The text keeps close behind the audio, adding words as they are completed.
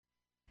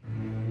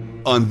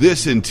On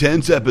this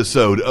intense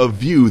episode of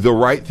View the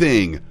Right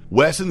Thing,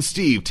 Wes and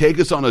Steve take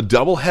us on a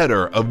double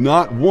header of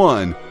not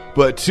one,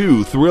 but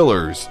two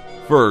thrillers.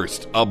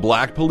 First, a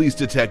black police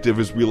detective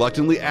is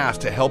reluctantly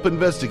asked to help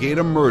investigate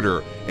a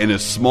murder in a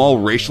small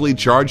racially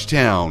charged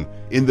town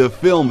in the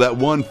film that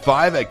won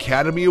 5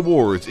 Academy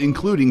Awards,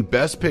 including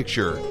Best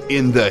Picture,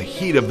 In the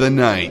Heat of the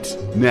Night.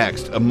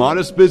 Next, a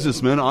modest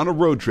businessman on a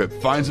road trip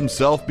finds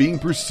himself being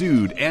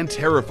pursued and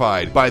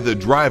terrified by the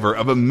driver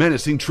of a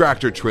menacing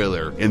tractor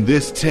trailer in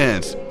this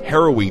tense,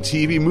 harrowing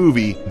TV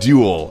movie,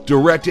 Duel,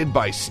 directed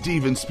by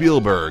Steven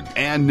Spielberg.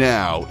 And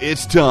now,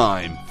 it's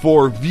time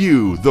for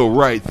View the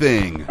Right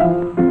Thing.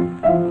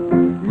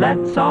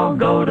 Let's all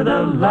go to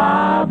the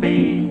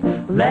lobby.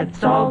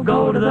 Let's all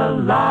go to the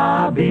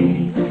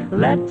lobby.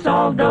 Let's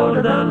all go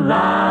to the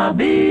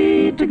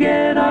lobby to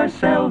get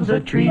ourselves a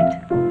treat.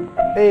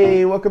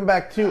 Hey, welcome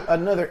back to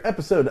another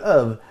episode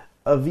of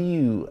A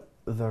View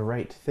the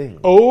Right Thing.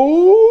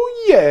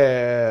 Oh,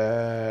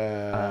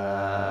 yeah.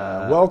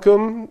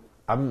 Welcome.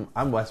 I'm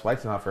Wes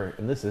Weizenhofer,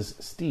 and this is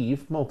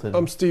Steve Moulton.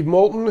 I'm Steve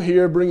Moulton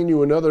here bringing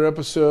you another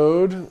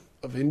episode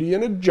of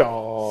Indiana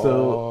Jaws.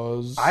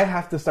 So, I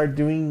have to start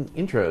doing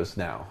intros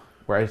now,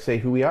 where I say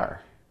who we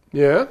are.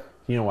 Yeah?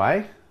 You know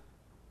why?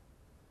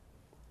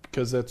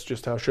 Because that's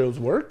just how shows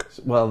work?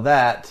 Well,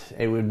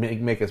 it would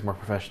make us more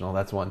professional,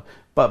 that's one.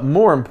 But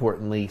more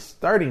importantly,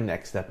 starting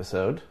next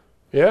episode,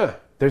 yeah,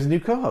 there's a new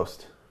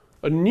co-host.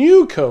 A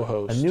new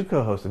co-host? A new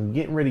co-host. I'm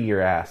getting rid of your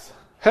ass.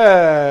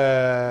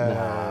 Hey!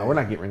 Nah, we're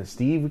not getting rid of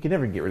Steve. We can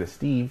never get rid of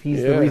Steve.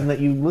 He's the reason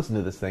that you listen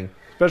to this thing.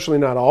 Especially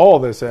not all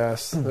this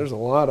ass. There's a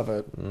lot of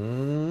it.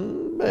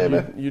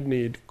 Baby. You'd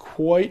need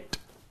quite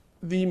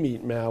the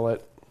meat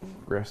mallet.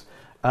 Gross.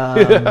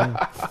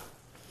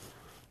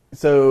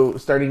 So,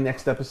 starting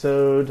next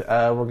episode,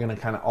 we're going to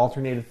kind of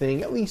alternate a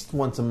thing. At least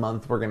once a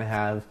month, we're going to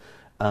have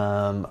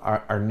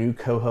our new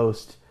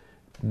co-host,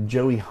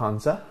 Joey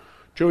Hansa.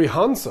 Joey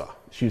Hansa.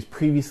 She was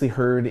previously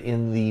heard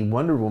in the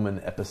Wonder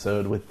Woman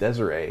episode with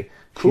Desiree.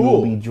 Cool. She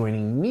will be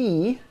joining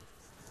me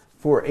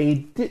for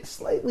a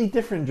slightly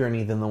different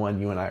journey than the one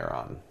you and I are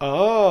on.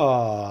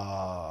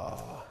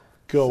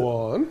 Go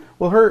on.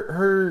 Well,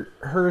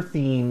 her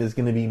theme is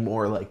going to be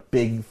more like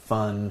big,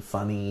 fun,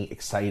 funny,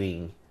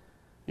 exciting.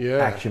 Yeah.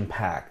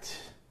 Action-packed.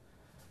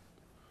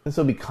 This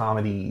will be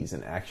comedies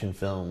and action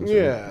films.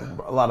 Yeah. And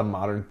a lot of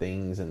modern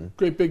things. And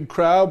great big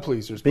crowd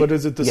pleasers. But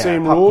is it the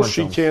same popcorn rule?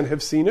 She films. can't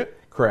have seen it?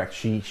 Correct.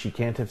 She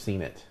can't have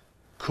seen it.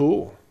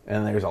 Cool.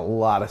 And there's a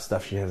lot of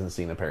stuff she hasn't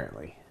seen,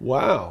 apparently.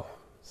 Wow.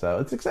 So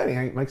it's exciting.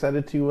 I'm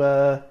excited to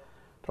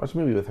watch a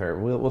movie with her.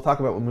 We'll talk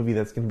about what movie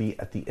that's going to be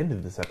at the end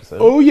of this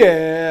episode. Oh,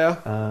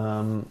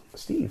 yeah.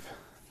 Steve.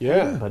 Yeah. How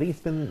you doing, buddy? It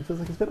feels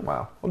like it's been a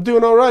while. I'm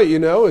doing all right, you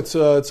know. It's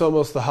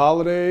almost the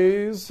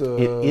holidays.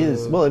 It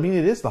is. Well, I mean,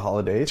 it is the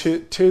holidays.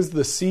 Tis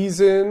the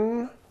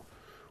season.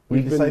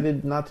 We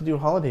decided not to do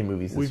holiday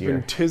movies this year. We've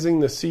been tizzing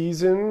the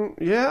season.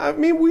 Yeah, I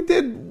mean, we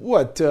did,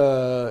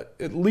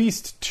 at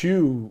least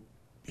 2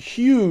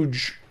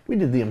 huge... We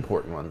did the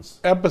important ones.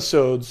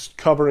 Episodes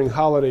covering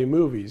holiday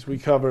movies. We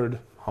covered...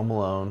 Home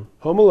Alone.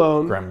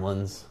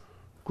 Gremlins.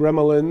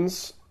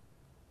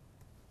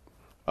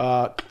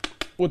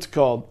 What's it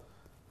called?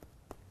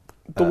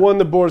 The one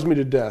that bores me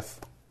to death.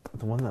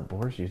 The one that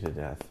bores you to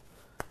death.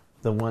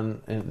 The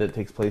one that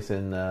takes place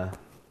in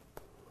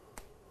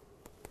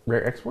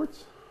Rare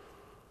Exports?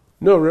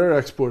 No, Rare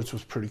Exports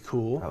was pretty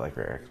cool. I like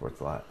Rare Exports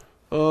a lot.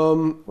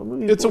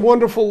 It's a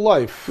Wonderful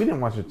Life. We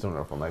didn't watch It's a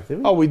Wonderful Life, did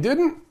we? Oh, we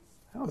didn't?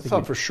 I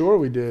thought for sure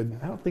we did.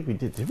 I don't think we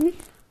did we?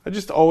 I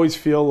just always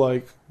feel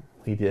like...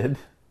 We did?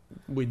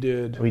 We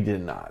did. We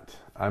did not.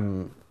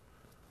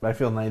 I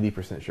feel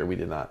 90% sure we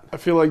did not. I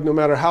feel like no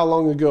matter how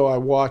long ago I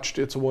watched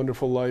It's a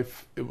Wonderful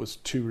Life, it was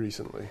too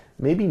recently.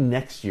 Maybe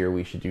next year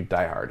we should do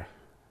Die Hard.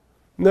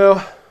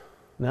 No,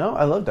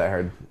 I love Die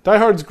Hard. Die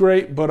Hard's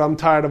great, but I'm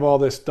tired of all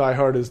this. Die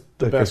Hard is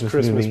the best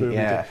Christmas movie.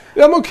 Yeah.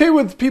 I'm okay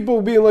with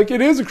people being like,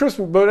 it is a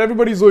Christmas, but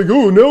everybody's like,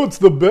 oh, no, it's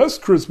the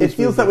best Christmas movie. It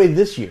feels that way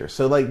this year.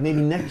 So, like,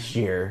 maybe next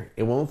year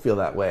it won't feel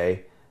that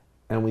way,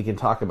 and we can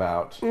talk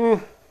about...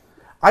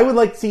 I would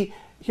like to see...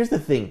 Here's the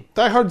thing.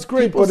 Die Hard's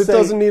great, but it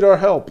doesn't need our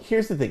help.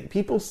 Here's the thing.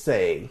 People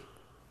say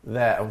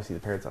that... Oh, we see the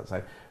parrots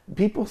outside.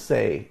 People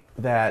say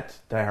that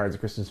Die Hard's a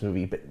Christmas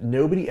movie, but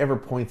nobody ever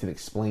points and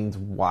explains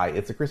why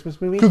it's a Christmas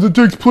movie. Because it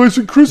takes place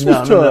at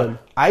Christmas time. No.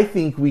 I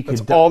think we could...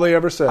 That's all they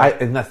ever say.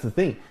 And that's the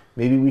thing.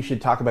 Maybe we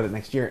should talk about it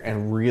next year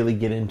and really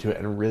get into it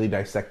and really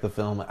dissect the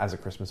film as a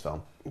Christmas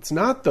film. It's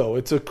not, though.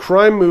 It's a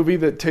crime movie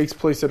that takes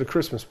place at a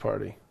Christmas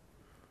party.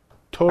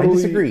 Totally. I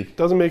disagree.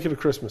 Doesn't make it a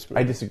Christmas movie.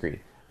 I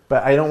disagree.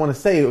 But I don't want to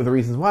say the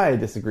reasons why I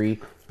disagree,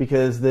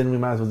 because then we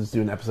might as well just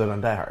do an episode on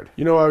Die Hard.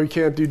 You know why we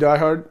can't do Die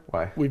Hard?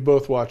 Why? We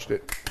both watched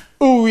it.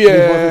 Oh, yeah. We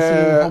both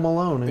have seen Home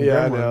Alone and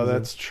Yeah, Gremlins. I know,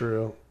 that's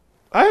true.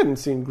 I hadn't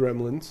seen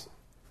Gremlins.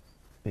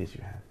 Yes,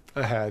 you had.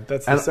 I had.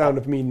 That's the sound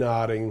of me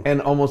nodding.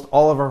 And almost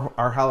all of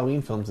our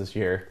Halloween films this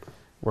year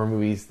were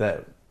movies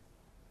that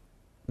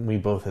we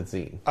both had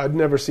seen. I'd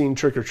never seen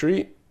Trick or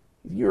Treat.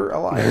 You're a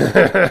liar.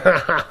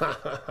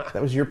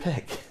 That was your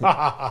pick.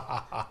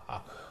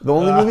 The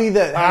only movie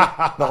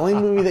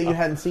that you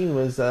hadn't seen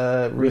was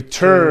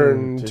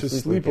Return to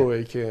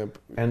Sleepaway Camp.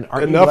 And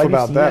aren't enough you glad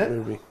about you've that seen it?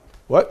 movie.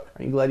 What?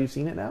 Are you glad you've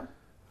seen it now?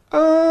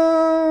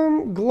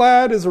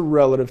 Glad is a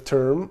relative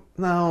term.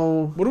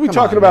 No. What are we Come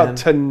talking on, about man.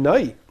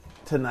 tonight?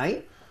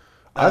 Tonight?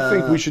 I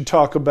think we should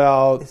talk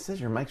about It says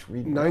your mic's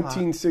reading. the clock.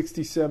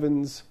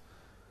 1967's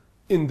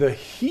In the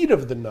Heat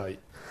of the Night.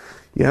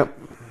 Yep.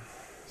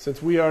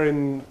 Since we are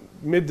in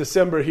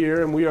mid-December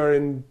here, and we are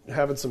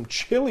having some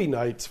chilly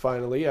nights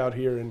finally out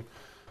here in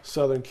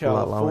Southern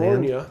La La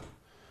California,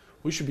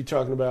 we should be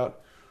talking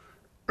about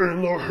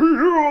In the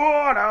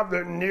Heat of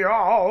the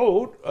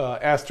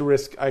Night.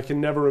 Asterisk, I can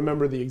never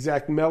remember the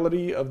exact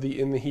melody of the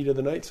In the Heat of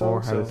the Night song.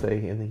 Or how to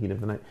say In the Heat of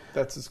the Night.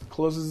 That's as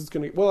close as it's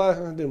going to get. Well, I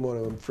didn't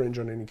want to infringe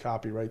on any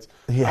copyrights.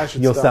 Yeah, I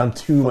should you'll stop sound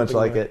too much thumping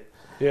like my- it.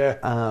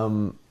 Yeah.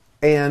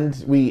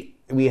 And we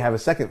have a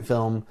second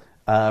film.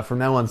 From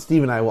now on,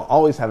 Steve and I will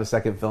always have a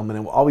second film, and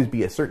it will always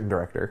be a certain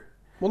director.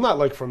 Well, not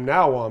like from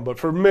now on, but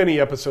for many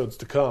episodes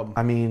to come.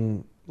 I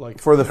mean, Like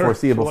for the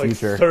foreseeable for like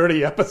future.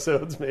 30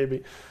 episodes,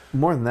 maybe.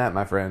 More than that,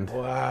 my friend.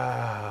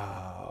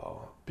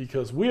 Wow.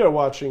 Because we are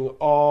watching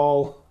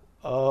all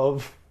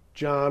of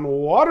John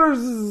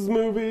Waters'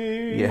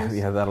 movies.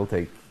 Yeah, that'll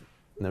take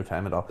no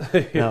time at all.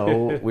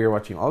 No, we are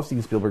watching all of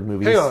Steven Spielberg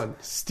movies. Hang on.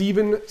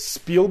 Steven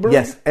Spielberg?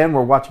 Yes, and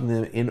we're watching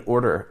them in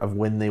order of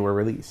when they were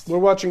released. We're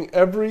watching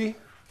every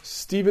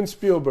Steven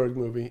Spielberg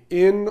movie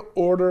in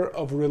order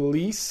of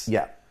release.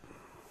 Yeah,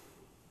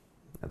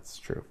 that's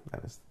true.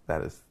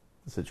 That is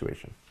the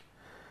situation.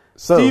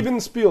 So, Steven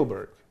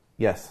Spielberg.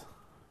 Yes.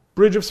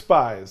 Bridge of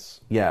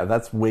Spies. Yeah,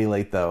 that's way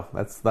late though.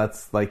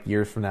 That's like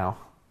years from now.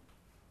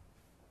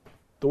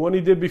 The one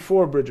he did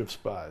before Bridge of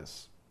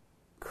Spies.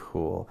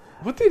 Cool.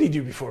 What did he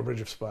do before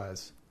Bridge of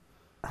Spies?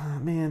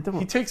 Man, don't.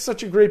 He takes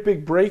such a great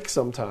big break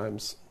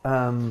sometimes.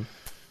 But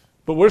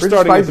we're Bridge of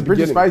starting Spies, at the Bridge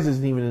of beginning. Spies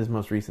isn't even his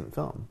most recent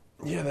film.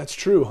 Yeah, that's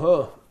true,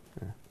 huh?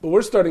 But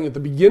we're starting at the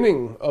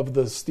beginning of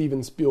the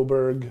Steven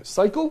Spielberg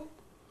cycle.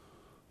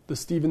 The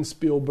Steven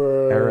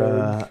Spielberg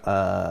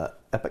Era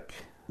epic.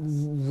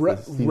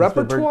 Steven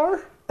repertoire?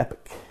 Spielberg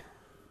epic.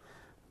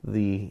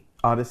 The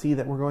Odyssey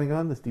that we're going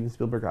on, the Steven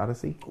Spielberg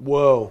Odyssey.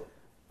 Whoa.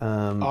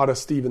 Otta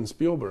Steven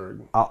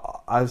Spielberg.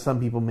 As some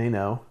people may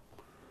know,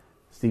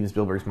 Steven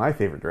Spielberg's my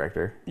favorite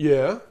director.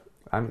 Yeah.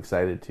 I'm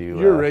excited to...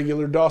 You're a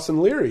regular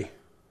Dawson Leary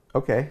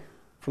Okay.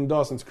 from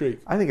Dawson's Creek.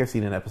 I think I've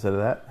seen an episode of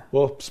that.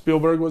 Well,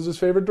 Spielberg was his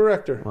favorite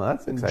director. Well,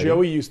 that's and exciting.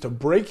 Joey used to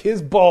break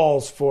his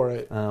balls for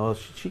it. Well,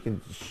 she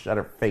can shut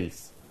her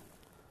face.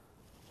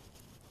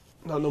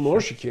 Not no more,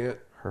 she can't.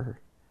 Her.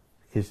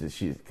 Because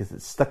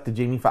it's stuck to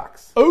Jamie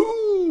Foxx.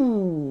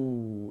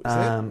 Oh!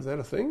 Is that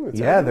a thing? That's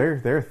Yeah,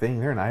 happening? they're a thing.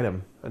 They're an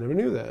item. I never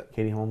knew that.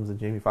 Katie Holmes and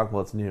Jamie Foxx.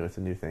 Well, it's new. It's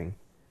a new thing.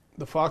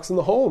 The Fox and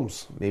the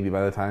Holmes. Maybe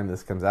by the time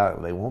this comes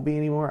out, they won't be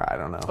anymore. I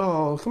don't know.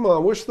 Oh, come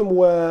on. Wish them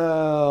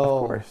well.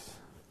 Of course.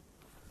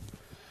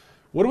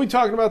 What are we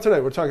talking about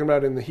tonight? We're talking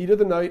about In the Heat of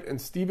the Night and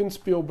Steven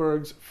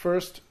Spielberg's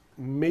first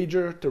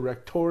major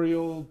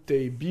directorial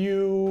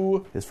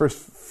debut. His first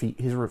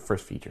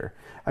feature.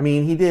 I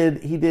mean, he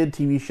did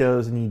TV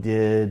shows and he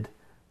did,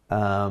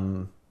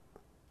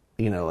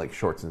 like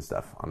shorts and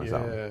stuff on his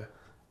own.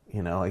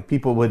 Like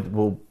people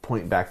will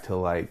point back to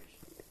like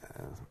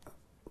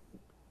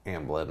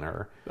Amblin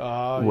or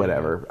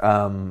whatever.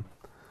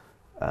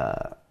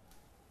 Yeah.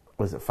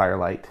 Was it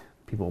Firelight?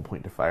 People will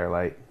point to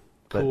Firelight,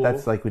 but Cool.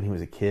 that's like when he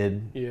was a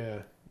kid. Yeah.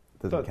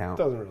 Doesn't count.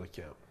 Doesn't really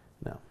count.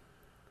 No,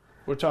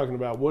 We're talking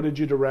about what did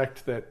you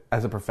direct that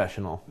as a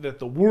professional,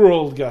 the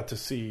world got to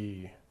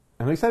see?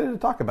 I'm excited to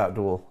talk about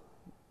Duel.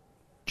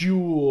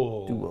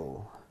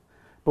 Duel.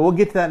 But we'll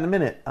get to that in a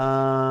minute.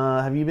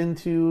 Have you been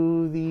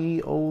to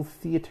the old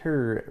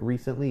theater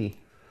recently?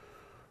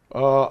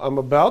 I'm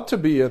about to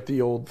be at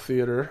the old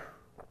theater.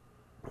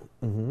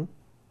 Mm-hmm.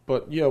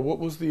 But yeah, what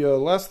was the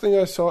last thing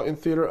I saw in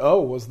theater?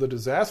 Oh, was The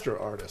Disaster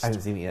Artist. I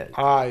haven't seen it yet.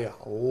 I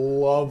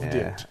loved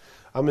Yeah. it.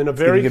 I'm in a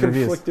very good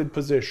reviews. conflicted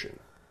position.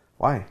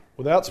 Why?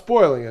 Without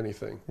spoiling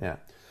anything, Yeah.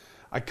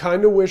 I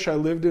kind of wish I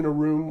lived in a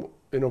world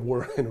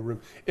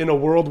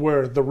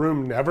where the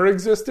room never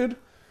existed,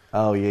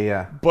 Oh,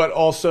 yeah. but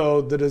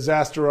also The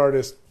Disaster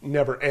Artist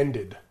never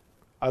ended.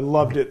 I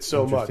loved it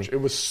so much. Interesting.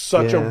 It was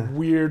such Yeah. a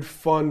weird,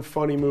 fun,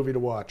 funny movie to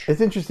watch. It's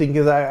interesting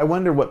because I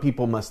wonder what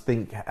people must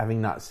think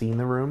having not seen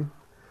The Room.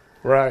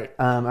 Right.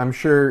 I'm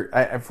sure,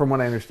 from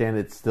what I understand,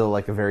 it's still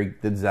like The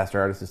Disaster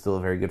Artist is still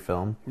a very good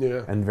film.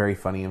 Yeah. And very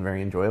funny and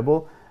very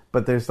enjoyable.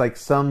 But there's like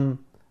some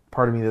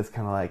part of me that's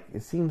kind of like,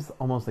 it seems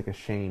almost like a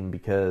shame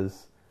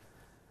because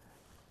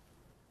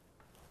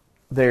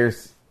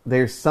there's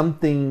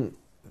something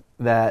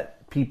that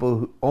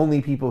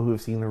only people who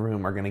have seen The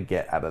Room are going to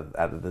get out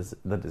of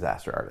The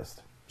Disaster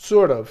Artist.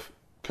 Sort of.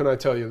 Can I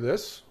tell you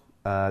this?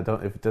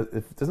 If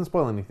it doesn't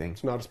spoil anything.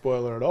 It's not a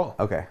spoiler at all.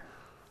 Okay.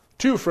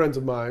 2 friends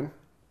of mine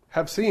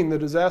have seen The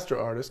Disaster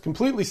Artist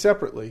completely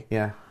separately.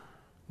 Yeah.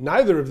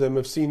 Neither of them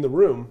have seen The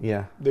Room.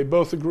 Yeah. They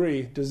both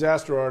agree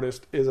Disaster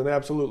Artist is an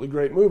absolutely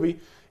great movie,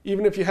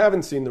 even if you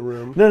haven't seen The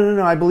Room.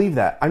 No. I believe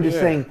that. I'm just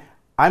Yeah. saying,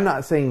 I'm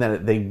not saying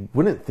that they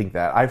wouldn't think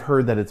that. I've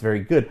heard that it's very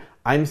good.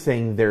 I'm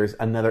saying there's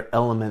another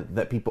element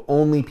that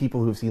only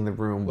people who've seen the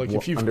room Like will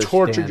if you've understand.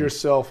 tortured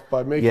yourself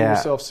by making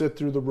yourself sit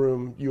through the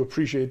room, you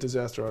appreciate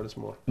Disaster Artist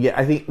more. Yeah,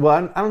 I think.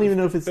 Well, I don't even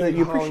know if it's that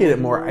you appreciate it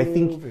more. I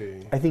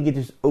movie. think it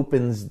just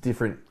opens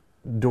different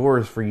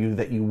doors for you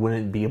that you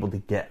wouldn't be able to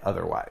get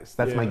otherwise.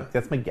 That's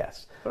my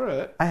guess. All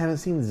right. I haven't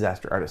seen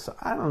Disaster Artist, so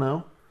I don't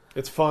know.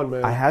 It's fun,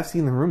 man. I have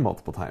seen The Room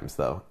multiple times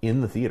though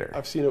in the theater.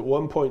 I've seen it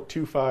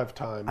 1.25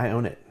 times. I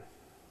own it.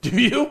 Do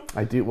you?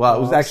 I do. Well,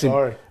 it was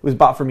it was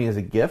bought for me as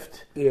a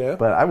gift. Yeah.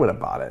 But I would have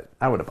bought it.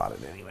 I would have bought it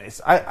anyways.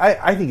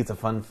 I think it's a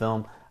fun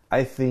film.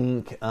 I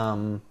think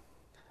even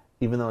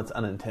though it's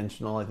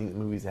unintentional, I think the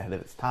movie's ahead of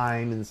its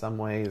time in some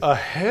ways.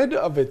 Ahead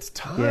of its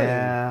time.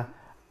 Yeah.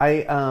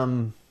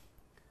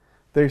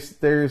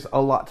 There's a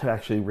lot to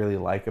actually really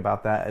like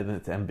about that and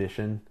its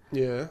ambition.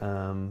 Yeah.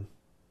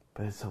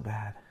 But it's so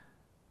bad.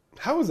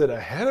 How is it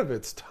ahead of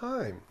its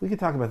time? We could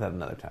talk about that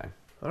another time.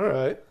 All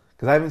right.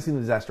 Because I haven't seen The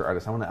Disaster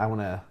Artist. I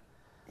want to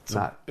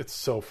not. It's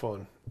so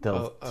fun.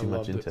 Delve too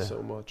much into it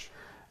so much.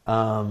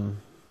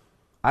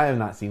 I have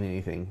not seen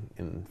anything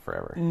in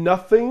forever.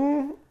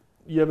 Nothing.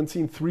 You haven't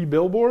seen 3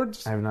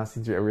 Billboards? I have not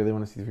seen 3. I really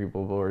want to see 3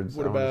 Billboards.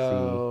 What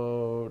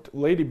about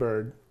Lady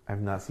Bird? I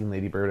have not seen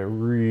Lady Bird. I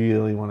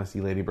really want to see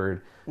Lady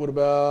Bird. What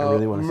about I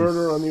really want to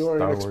Murder see on the Orient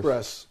Star Wars.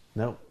 Express?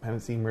 Nope,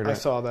 haven't seen Murder. I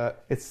saw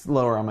that. It's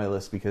lower on my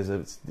list because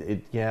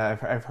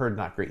I've heard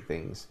not great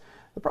things.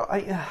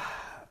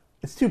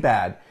 It's too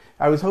bad.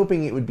 I was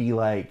hoping it would be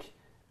like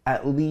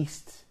at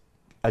least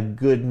a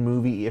good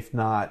movie, if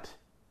not.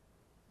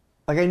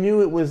 Like I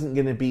knew it wasn't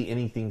going to be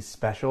anything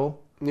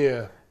special.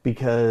 Yeah.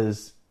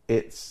 Because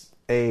it's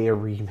a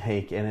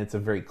remake and it's a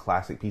very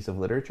classic piece of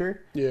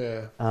literature.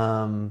 Yeah.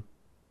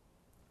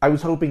 I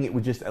was hoping it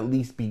would just at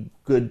least be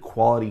good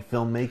quality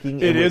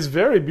filmmaking. It is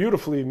very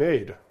beautifully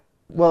made.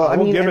 Well, I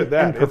mean, give it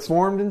that. And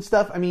performed and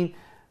stuff. I mean,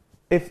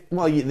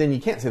 then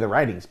you can't say the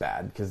writing's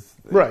bad because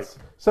right.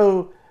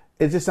 So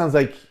it just sounds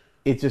like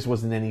it just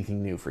wasn't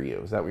anything new for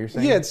you. Is that what you're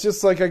saying? Yeah, it's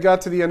just like I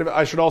got to the end of it.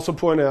 I should also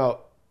point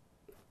out,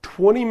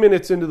 20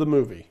 minutes into the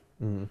movie,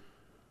 an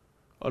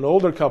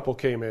older couple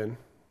came in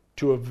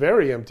to a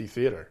very empty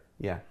theater.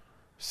 Yeah.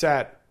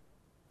 Sat,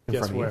 in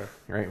guess front where? Of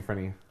you. Right in front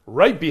of you.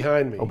 Right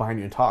behind me. Oh, behind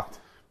you and talked.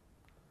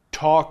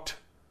 Talked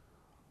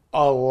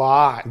a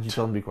lot. Did you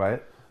tell them to be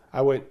quiet?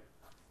 I went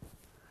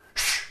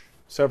shh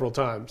several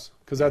times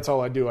because that's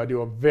all I do. I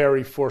do a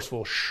very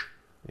forceful shh.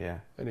 Yeah.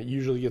 And it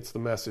usually gets the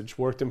message.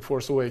 Worked in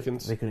Force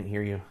Awakens. They couldn't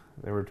hear you.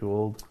 They were too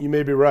old. You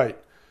may be right.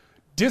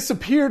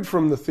 Disappeared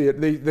from the theater.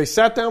 They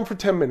sat down for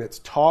 10 minutes,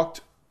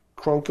 talked,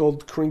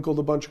 crinkled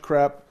a bunch of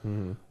crap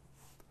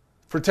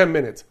for 10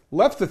 minutes.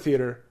 Left the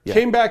theater,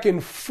 came back in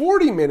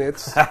 40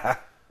 minutes,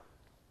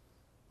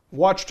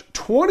 watched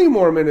 20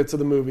 more minutes of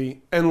the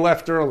movie, and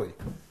left early.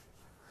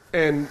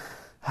 And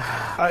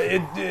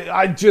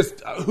I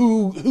just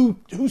who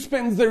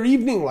spends their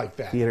evening like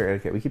that? Theater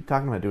etiquette. We keep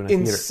talking about doing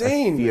a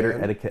theater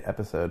etiquette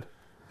episode.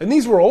 And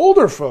these were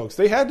older folks.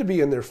 They had to be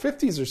in their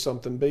 50s or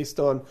something based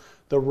on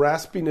the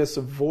raspiness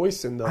of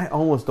voice and the... I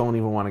almost don't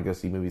even want to go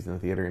see movies in the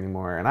theater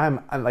anymore. And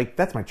I'm like,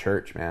 that's my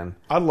church, man.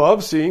 I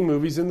love seeing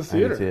movies in the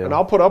theater. too. And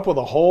I'll put up with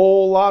a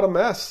whole lot of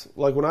mess.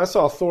 Like when I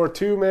saw Thor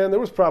 2, man, there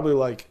was probably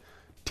like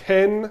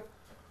 10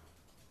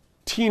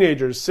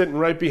 teenagers sitting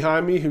right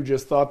behind me who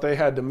just thought they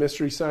had the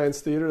Mystery Science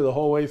Theater the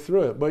whole way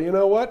through it. But you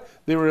know what?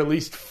 They were at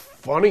least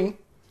funny.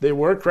 They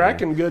were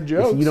cracking good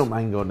jokes. You don't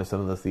mind going to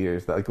some of those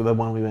theaters. Like the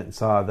one we went and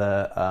saw,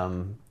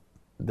 the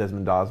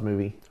Desmond Dawes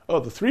movie.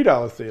 Oh, the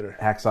 $3 theater.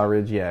 Hacksaw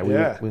Ridge, yeah. We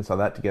went and saw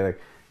that together.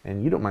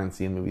 And you don't mind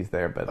seeing movies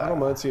there, but I don't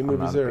mind seeing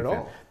movies there at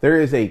all.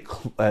 There is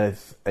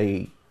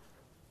a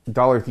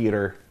dollar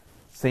theater,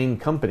 same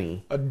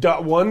company.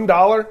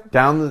 $1?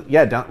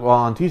 Down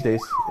on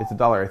Tuesdays, it's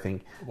 $1, I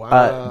think.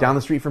 Wow. Down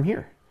the street from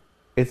here.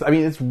 It's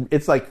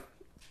like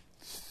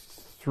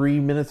 3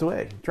 minutes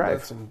away.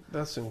 Drive.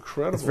 That's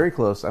incredible. It's very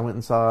close. I went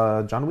and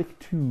saw John Wick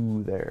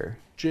 2 there.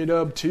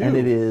 J-Dub 2. And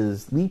it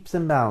is leaps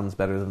and bounds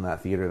better than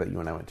that theater that you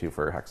and I went to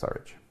for Hacksaw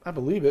Ridge. I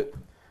believe it.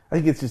 I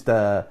think it's just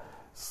a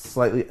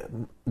slightly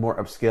more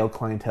upscale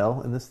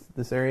clientele in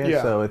this area.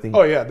 Yeah. So I think.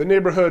 Oh yeah, the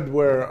neighborhood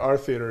where our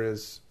theater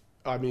is.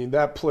 I mean,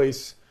 that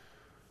place.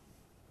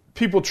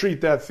 People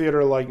treat that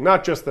theater like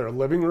not just their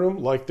living room,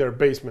 like their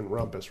basement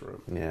rumpus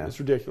room. Yeah. It's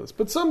ridiculous.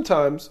 But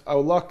sometimes I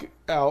will luck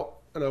out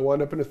and I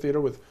wind up in a theater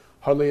with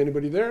hardly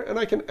anybody there, and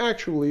I can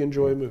actually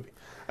enjoy a movie.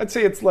 I'd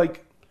say it's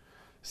like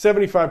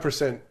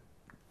 75%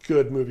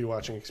 good movie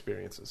watching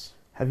experiences.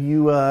 Have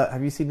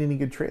you seen any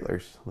good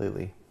trailers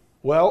lately?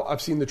 Well,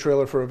 I've seen the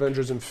trailer for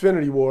Avengers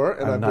Infinity War,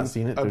 and I've not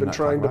seen it. I've been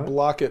trying to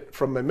block it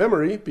from my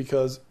memory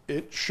because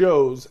it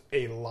shows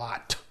a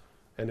lot,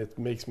 and it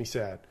makes me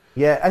sad.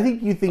 Yeah, I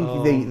think you think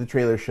the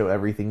trailers show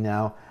everything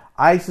now.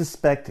 I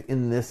suspect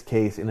in this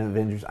case, in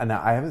Avengers,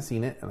 now I haven't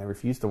seen it, and I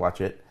refuse to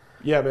watch it.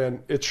 Yeah,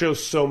 man, it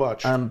shows so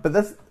much. But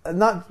that's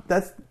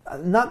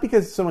not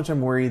because so much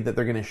I'm worried that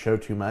they're going to show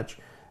too much.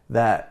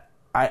 That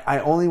I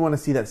only want to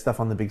see that stuff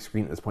on the big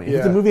screen at this point. If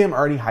it's Yeah. a movie I'm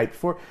already hyped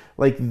for,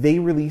 like they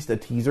released a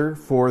teaser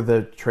for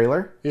the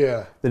trailer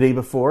Yeah. the day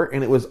before,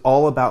 and it was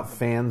all about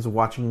fans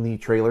watching the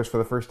trailers for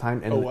the first time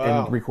and,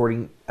 wow. and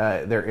recording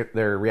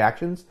their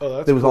reactions. Oh,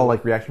 that's It was all cool.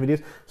 like reaction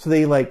videos. So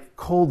they like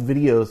culled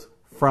videos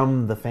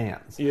from the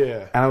fans.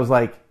 Yeah. And I was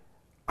like,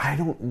 I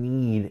don't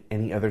need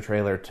any other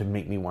trailer to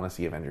make me want to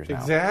see Avengers now.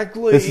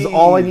 Exactly. This is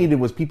all I needed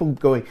was people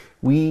going,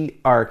 we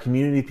are a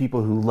community of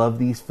people who love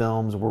these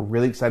films. We're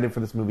really excited for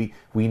this movie.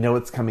 We know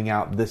it's coming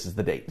out. This is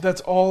the date. That's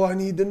all I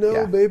need to know,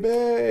 Yeah.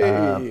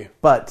 baby.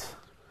 But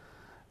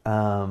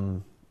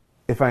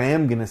if I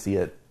am going to see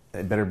it,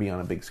 it better be on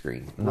a big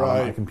screen. Not on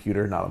my Right.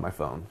 computer, not on my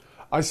phone.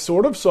 I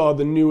sort of saw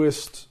the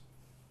newest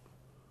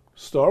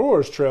Star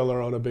Wars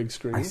trailer on a big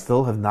screen. I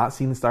still have not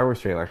seen the Star Wars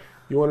trailer.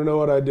 You want to know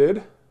what I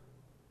did?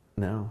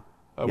 No.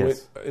 I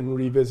Yes. went and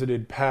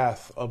revisited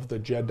Path of the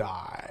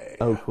Jedi.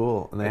 Oh,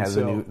 cool. And they And had,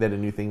 so- they had a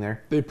new thing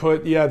there? They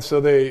put, so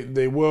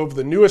they wove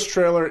the newest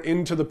trailer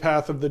into the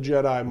Path of the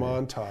Jedi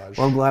montage.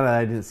 Well, I'm glad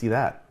I didn't see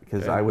that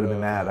because I And, would have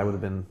been mad. I would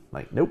have been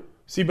like, nope.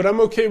 See, but I'm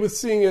okay with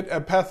seeing it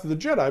at Path of the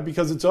Jedi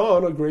because it's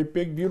on a great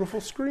big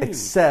beautiful screen.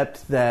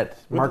 Except that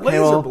With Mark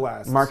laser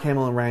blasts.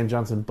 Hamill and Ryan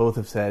Johnson both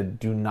have said,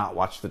 do not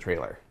watch the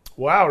trailer.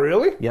 Wow,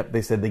 really? Yep,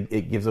 they said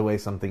it gives away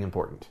something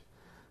important.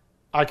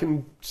 I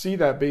can see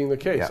that being the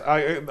case.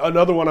 Yeah.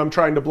 Another one I'm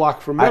trying to block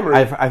from memory.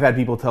 I've had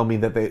people tell me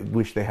that they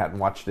wish they hadn't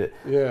watched it.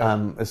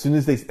 Yeah. As soon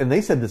as they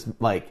said this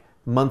like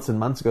months and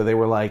months ago, they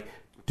were like,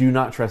 do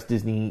not trust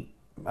Disney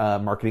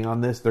marketing on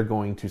this. They're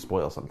going to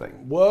spoil something.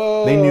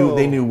 Whoa.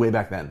 They knew way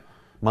back then.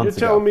 You're Months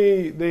ago. telling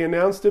me they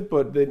announced it,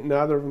 but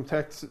neither of them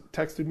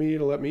texted me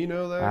to let me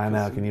know that? I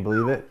know. Can you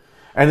believe it?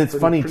 And it's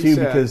funny pretty too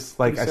sad. because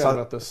like Pretty I sad saw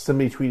about this.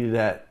 somebody tweeted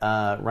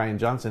at Ryan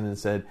Johnson and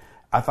said,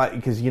 I thought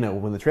because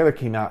when the trailer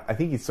came out, I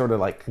think he's sort of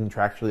like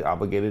contractually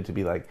obligated to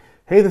be like,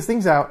 hey, this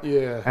thing's out.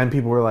 Yeah. And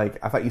people were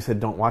like, I thought you said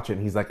don't watch it.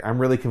 And he's like, I'm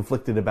really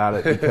conflicted about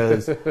it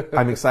because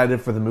I'm excited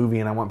for the movie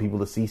and I want people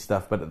to see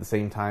stuff, but at the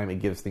same time, it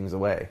gives things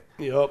away.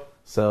 Yep.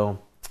 So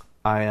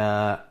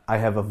I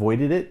have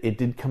avoided it. It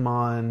did come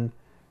on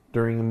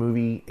during a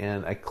movie,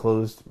 and I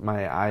closed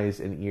my eyes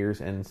and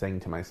ears and sang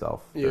to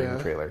myself during Yeah.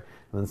 the trailer.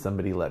 And then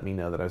somebody let me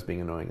know that I was being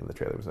annoying and the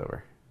trailer was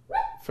over.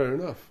 Fair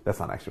enough. That's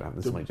not actually what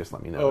happened. Somebody just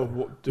let me know.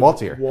 Oh, did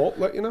Walt's here. Walt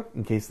let you know?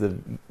 In case the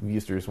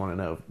viewers want to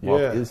know, Walt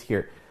Yeah. is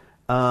here.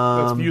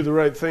 Let's view the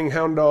right thing,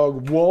 hound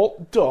dog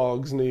Walt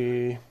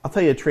Dogsney. I'll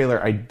tell you a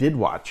trailer I did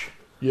watch.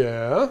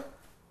 Yeah?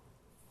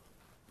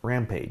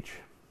 Rampage.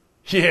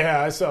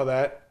 Yeah, I saw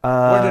that.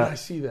 Where did I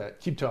see that?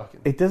 Keep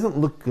talking. It doesn't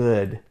look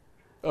good,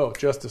 Oh,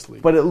 Justice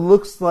League. but it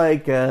looks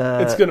like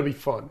it's going to be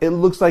fun. it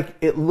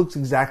looks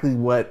exactly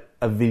what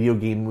a video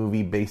game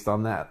movie based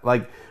on that.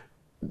 Like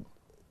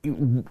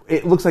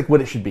it looks like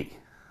what it should be.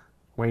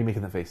 Why are you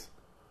making that face?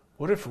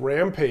 What if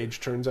Rampage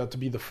turns out to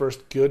be the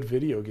first good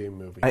video game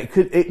movie? I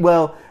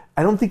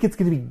don't think it's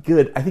going to be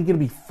good. I think it'll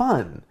be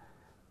fun.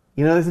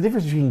 There's a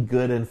difference between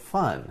good and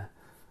fun.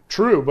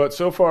 True, but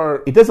so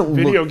far, It doesn't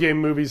video look- game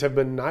movies have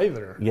been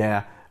neither.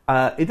 Yeah,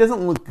 it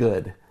doesn't look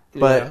good,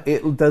 but Yeah.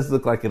 it does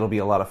look like it'll be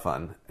a lot of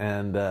fun.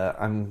 And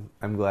I'm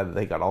glad that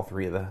they got all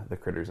three of the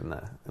critters in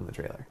the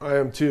trailer. I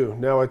am too.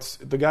 Now it's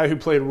the guy who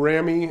played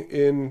Rammy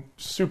in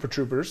Super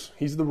Troopers.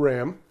 He's the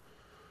Ram.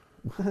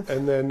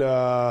 And then What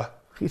are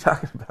you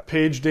talking about?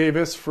 Paige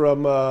Davis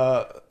from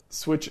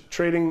Switch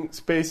Trading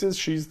Spaces.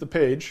 She's the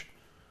Paige,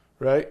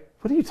 right?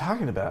 What are you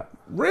talking about?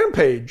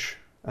 Rampage.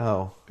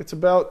 Oh, It's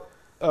about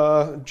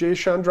Jay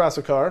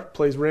Chandrasekhar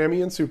plays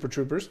Rammy in Super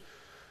Troopers,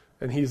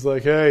 and he's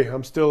like, "Hey,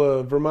 I'm still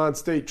a Vermont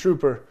State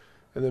Trooper."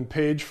 And then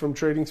Paige from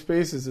Trading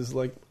Spaces is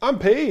like, "I'm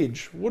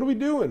Paige. What are we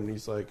doing?" And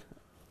he's like,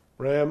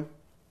 "Ram,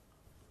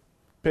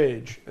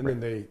 Paige," and then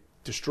they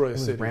destroy a it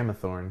was city.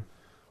 Ramathorn.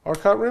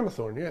 Arcot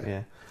Ramathorn,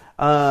 yeah.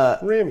 Yeah.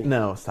 Rammy.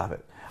 No, stop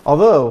it.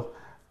 Although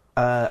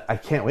I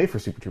can't wait for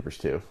Super Troopers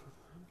 2.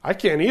 I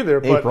can't either.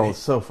 But April is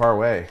so far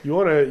away. you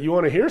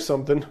wanna hear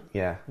something?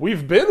 Yeah.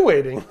 We've been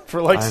waiting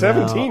for like I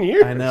 17 know,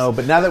 years. I know,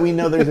 but now that we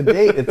know there's a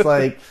date, it's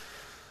like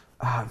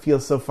it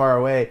feels so far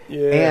away.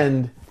 Yeah.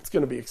 And It's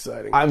gonna be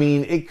exciting. I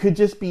mean, it could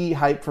just be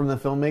hype from the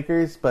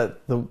filmmakers,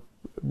 but the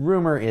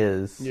rumor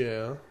is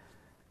Yeah.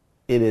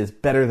 it is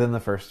better than the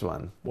first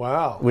one,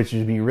 Wow. which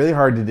would be really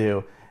hard to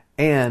do,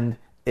 and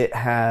it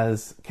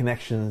has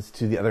connections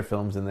to the other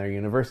films in their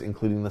universe,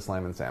 including the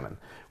Slime and Salmon,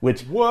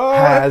 which What?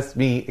 has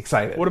me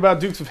excited. What about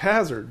Dukes of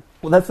Hazzard?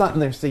 Well, that's not in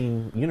their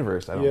same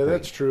universe, I don't Yeah, think.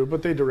 that's true,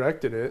 but they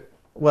directed it.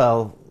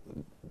 Well,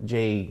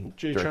 Jay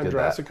Jay directed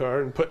that.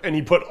 Chandrasekhar and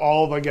he put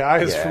all the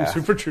guys Yeah. from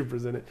Super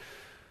Troopers in it.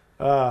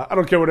 I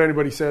don't care what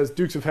anybody says.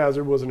 Dukes of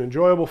Hazzard was an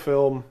enjoyable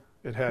film.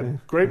 It had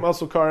great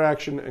muscle car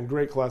action and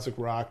great classic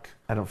rock,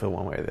 I don't feel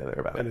one way or the other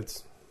about and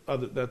it.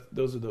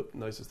 those are the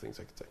nicest things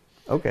I could say.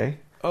 Okay.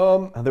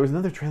 There was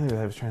another trailer that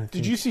I was trying to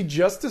think. Did you see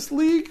Justice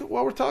League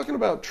while we're talking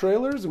about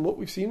trailers and what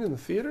we've seen in the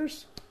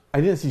theaters?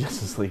 I didn't see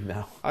Justice League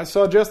now. I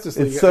saw Justice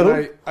League. It's so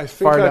and I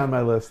think far down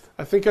my list.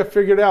 I think I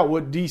figured out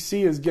what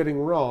DC is getting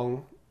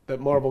wrong that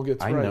Marvel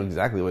gets I right. know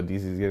exactly what DC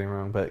is getting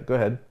wrong, but go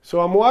ahead.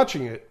 So I'm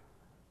watching it,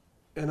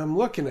 and I'm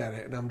looking at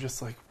it, and I'm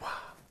just like, wow,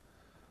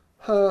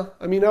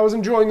 I mean, I was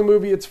enjoying the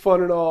movie. It's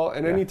fun and all.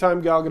 And Yeah.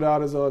 anytime Gal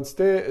Gadot is on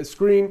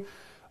screen,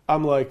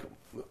 I'm like,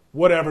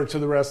 whatever to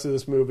the rest of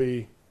this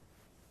movie.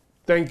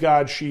 Thank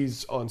God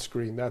she's on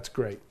screen. That's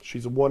great.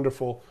 She's a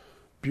wonderful,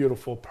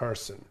 beautiful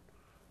person.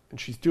 And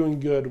she's doing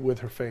good with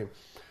her fame.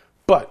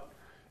 But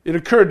it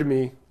occurred to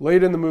me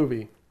late in the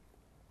movie,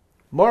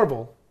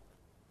 Marvel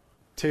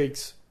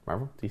takes...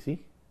 Marvel? DC?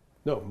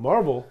 No,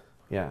 Marvel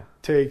Yeah.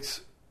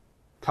 takes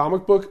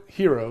comic book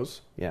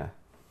heroes Yeah.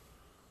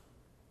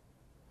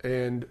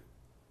 and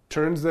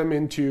turns them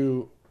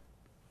into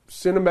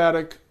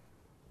cinematic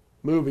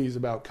movies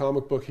about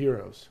comic book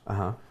heroes.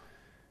 Uh-huh.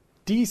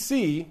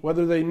 DC,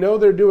 whether they know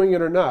they're doing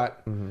it or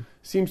not,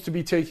 seems to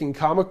be taking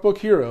comic book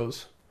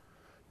heroes,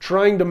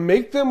 trying to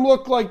make them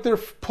look like they're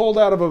pulled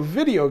out of a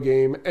video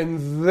game,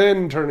 and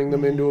then turning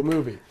them into a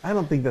movie. I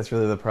don't think that's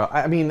really the problem.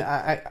 I mean,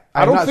 I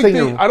I'm don't not think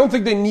saying I don't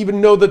think they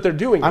even know that they're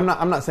doing it. I'm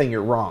not saying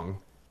you're wrong.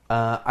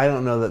 I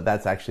don't know that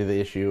that's actually the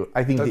issue.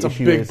 I think That's the a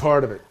issue big is,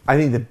 part of it. I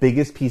think the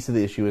biggest piece of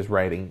the issue is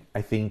writing.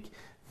 I think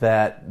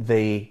that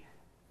they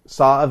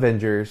saw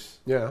Avengers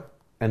Yeah,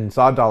 and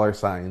saw dollar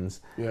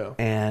signs, yeah,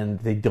 and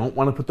they don't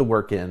want to put the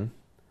work in.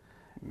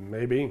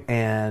 maybe.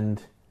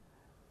 And,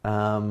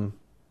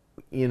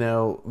 you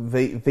know,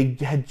 they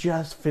had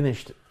just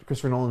finished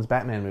Christopher Nolan's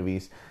Batman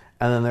movies,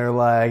 and then they're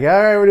like, all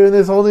right, we're doing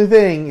this whole new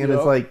thing, and Yep.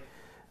 it's like,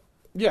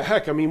 Yeah,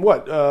 heck, I mean,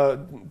 what?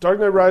 Dark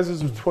Knight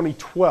Rises was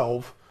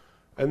 2012,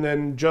 and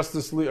then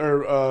Justice League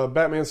or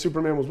Batman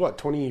Superman was what?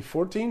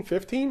 2014,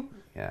 15?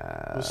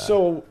 yeah, It was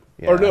so,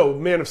 yeah. or no,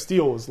 Man of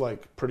Steel was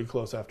like pretty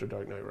close after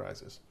Dark Knight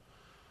Rises.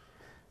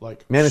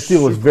 Like Man of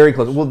Steel was super- very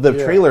close. Well, the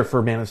Yeah. trailer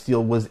for Man of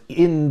Steel was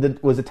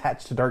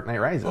attached to Dark Knight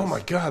Rises. Oh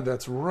my God,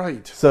 that's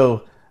right.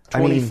 So I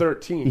mean,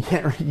 2013.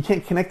 you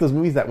can't connect those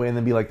movies that way and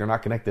then be like they're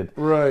not connected.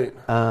 Right.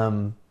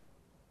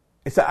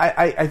 So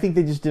I think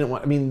they just didn't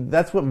want. I mean,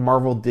 that's what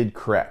Marvel did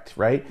correct,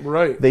 right?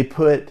 Right.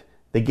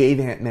 They gave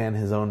Ant-Man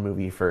his own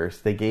movie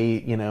first. They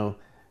gave, you know,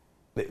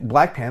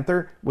 Black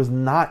Panther was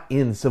not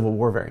in Civil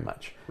War very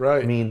much.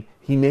 Right. I mean,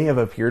 he may have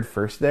appeared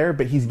first there,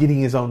 but he's getting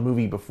his own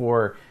movie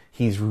before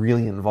he's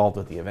really involved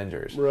with the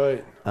Avengers.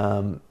 Right.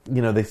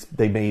 You know,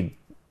 they made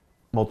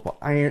multiple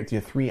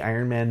 3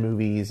 Iron Man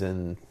movies,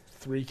 and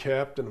 3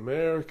 Captain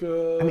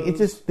America. I mean, it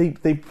just they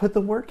put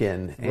the work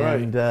in,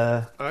 and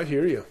I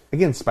hear you.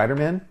 again,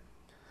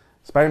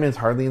 Spider-Man's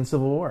hardly in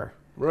Civil War.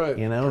 Right.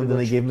 You know, Pretty and then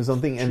they much gave him his own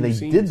thing, and 2 they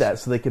scenes. did that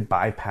so they could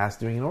bypass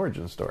doing an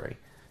origin story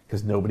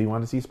because nobody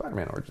wanted to see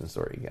Spider-Man origin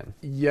story again.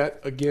 Yet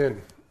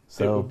again.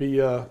 So-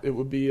 it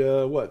would be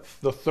what,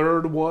 the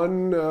third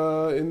one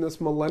in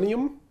this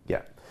millennium?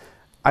 Yeah,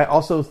 I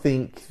also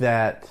think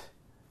that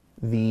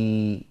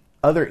the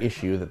other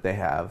issue that they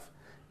have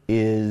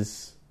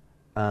is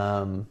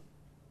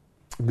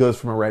goes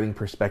from a writing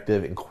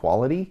perspective in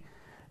quality,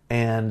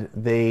 and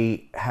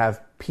they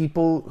have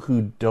people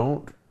who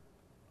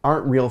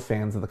aren't real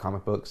fans of the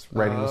comic books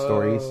writing the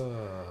stories,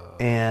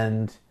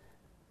 and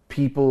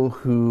people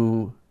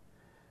who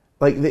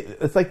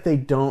it's like they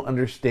don't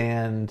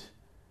understand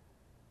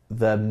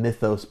the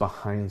mythos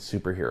behind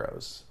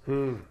superheroes.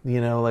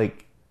 You know,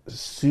 like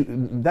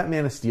that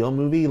Man of Steel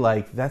movie,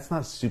 like that's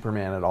not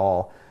Superman at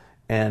all.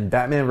 And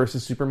Batman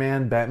versus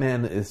Superman,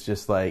 Batman is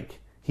just like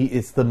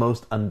it's the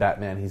most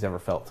un-Batman he's ever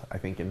felt, I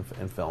think, in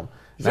film.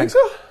 You think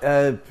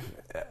so?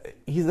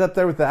 He's up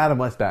there with the Adam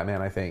West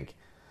Batman, I think.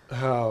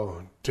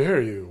 How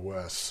dare you,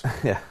 Wes?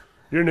 Yeah.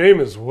 Your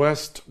name is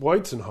West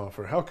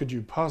Weizenhofer. How could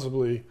you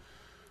possibly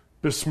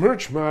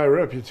besmirch my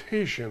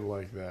reputation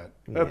like that?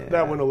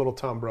 That went a little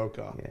Tom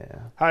Brokaw. Yeah.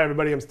 Hi,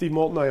 everybody. I'm Steve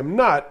Moulton. I am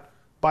not,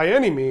 by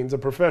any means, a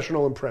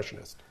professional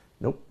impressionist.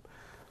 Nope.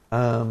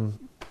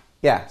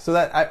 Yeah, so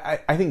that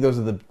I think those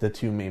are the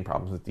 2 main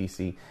problems with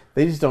DC.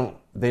 They just don't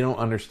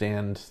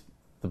understand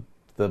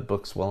the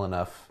books well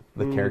enough,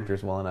 the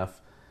characters well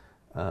enough.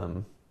 I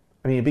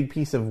mean, a big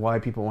piece of why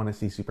people want to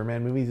see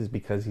Superman movies is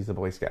because he's a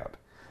Boy Scout.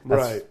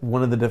 That's Right.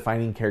 one of the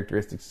defining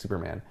characteristics of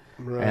Superman.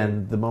 Right.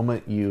 And the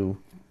moment you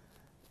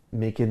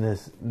make him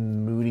this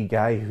moody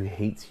guy who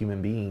hates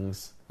human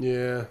beings,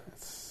 Yeah.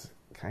 it's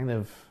kind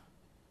of,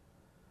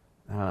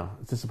 I don't know,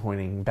 it's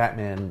disappointing.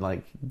 Batman,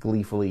 like,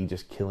 gleefully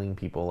just killing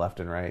people left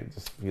and right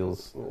just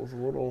feels It was a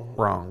little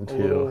wrong,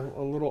 too.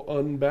 A little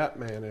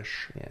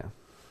un-Batmanish. Yeah.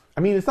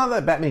 I mean, it's not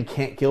that Batman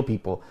can't kill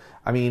people.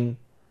 I mean,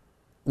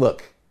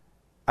 look,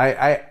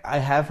 I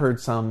have heard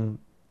some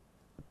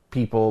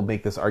people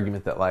make this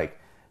argument that, like,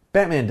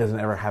 Batman doesn't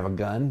ever have a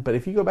gun, but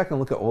if you go back and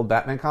look at old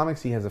Batman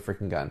comics, he has a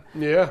freaking gun.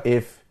 Yeah.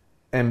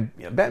 And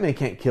Batman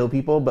can't kill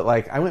people, but,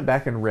 like, I went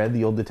back and read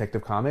the old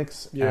Detective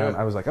Comics, Yeah. and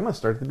I was like, I'm going to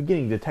start at the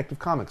beginning, Detective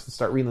Comics, and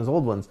start reading those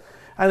old ones.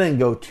 I didn't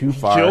go too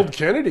far. Killed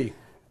Kennedy.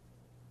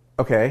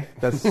 Okay,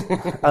 that's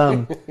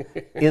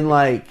in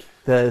like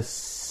the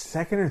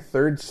second or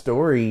third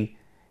story.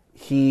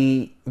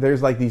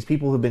 There's like these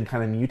people who've been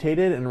kind of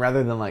mutated, and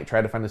rather than like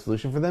try to find a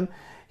solution for them,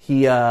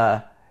 he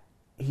hangs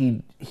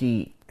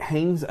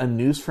a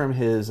noose from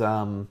his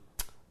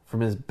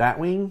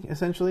Batwing,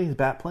 essentially his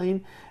bat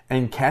plane,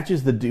 and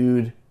catches the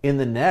dude in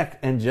the neck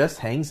and just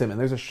hangs him. And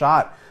there's a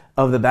shot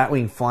of the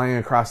Batwing flying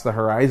across the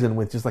horizon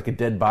with just like a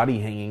dead body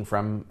hanging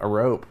from a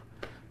rope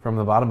from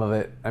the bottom of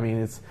it. I mean,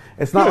 it's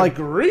not Good like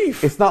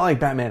grief. It's not like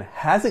Batman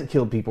hasn't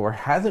killed people or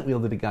hasn't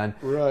wielded a gun,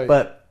 Right.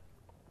 But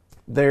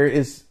there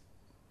is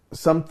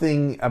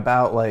something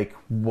about like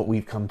what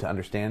we've come to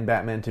understand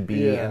Batman to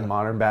be, and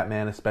modern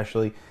Batman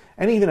especially,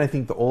 and even I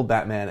think the old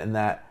Batman, in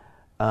that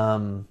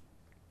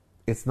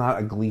it's not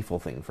a gleeful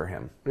thing for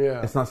him.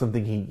 Yeah. It's not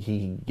something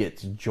he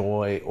gets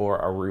joy or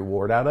a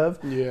reward out of.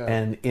 Yeah.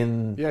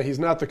 And he's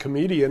not the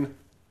comedian.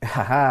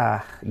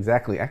 Haha,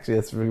 exactly. Actually,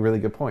 that's a really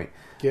good point.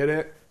 Get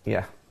it?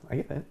 Yeah, I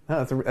get that.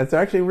 No, that's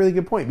actually a really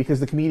good point, because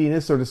the comedian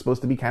is sort of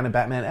supposed to be kind of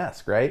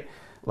Batman-esque, right?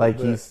 Like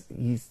he's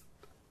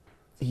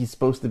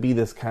supposed to be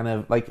this kind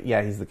of like,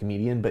 yeah, he's the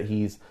comedian, but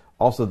he's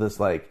also this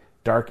like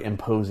dark,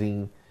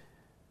 imposing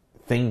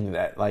thing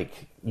that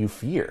like you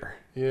fear.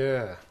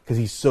 Yeah. Because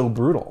he's so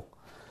brutal.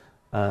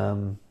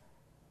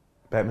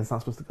 Batman's not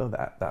supposed to go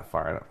that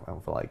far. I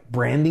don't feel like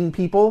branding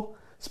people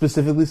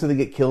specifically so they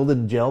get killed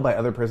in jail by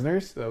other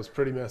prisoners. That was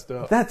pretty messed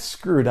up. That's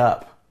screwed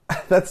up.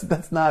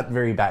 That's not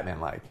very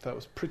Batman-like. That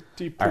was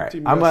pretty All right,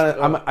 messed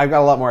up. I've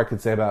got a lot more I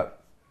could say about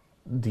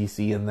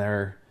DC and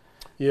their.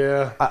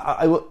 Yeah.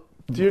 I will.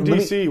 Dear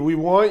DC, we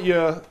want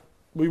you.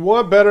 We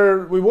want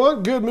better. We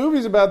want good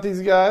movies about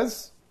these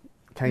guys.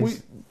 Can I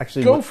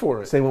actually go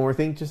for it? Say one more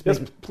thing. Yes,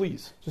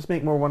 please. Just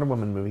make more Wonder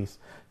Woman movies.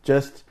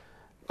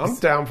 I'm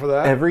down for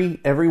that.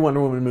 Every Wonder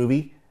Woman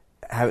movie,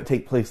 have it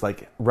take place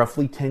like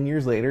roughly 10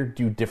 years later.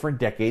 Do different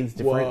decades,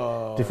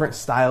 different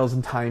styles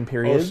and time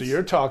periods. Oh, so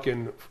you're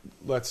talking.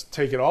 Let's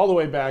take it all the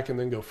way back and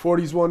then go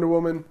 40s Wonder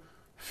Woman,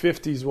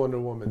 50s Wonder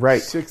Woman,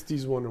 right?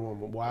 60s Wonder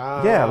Woman.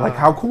 Wow. Yeah, like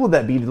how cool would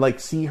that be to like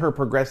see her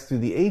progress through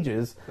the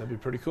ages? That'd be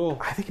pretty cool.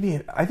 I think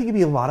it'd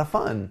be a lot of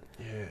fun.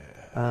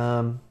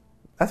 Yeah.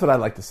 That's what I'd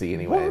like to see,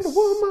 anyways.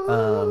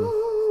 Wonder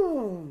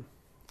Woman.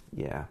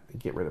 Yeah,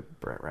 get rid of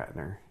Brett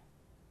Ratner.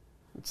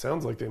 It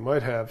sounds like they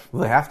might have.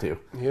 Well, they have to.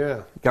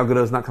 Yeah. Gal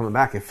Gadot's not coming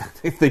back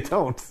if they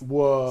don't.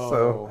 Whoa.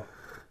 So,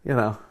 you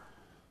know.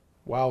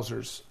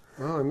 Wowzers.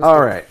 Oh, I missed all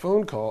a right.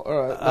 phone call.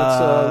 All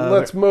right.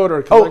 Let's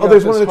motor.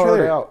 There's one other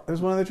trailer. There's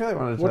one other trailer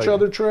I wanted to Which tell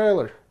you. other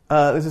trailer?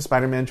 There's a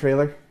Spider-Man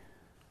trailer.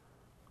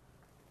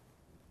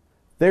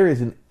 There is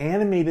an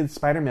animated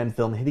Spider-Man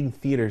film hitting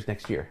theaters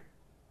next year.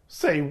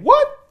 Say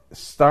what?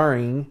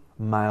 Starring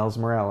Miles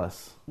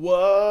Morales.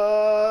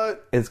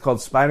 What? It's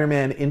called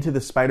Spider-Man Into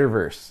the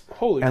Spider-Verse.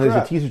 Holy and crap.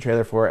 there's a teaser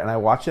trailer for it, and I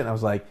watched it, and I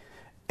was like,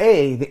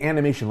 the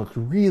animation looks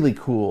really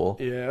cool.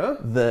 Yeah.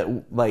 I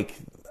don't want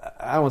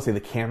to say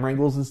the camera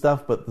angles and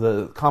stuff, but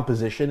the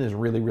composition is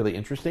really, really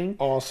interesting.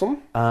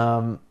 Awesome.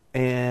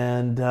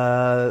 And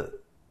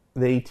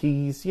they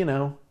tease,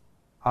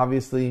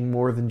 obviously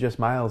more than just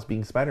Miles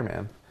being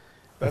Spider-Man.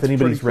 That's if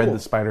anybody's pretty cool. read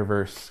the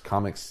Spider-Verse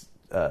comics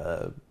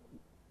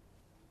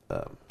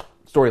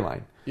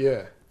storyline,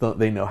 Yeah.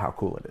 they know how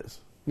cool it is.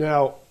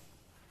 Now.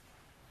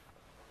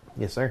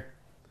 Yes, sir.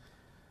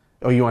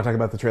 Oh, you want to talk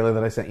about the trailer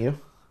that I sent you?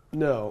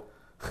 No.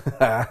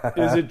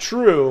 Is it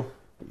true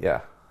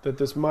Yeah. that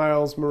this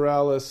Miles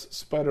Morales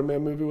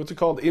Spider-Man movie, what's it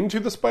called? Into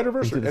the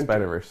Spider-Verse? Into the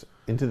Spider-Verse.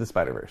 Into the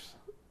Spider-Verse.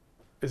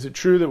 Is it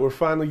true that we're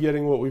finally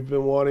getting what we've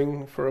been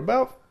wanting for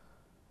about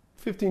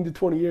 15 to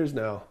 20 years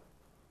now?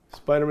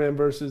 Spider-Man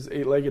versus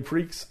eight-legged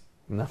freaks?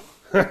 No.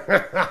 They're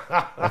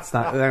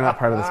not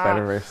part of the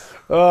Spider-Verse.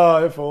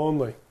 Oh, if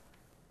only.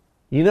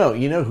 You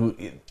know who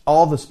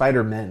all the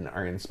Spider-Men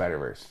are in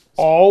Spider-Verse.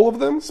 All of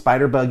them?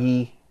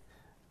 Spider-Buggy,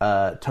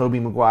 Tobey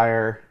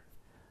Maguire,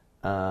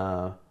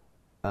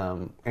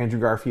 Andrew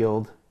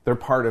Garfield. They're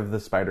part of the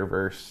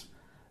Spider-Verse.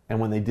 And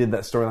when they did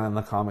that storyline in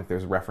the comic,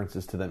 there's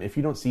references to them. If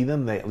you don't see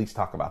them, they at least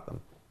talk about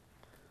them.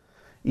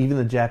 Even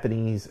the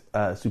Japanese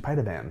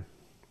Supaidaban.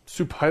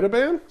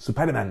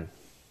 Supaidaban?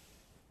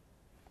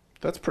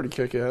 That's pretty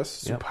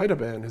kick-ass. Yep.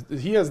 Supaidaban.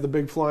 He has the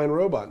big flying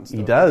robot and stuff.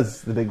 He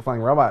does. The big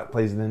flying robot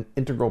plays an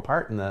integral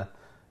part in the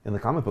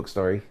comic book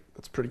story.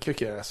 That's pretty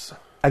kick-ass.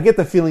 I get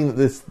the feeling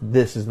that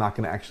this is not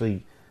going to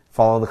actually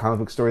follow the comic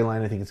book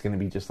storyline. I think it's going to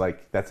be just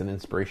like that's an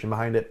inspiration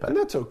behind it. But And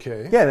that's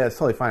okay. yeah, that's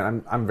totally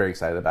fine. I'm very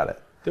excited about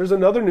it. There's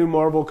another new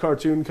Marvel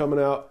cartoon coming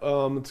out.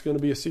 It's going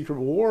to be a Secret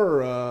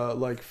War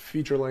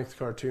feature-length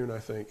cartoon, I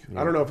think. Yeah.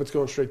 I don't know if it's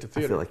going straight to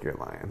theater. I feel like you're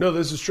lying. No,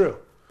 this is true.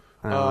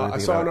 I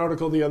saw an it.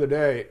 article the other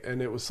day,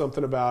 and it was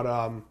something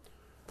about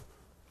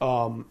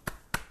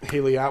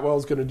Haley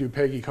Atwell's going to do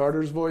Peggy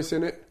Carter's voice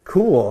in it.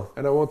 Cool.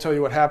 And I won't tell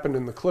you what happened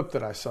in the clip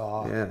that I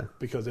saw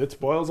because it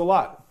spoils a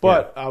lot.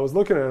 But I was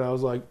looking at it, and I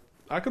was like,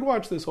 I could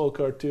watch this whole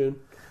cartoon.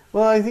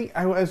 Well, I think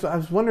I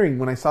was wondering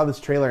when I saw this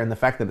trailer and the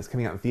fact that it's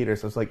coming out in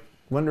theaters, I was like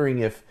wondering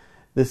if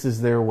this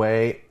is their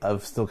way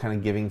of still kind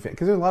of giving fans,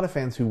 because there's a lot of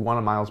fans who want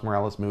a Miles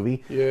Morales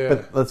movie. Yeah.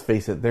 But let's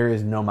face it, there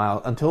is no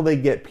Miles until they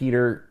get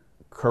Peter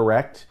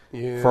correct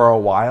for a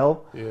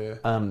while. Yeah.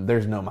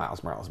 There's no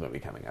Miles Morales movie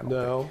coming. I don't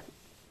think.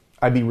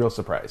 I'd be real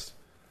surprised.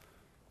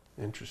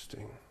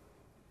 Interesting.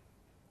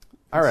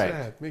 All right.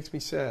 Sad. Makes me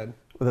sad.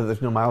 Whether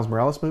there's no Miles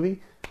Morales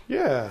movie,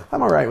 Yeah.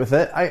 I'm all right with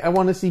it. I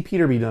want to see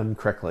Peter be done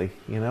correctly.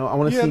 I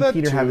want to see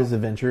Peter have his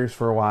adventures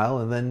for a while,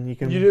 and then you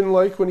can. You didn't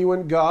like when he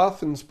went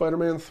goth in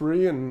Spider-Man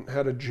 3 and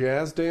had a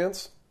jazz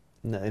dance?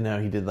 No,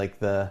 he did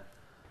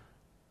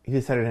he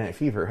did Saturday Night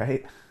Fever,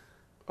 right?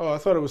 Oh, I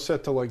thought it was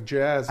set to like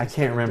jazz. I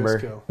can't remember.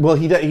 Disco. Well,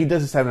 he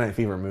does the Saturday Night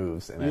Fever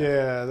moves in it.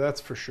 Yeah,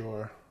 that's for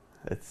sure.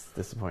 It's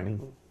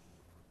disappointing.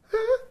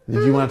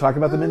 Did you want to talk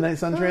about the Midnight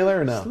Sun trailer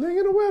or no?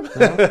 Slinging a web.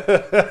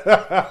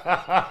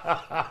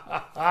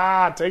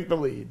 Take the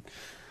lead.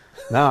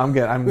 No, I'm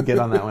good. I'm good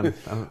on that one.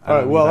 All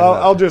right. Well,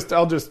 I'll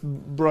just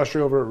brush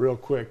over it real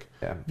quick.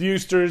 Yeah.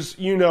 Viewsters,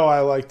 I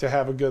like to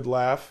have a good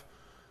laugh,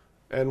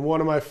 and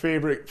one of my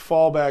favorite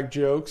fallback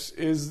jokes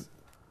is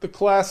the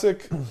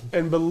classic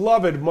and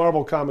beloved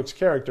Marvel Comics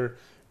character,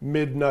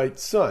 Midnight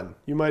Sun.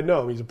 You might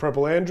know him. He's a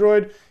purple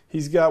android.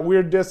 He's got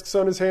weird discs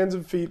on his hands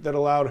and feet that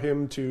allow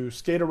him to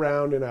skate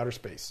around in outer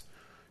space.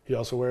 He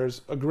also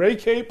wears a gray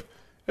cape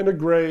and a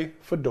gray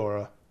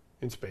fedora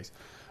in space.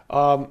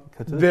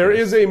 There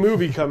is a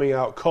movie coming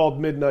out called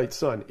Midnight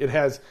Sun. It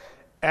has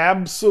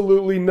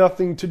absolutely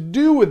nothing to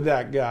do with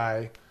that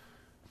guy,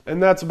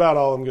 and that's about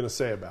all I'm going to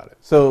say about it.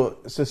 So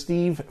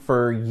Steve,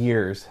 for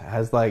years,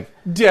 has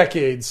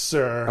decades,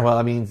 sir. Well,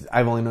 I mean,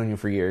 I've only known you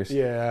for years.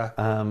 Yeah.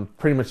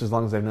 Pretty much as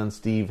long as I've known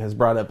Steve, has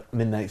brought up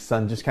Midnight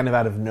Sun just kind of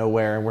out of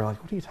nowhere, and we're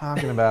like, what are you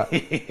talking about?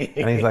 And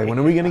he's like, when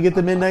are we going to get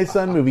the Midnight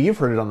Sun movie? You've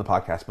heard it on the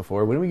podcast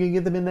before. When are we going to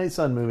get the Midnight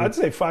Sun movie? I'd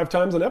say 5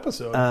 times an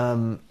episode.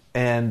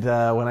 And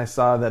when I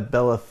saw that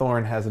Bella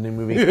Thorne has a new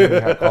movie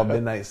coming out called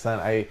Midnight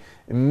Sun, I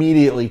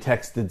immediately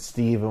texted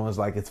Steve and was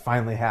like, it's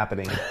finally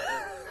happening.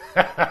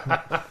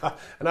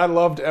 And I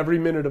loved every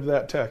minute of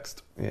that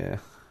text. Yeah.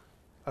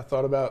 I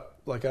thought about,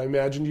 I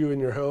imagined you in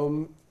your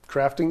home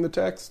crafting the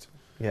text.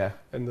 Yeah.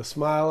 And the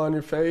smile on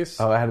your face.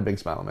 Oh, I had a big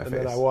smile on my face.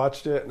 And then I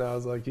watched it and I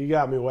was like, you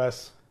got me,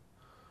 Wes.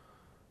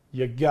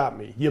 You got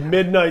me. You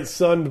Midnight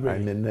Sunned me. I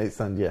Midnight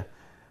Sunned you.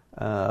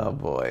 Oh,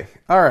 boy.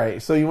 All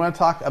right. So you want to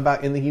talk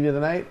about In the Heat of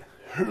the Night?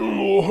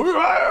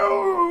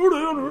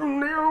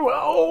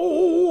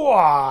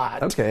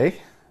 Okay.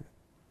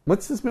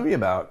 What's this movie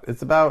about?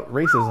 It's about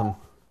racism.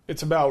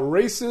 It's about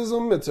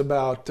racism. It's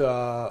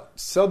about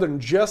Southern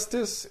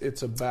justice.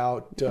 It's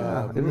about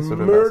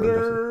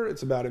murder.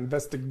 It's about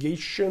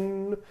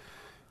investigation.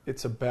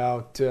 It's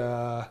about,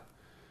 those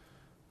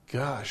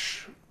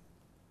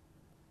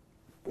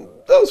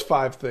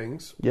 5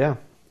 things. Yeah.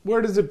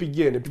 Where does it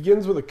begin? It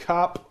begins with a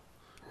cop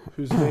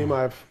whose name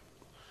I've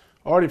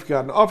already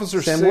forgotten.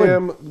 Officer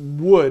Sam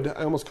Wood.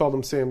 I almost called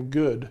him Sam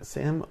Good.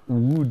 Sam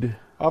Wood.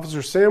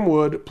 Officer Sam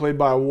Wood, played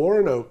by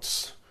Warren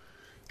Oates.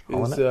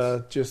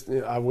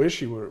 I wish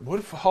he were. What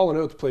if Hall &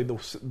 Oates played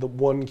the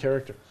one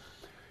character?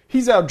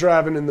 He's out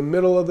driving in the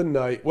middle of the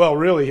night. Well,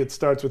 really, it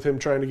starts with him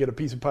trying to get a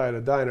piece of pie at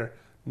a diner.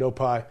 No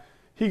pie.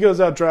 He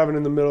goes out driving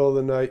in the middle of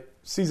the night,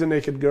 sees a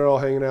naked girl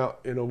hanging out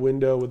in a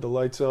window with the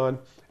lights on,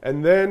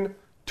 and then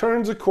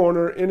turns a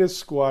corner in his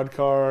squad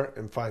car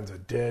and finds a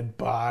dead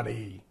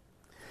body.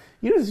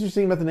 You know what's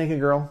interesting about the naked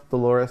girl,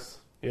 Dolores?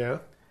 Yeah.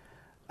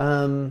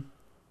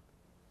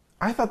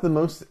 I thought the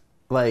most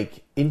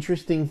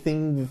interesting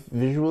thing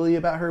visually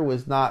about her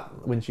was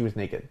not when she was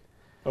naked.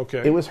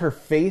 Okay. It was her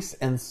face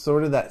and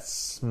sort of that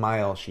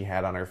smile she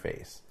had on her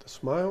face. The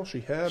smile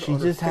she had. She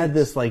just had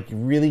this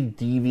really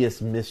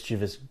devious,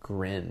 mischievous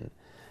grin,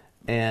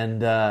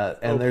 and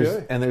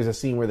there's a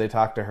scene where they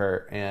talk to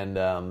her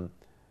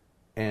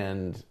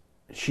and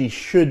she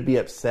should be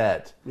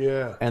upset.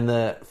 Yeah. And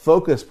the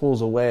focus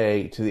pulls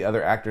away to the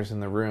other actors in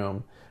the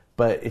room,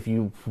 but if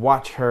you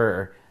watch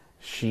her,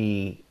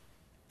 she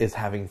is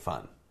having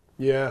fun.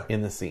 Yeah.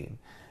 In the scene.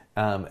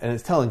 And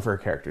it's telling for her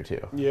character,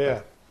 too.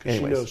 Yeah. She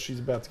Anyways. knows she's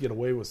about to get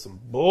away with some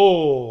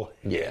bull.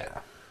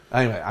 Yeah.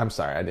 Anyway, I'm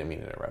sorry. I didn't mean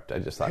to interrupt. I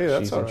just thought Hey,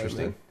 she's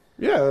interesting.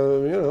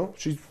 Yeah,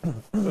 she's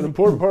an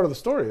important part of the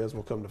story, as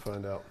we'll come to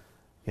find out.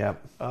 Yeah.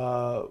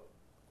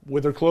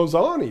 With her clothes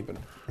on, even.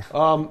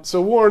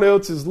 So Warren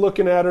Oates is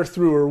looking at her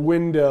through her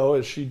window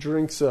as she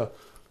drinks a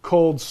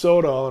cold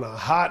soda on a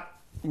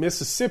hot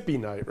Mississippi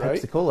night,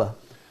 right? Pepsi-Cola.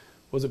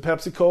 Was it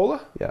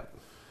Pepsi-Cola? Yeah.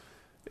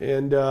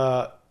 And,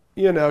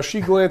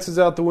 she glances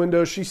out the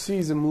window. She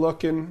sees him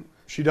looking.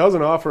 She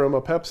doesn't offer him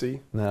a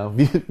Pepsi. No,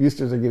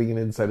 viewsters are getting an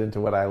insight into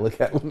what I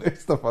look at when there's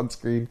stuff on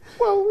screen.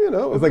 Well,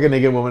 It's like a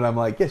naked woman. I'm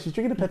like, yeah, she's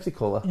drinking a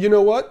Pepsi-Cola. You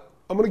know what?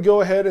 I'm going to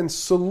go ahead and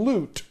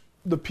salute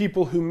the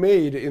people who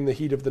made In the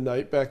Heat of the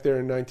Night back there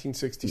in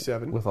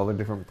 1967. With all their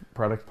different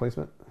product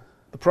placement?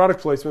 The product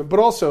placement. But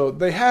also,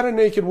 they had a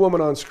naked woman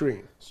on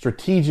screen.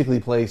 Strategically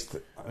placed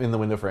in the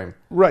window frame.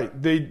 Right.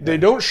 They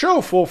don't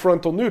show full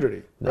frontal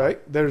nudity, right?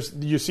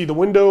 You see the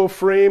window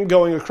frame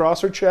going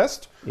across her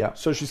chest. Yeah.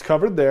 So she's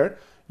covered there.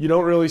 You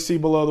don't really see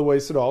below the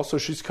waist at all, so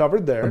she's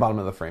covered there. The bottom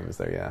of the frame is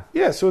there, yeah.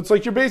 Yeah, so it's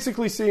like you're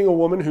basically seeing a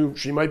woman who,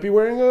 she might be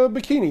wearing a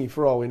bikini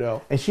for all we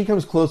know. And she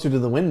comes closer to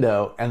the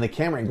window, and the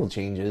camera angle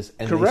changes,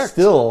 and Correct.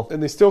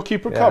 they still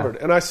keep her covered.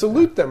 And I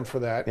salute them for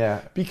that.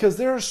 Yeah. Because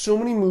there are so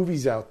many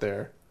movies out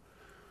there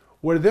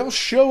where they'll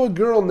show a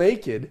girl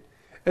naked,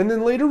 and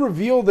then later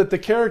reveal that the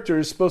character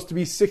is supposed to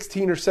be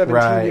 16 or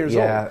 17 years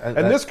old. And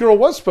that- this girl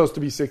was supposed to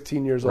be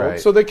 16 years old, Right.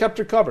 so they kept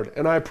her covered,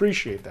 and I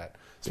appreciate that,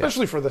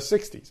 especially for the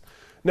 60s.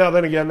 Now,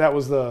 then again, that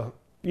was the,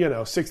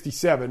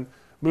 67.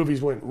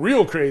 Movies went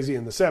real crazy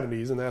in the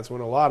 70s, and that's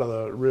when a lot of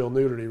the real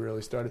nudity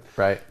really started.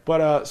 Right.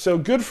 But so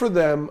good for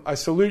them. I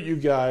salute you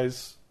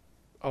guys.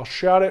 I'll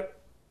shout it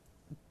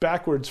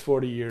backwards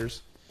 40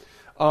 years.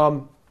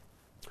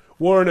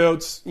 Warren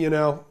Oates,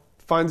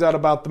 finds out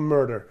about the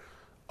murder.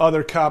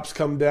 Other cops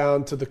come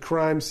down to the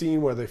crime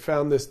scene where they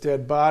found this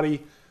dead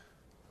body.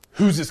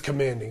 Who's his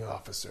commanding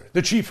officer?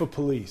 The chief of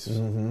police.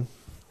 Mm-hmm.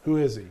 Who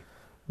is he?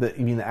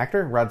 You mean the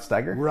actor, Rod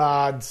Steiger?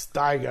 Rod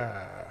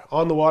Steiger.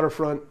 On the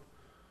waterfront,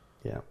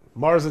 Yeah.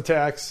 Mars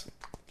Attacks,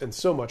 and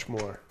so much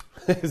more.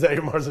 Is that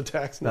your Mars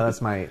Attacks? No, that's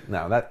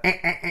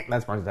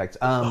that's Mars Attacks.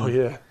 Oh,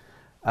 yeah.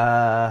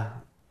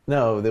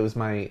 No, that was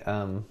my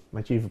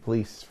my chief of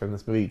police from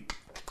this movie.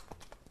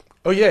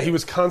 Oh, yeah, he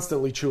was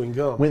constantly chewing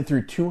gum. Went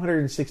through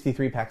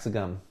 263 packs of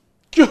gum.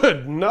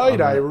 Good night,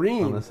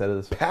 Irene. On the set of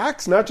this.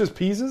 Packs, not just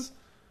pieces?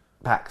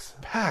 Packs.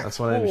 Packs. That's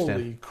what I Holy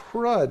understand.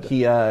 crud.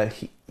 He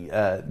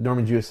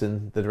Norman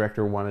Jewison, the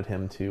director, wanted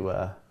him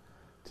to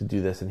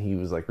do this, and he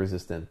was like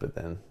resistant, but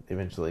then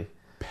eventually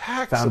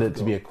Packs found of it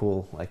to be a gum.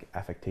 cool like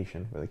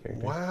affectation for the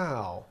character.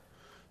 Wow.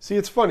 See,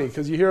 it's funny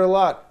because you hear a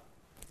lot.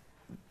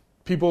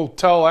 People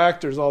tell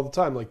actors all the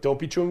time, like, don't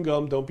be chewing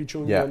gum, don't be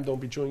chewing Yeah. gum,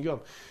 don't be chewing gum.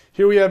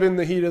 Here we have In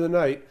the Heat of the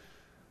Night,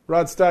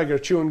 Rod Steiger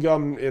chewing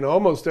gum in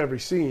almost every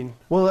scene.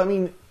 Well, I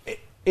mean,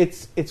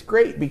 it's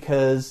great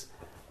because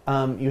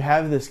you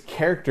have this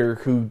character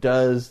who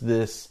does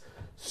this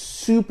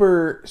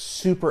super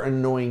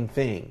annoying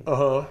thing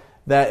Uh-huh.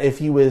 that if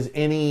he was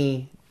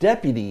any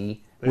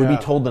deputy would Yeah.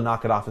 be told to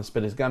knock it off and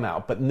spit his gum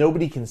out, but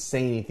nobody can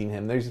say anything to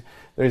him.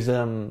 There's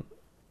a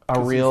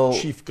real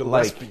Chief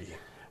Gillespie.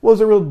 Well,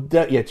 there's a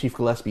real Chief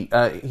Gillespie.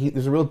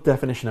 There's a real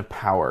definition of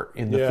power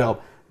in the Yeah. film.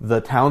 The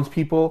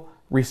townspeople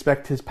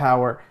respect his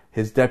power.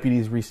 His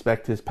deputies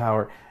respect his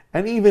power,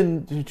 and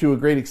even to a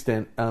great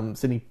extent,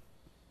 Sidney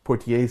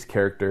Poitier's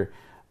character,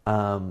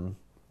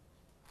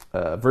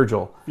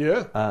 Virgil,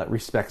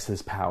 respects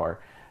his power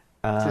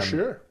For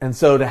sure. And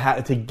so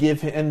to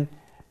give him,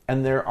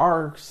 and there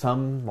are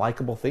some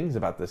likable things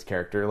about this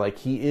character. Like,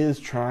 he is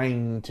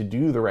trying to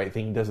do the right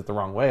thing. He does it the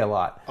wrong way a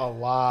lot. A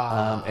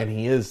lot. And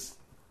he is,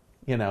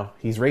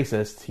 he's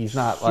racist. He's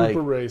not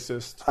Super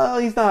racist. Oh,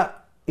 he's not.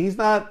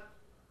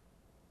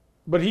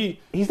 But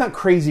he's not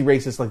crazy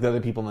racist like the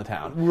other people in the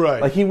town.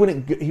 Right. Like, he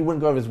wouldn't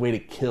go out of his way to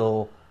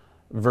kill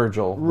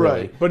Virgil.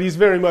 Really. Right. But he's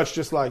very much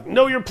just like,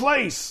 know your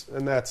place.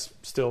 And that's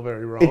still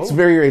very wrong. It's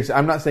very racist.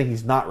 I'm not saying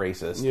he's not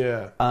racist.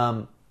 Yeah.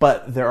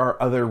 But there are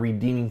other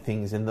redeeming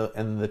things, and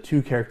the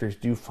two characters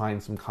do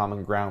find some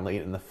common ground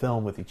late in the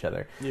film with each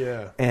other.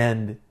 Yeah.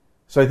 And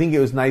so I think it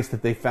was nice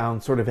that they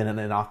found sort of an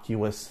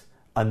innocuous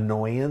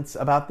annoyance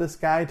about this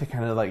guy to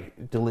kind of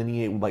like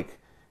delineate, like,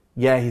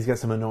 yeah, he's got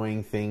some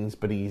annoying things,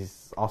 but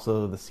he's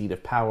also the seat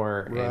of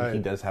power, Right. and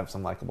he does have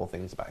some likable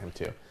things about him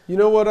too. You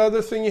know what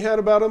other thing you had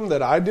about him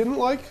that I didn't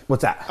like?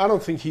 What's that? I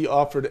don't think he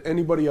offered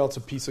anybody else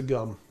a piece of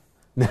gum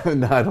No,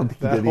 I don't think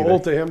he that did whole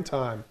either. damn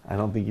time. I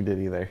don't think he did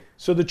either.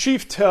 So the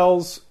chief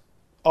tells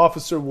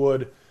Officer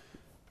Wood,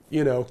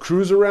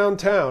 cruise around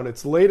town.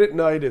 It's late at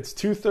night. It's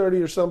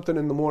 2:30 or something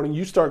in the morning.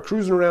 You start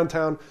cruising around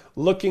town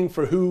looking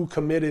for who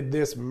committed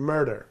this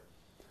murder.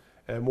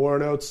 And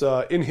Warren Oates,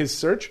 in his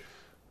search,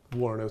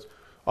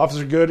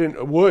 Officer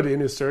Wood, in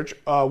his search,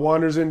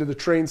 wanders into the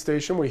train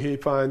station where he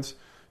finds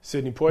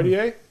Sidney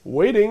Poitier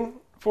waiting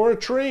for a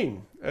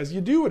train, as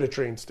you do at a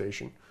train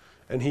station.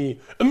 And he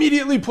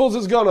immediately pulls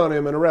his gun on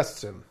him and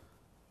arrests him.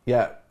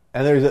 Yeah,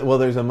 and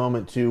there's a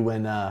moment too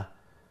when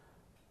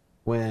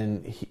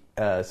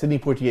Sidney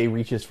Poitier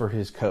reaches for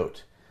his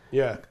coat.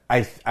 Yeah.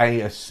 I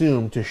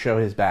assume to show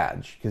his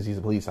badge because he's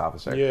a police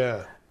officer.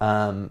 Yeah.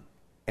 And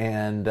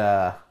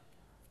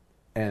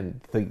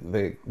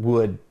the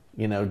Wood,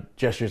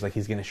 gestures like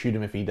he's going to shoot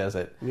him if he does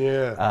it.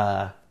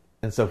 Yeah.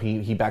 And so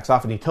he backs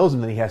off, and he tells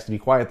him that he has to be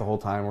quiet the whole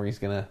time, or he's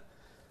going to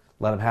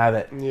let him have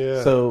it.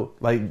 Yeah. So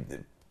like,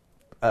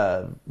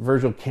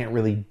 Virgil can't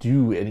really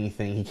do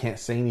anything. He can't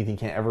say anything.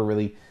 Can't ever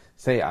really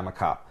say I'm a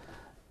cop.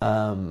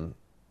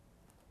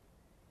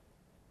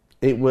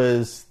 It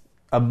was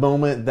a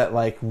moment that,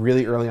 like,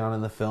 really early on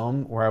in the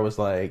film where I was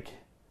like,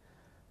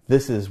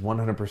 this is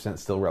 100%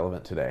 still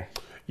relevant today.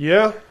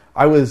 Yeah.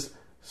 I was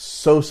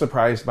so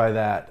surprised by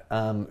that.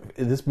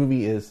 This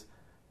movie is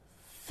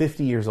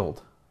 50 years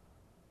old.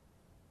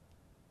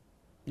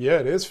 Yeah,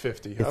 it is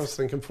 50. I was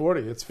thinking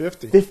 40. It's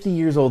 50. 50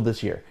 years old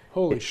this year.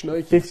 Holy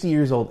shnikes. 50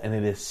 years old, and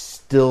it is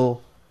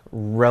still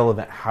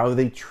relevant. How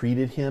they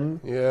treated him.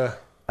 Yeah.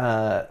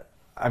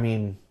 I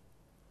mean,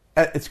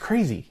 it's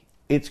crazy.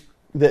 It's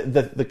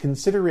the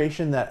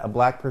consideration that a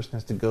black person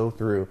has to go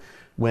through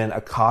when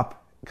a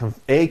cop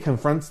A,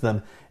 confronts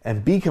them,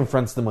 and B,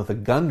 confronts them with a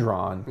gun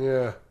drawn.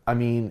 Yeah. I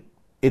mean,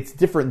 it's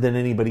different than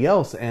anybody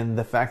else, and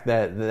the fact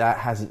that that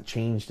hasn't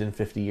changed in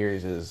 50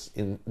 years is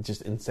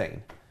just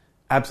insane.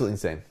 Absolutely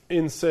insane.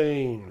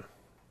 Insane.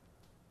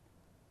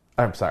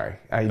 I'm sorry.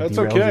 I That's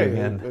derailed you okay.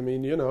 again. I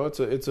mean,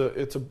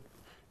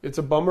 it's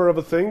a bummer of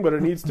a thing, but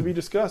it needs to be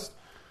discussed.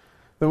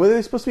 But were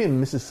they supposed to be in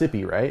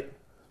Mississippi, right?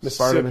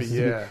 Mississippi,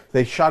 yeah.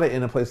 They shot it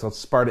in a place called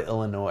Sparta,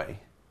 Illinois.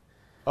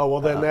 Oh,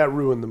 well, then that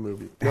ruined the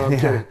movie. No, I'm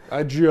kidding.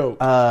 I joke.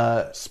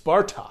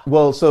 Sparta.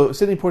 Well, so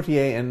Sidney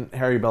Poitier and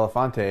Harry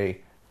Belafonte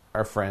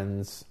are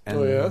friends,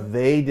 and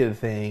they did a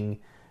thing,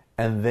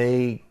 and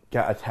they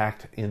got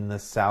attacked in the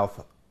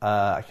South.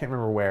 I can't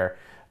remember where,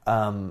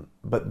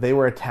 but they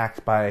were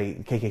attacked by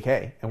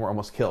KKK and were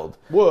almost killed.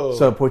 Whoa!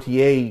 So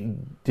Poitier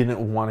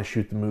didn't want to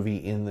shoot the movie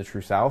in the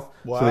true South,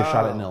 so they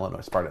shot it in Illinois,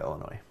 Sparta,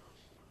 Illinois.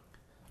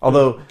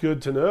 Although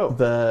good to know,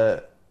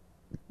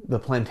 the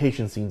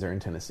plantation scenes are in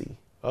Tennessee.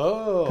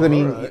 Oh, because I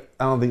mean, right.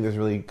 I don't think there's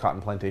really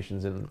cotton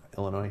plantations in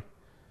Illinois.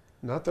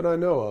 Not that I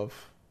know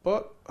of,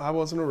 but I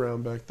wasn't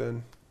around back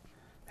then.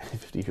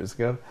 50 years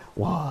ago.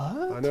 What?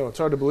 I know, it's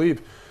hard to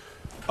believe.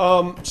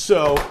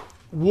 So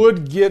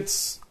Wood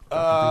gets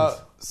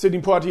Sidney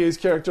Poitier's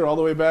character all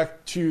the way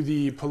back to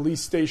the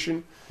police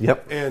station.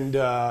 Yep. And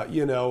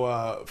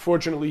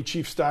fortunately,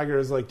 Chief Steiger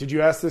is like, "Did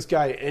you ask this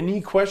guy any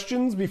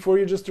questions before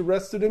you just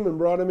arrested him and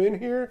brought him in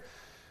here?"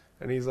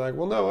 And he's like,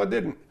 "Well, no, I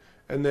didn't."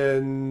 And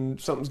then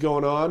something's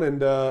going on,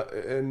 and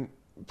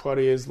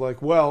Poitier's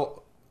like,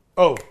 "Well,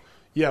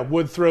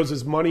 Wood throws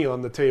his money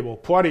on the table,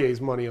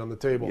 Poitier's money on the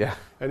table." Yeah.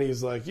 And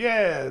he's like,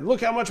 "Yeah,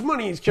 look how much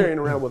money he's carrying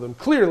around with him.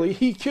 Clearly,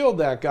 he killed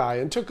that guy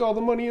and took all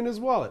the money in his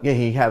wallet." Yeah,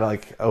 he had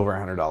like over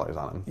 $100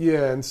 on him.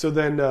 Yeah, and so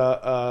then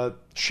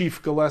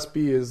Chief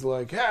Gillespie is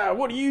like,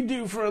 "What do you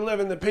do for a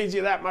living that pays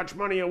you that much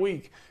money a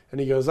week?" And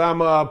he goes,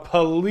 "I'm a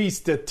police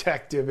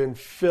detective in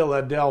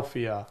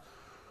Philadelphia."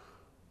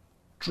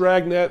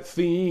 Dragnet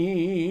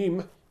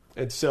theme.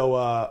 And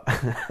so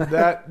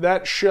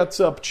that shuts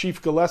up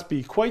Chief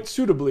Gillespie quite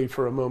suitably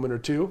for a moment or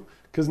two,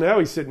 because now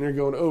he's sitting there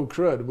going, "Oh,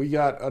 crud, we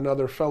got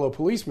another fellow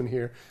policeman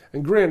here."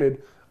 And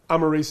granted,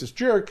 I'm a racist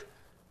jerk,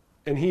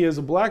 and he is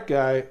a black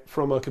guy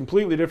from a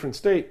completely different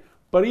state,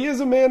 but he is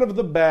a man of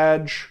the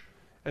badge.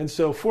 And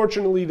so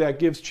fortunately, that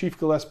gives Chief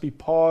Gillespie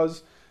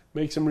pause,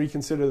 makes him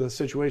reconsider the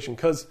situation,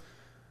 because,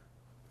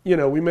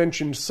 we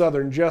mentioned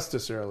Southern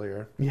justice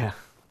earlier. Yeah.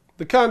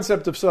 The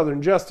concept of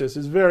Southern justice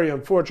is very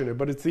unfortunate,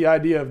 but it's the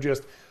idea of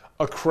just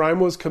a crime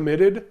was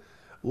committed,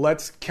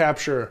 let's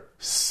capture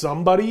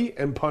somebody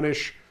and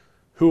punish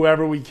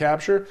whoever we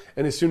capture,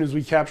 and as soon as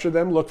we capture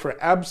them, look for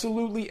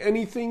absolutely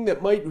anything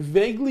that might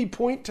vaguely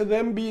point to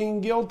them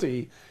being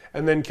guilty,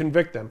 and then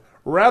convict them.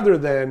 Rather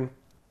than,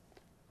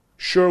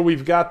 sure,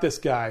 we've got this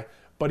guy,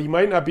 but he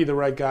might not be the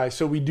right guy,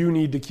 so we do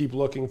need to keep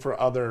looking for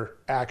other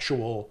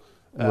actual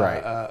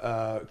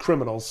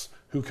criminals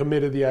who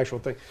committed the actual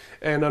thing.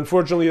 And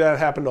unfortunately, that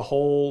happened a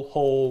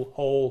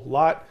whole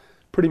lot.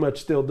 Pretty much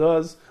still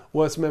does.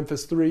 West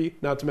Memphis 3,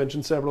 not to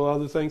mention several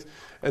other things.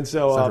 And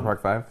so Central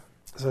Park 5?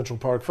 Central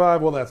Park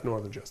 5, well, that's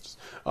Northern Justice.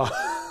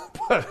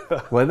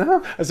 What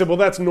now? I said, well,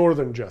 that's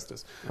Northern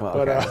Justice. Well,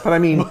 okay. But I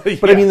mean,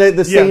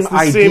 the same it's the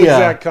idea, same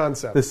exact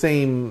concept, the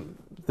same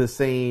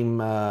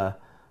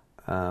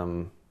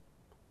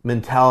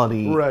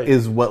mentality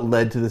is what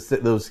led to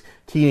those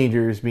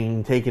teenagers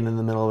being taken in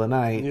the middle of the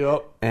night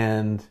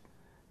and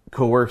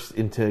coerced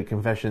into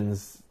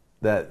confessions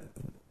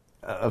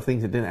of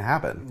things that didn't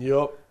happen.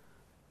 Yep.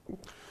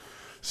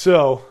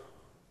 So,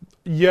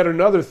 yet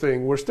another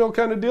thing we're still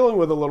kind of dealing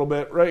with a little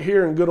bit right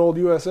here in good old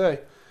USA.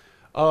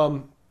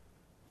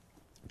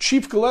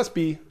 Chief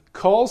Gillespie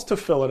calls to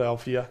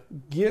Philadelphia,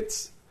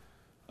 gets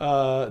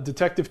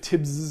Detective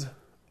Tibbs,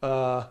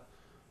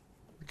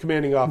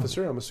 commanding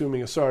officer, I'm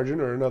assuming a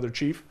sergeant or another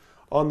chief,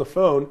 on the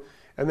phone,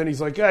 and then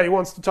he's like, he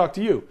wants to talk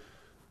to you.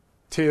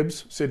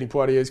 Tibbs, Sidney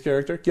Poitier's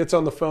character, gets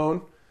on the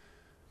phone,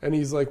 and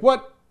he's like,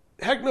 "What?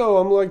 Heck no,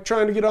 I'm like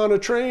trying to get on a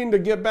train to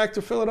get back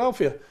to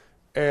Philadelphia."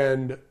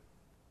 And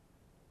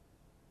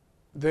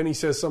then he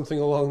says something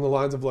along the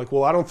lines of like,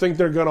 "Well, I don't think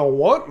they're going to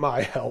want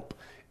my help."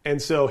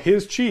 And so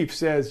his chief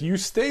says, "You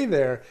stay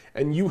there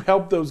and you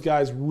help those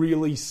guys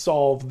really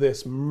solve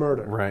this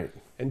murder." Right.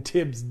 And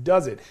Tibbs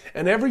does it.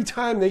 And every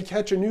time they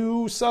catch a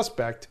new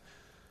suspect,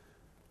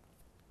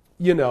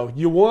 you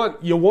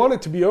want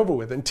it to be over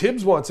with. And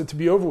Tibbs wants it to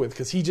be over with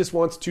because he just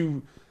wants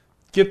to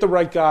get the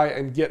right guy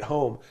and get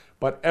home.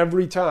 But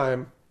every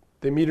time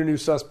they meet a new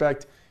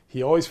suspect,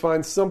 he always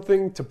finds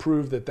something to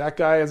prove that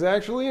guy is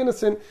actually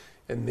innocent,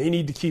 and they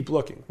need to keep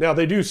looking. Now,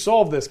 they do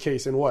solve this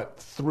case in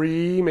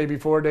 3, maybe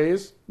 4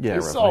 days? Yeah, they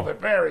roughly. solve it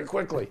very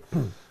quickly.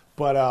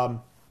 But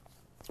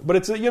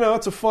it's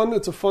a fun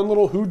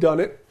little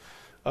whodunit.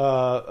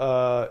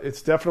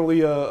 It's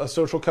definitely a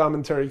social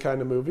commentary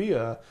kind of movie.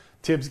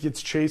 Tibbs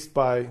gets chased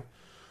by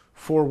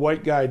 4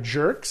 white guy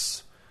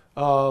jerks.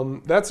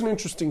 That's an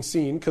interesting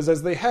scene because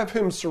as they have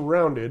him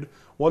surrounded,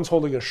 one's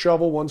holding a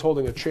shovel, one's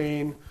holding a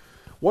chain.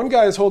 One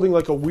guy is holding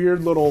like a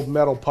weird little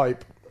metal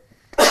pipe.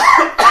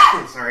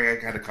 Sorry, I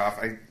had a cough.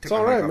 It's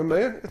all right, my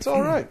man. It's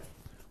all right.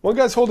 One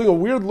guy's holding a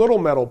weird little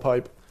metal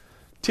pipe.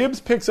 Tibbs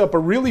picks up a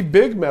really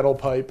big metal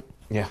pipe.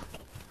 Yeah.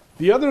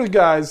 The other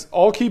guys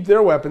all keep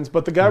their weapons,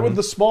 but the guy with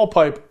the small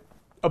pipe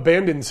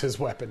abandons his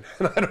weapon.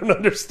 And I don't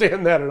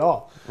understand that at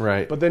all.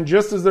 Right. But then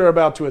just as they're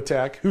about to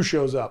attack, who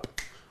shows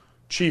up?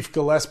 Chief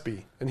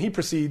Gillespie. And he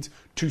proceeds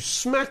to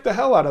smack the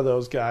hell out of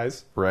those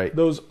guys. Right.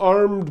 Those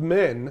armed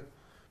men,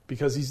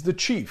 because he's the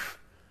chief.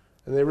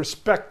 And they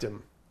respect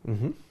him.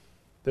 Mm-hmm.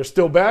 They're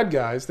still bad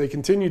guys. They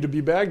continue to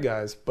be bad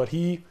guys. But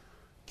he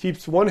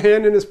keeps one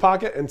hand in his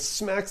pocket and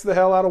smacks the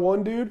hell out of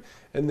one dude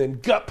and then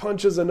gut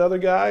punches another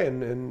guy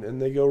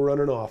and they go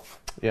running off.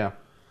 Yeah.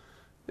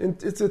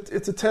 And it's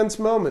a tense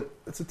moment.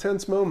 It's a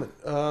tense moment.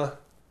 Well,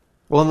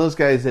 and those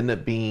guys end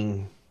up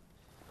being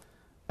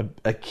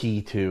a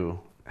key to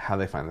how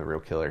they find the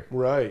real killer.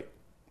 Right.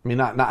 I mean,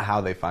 not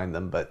how they find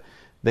them, but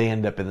they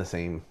end up in the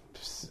same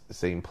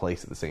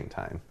place at the same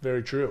time.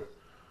 Very true.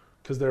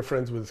 Because they're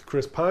friends with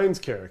Chris Pine's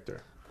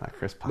character. Not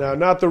Chris Pine. Now,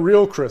 not the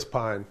real Chris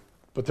Pine,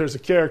 but there's a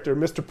character,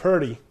 Mr.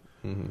 Purdy,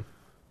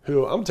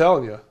 who, I'm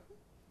telling you,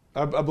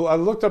 I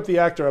looked up the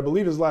actor. I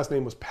believe his last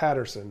name was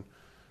Patterson.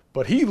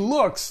 But he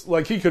looks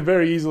like he could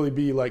very easily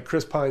be like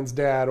Chris Pine's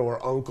dad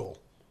or uncle.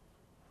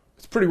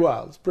 It's pretty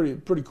wild. It's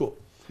pretty cool.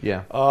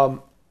 Yeah.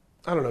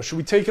 I don't know. Should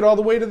we take it all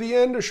the way to the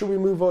end, or should we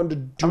move on to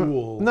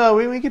Duel? No,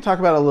 we could talk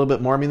about it a little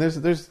bit more. I mean,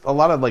 there's a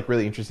lot of like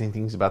really interesting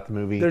things about the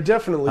movie. There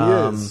definitely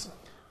is.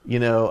 You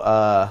know,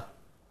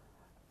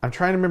 I'm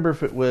trying to remember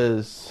if it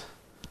was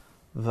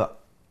the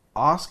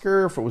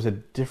Oscar, if it was a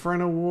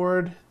different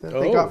award that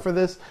they got for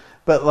this.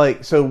 But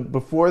like, so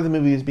before the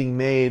movie was being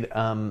made,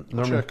 Norman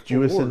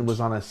Jewison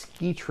was on a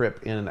ski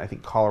trip in, I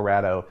think,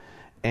 Colorado,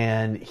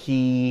 and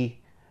he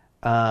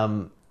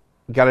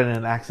got in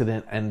an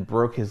accident and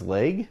broke his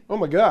leg. Oh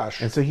my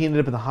gosh. And so he ended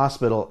up in the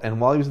hospital,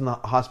 and while he was in the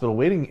hospital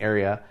waiting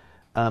area,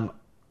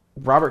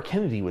 Robert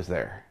Kennedy was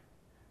there,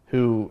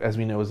 who, as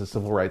we know, is a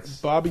civil rights...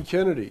 Bobby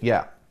Kennedy.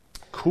 Yeah.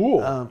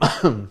 Cool.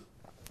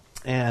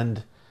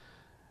 And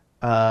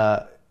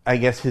I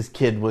guess his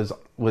kid was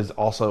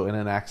also in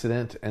an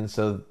accident, and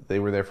so they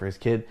were there for his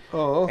kid.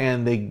 Oh.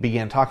 And they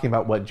began talking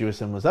about what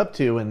Jewison was up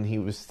to, and he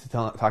was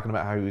talking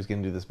about how he was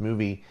going to do this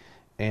movie.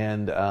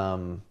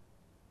 And...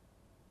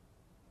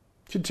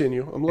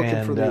 Continue. I'm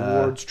looking for the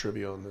awards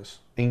trivia on this.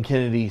 And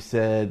Kennedy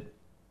said,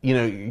 you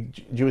know,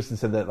 Jewison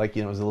said that, like,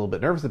 you know, was a little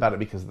bit nervous about it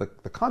because of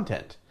the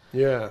content.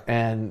 Yeah.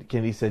 And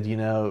Kennedy said, you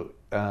know,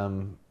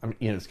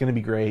 it's going to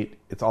be great.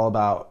 It's all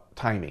about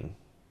timing.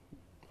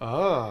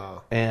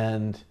 Ah.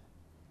 And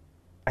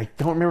I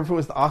don't remember if it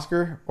was the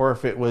Oscar or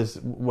if it was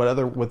what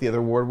the other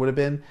award would have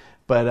been.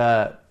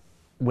 But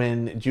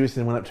when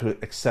Jewison went up to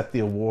accept the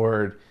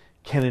award,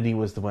 Kennedy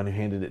was the one who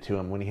handed it to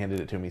him. When he handed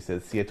it to him, he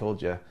said, "See, I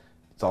told you,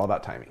 it's all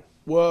about timing."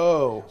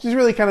 Whoa. Which is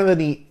really kind of a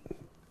neat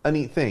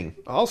thing.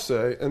 I'll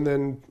say. And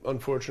then,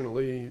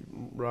 unfortunately,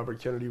 Robert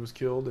Kennedy was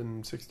killed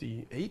in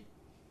 1968,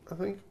 I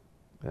think.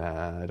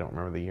 I don't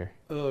remember the year.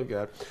 Oh,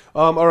 God.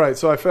 All right,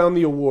 so I found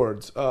the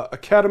awards.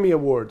 Academy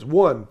Awards.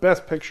 1,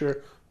 Best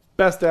Picture.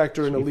 Best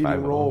Actor in a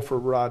Leading Role for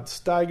Rod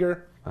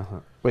Steiger.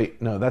 Uh-huh.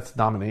 Wait, no, that's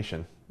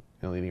nomination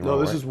in a leading role.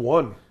 No, this is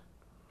 1.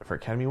 For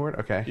Academy Award?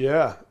 Okay.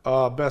 Yeah.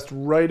 Best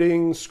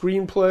Writing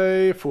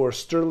Screenplay for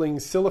Sterling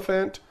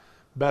Silliphant.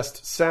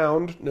 Best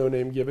Sound, no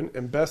name given.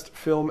 And Best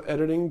Film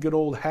Editing, good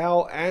old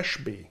Hal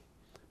Ashby.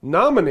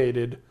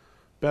 Nominated,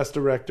 Best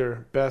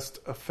Director, Best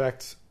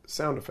Effects,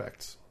 Sound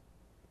Effects.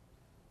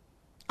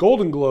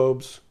 Golden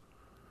Globes.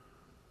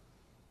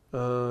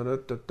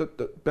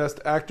 Best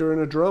Actor in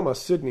a Drama,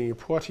 Sidney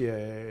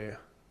Poitier.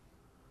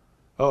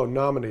 Oh,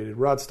 nominated.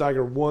 Rod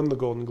Steiger won the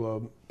Golden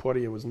Globe.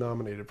 Poitier was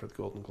nominated for the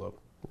Golden Globe.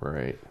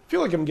 Right. I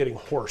feel like I'm getting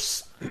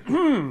hoarse.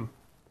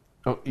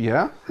 Oh,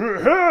 yeah?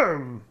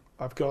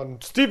 I've gone,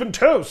 Stephen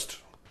Toast.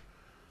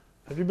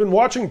 Have you been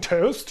watching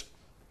Toast?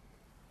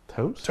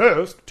 Toast?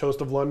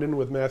 Toast of London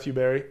with Matthew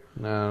Berry.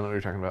 No, I don't know what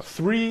you're talking about.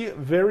 3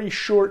 very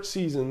short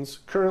seasons,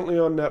 currently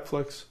on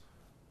Netflix.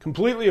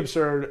 Completely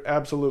absurd,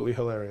 absolutely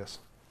hilarious.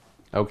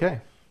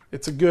 Okay.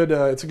 It's a good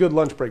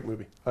lunch break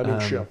movie. I mean,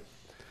 show.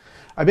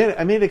 I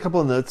made a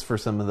couple of notes for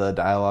some of the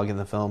dialogue in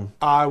the film.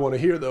 I want to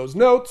hear those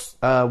notes.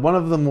 One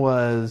of them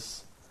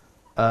was,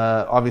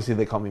 obviously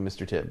they call me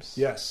Mr. Tibbs.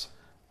 Yes.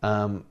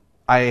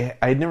 I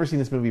had never seen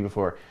this movie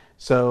before,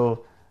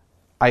 so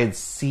I had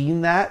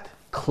seen that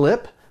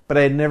clip, but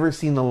I had never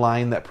seen the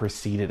line that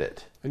preceded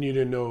it. And you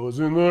didn't know it was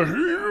in the heat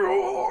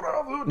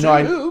of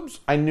the Tibbs?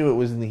 I knew it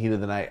was in the heat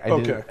of the night.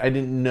 I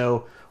didn't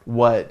know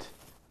what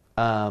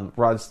Rod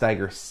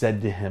Steiger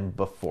said to him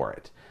before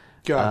it.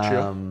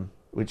 Gotcha.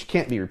 Which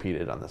can't be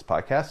repeated on this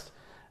podcast.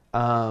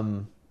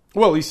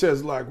 Well, he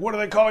says, like, what do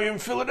they call you in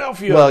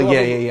Philadelphia? Well,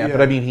 yeah.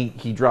 But I mean,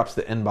 he drops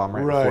the N-bomb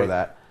right before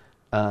that.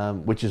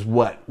 Which is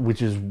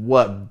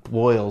what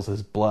boils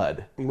his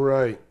blood,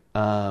 right?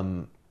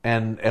 And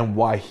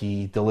why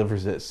he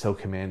delivers it so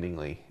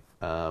commandingly.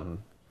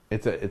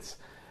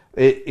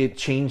 It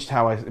changed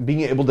how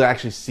being able to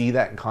actually see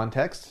that in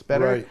context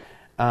better.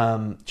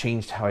 Right.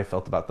 Changed how I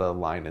felt about the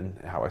line and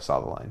how I saw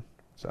the line.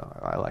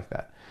 So I like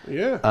that.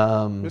 Yeah,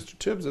 Mr.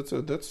 Tibbs,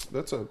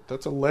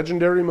 that's a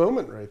legendary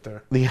moment right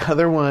there. The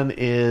other one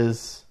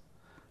is.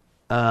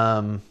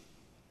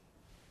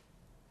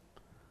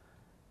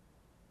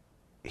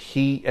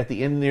 He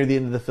near the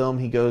end of the film,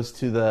 he goes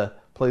to the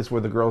place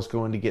where the girl's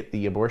going to get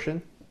the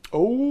abortion.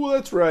 Oh,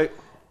 that's right.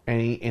 And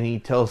he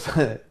tells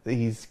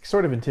he's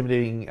sort of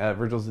intimidating.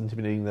 Virgil's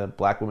intimidating the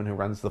black woman who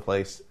runs the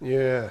place.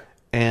 Yeah.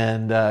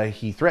 And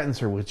he threatens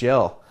her with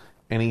jail.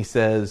 And he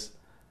says,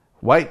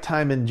 "White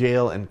time in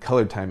jail and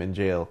colored time in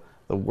jail.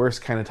 The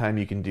worst kind of time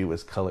you can do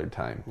is colored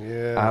time."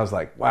 Yeah. I was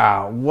like,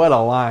 wow, what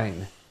a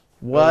line.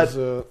 What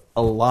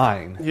a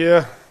line.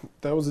 Yeah,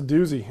 that was a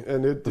doozy.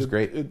 And it was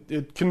great.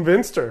 It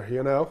convinced her,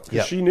 you know. 'Cause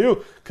Yep. she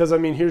knew. Because, I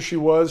mean, here she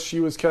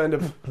was kind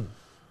of,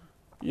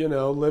 you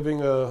know,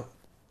 living a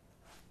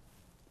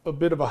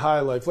bit of a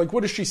high life. Like,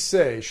 what does she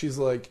say? She's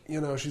like,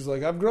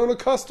 I've grown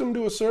accustomed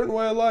to a certain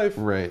way of life.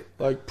 Right.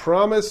 Like,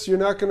 promise you're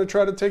not going to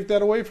try to take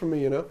that away from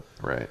me, you know?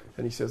 Right.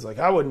 And he says, like,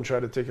 I wouldn't try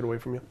to take it away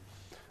from you.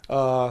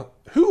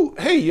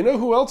 Hey, you know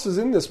who else is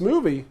in this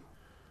movie?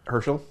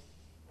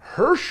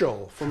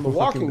 Herschel from The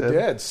Walking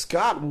Dead.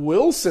 Scott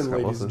Wilson,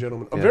 ladies and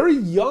gentlemen. A very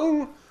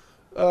young,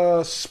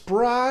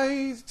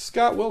 spry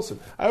Scott Wilson.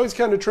 I always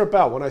kind of trip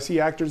out when I see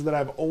actors that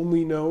I've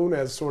only known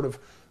as sort of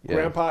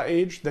grandpa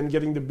age, then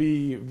getting to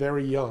be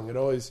very young. It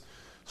always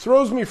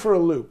throws me for a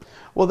loop.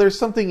 Well, there's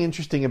something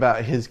interesting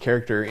about his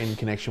character in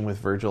connection with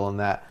Virgil in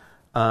that,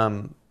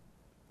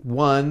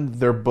 one,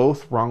 they're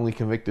both wrongly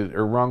convicted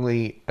or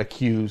wrongly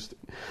accused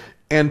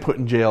and put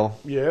in jail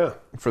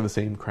for the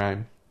same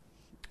crime.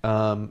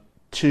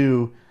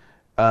 Two,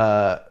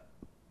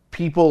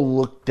 people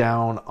look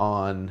down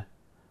on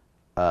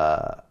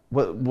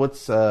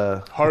what's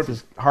Harvey.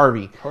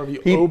 Harvey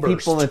Oberst.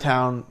 People in the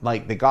town,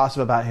 like, they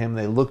gossip about him.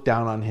 They look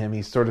down on him.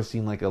 He's sort of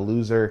seen like a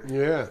loser.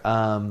 Yeah.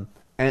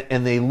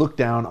 And they look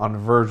down on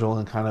Virgil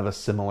in kind of a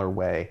similar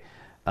way,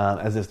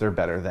 as if they're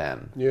better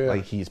than. Yeah.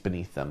 Like he's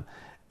beneath them.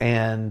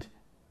 And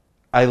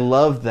I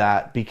love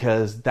that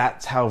because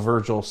that's how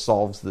Virgil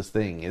solves this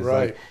thing. Is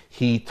like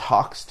he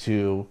talks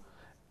to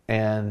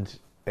and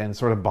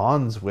sort of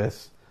bonds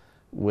with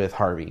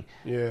Harvey.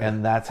 Yeah.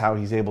 And that's how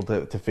he's able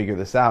to figure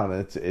this out.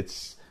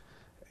 It's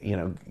you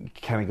know,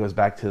 kind of goes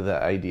back to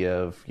the idea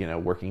of, you know,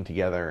 working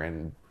together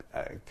and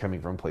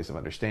coming from a place of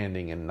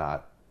understanding and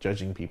not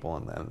judging people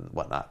and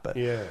whatnot. But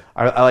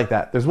I like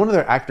that. There's one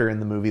other actor in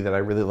the movie that I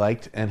really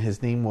liked, and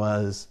his name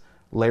was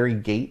Larry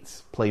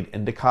Gates, played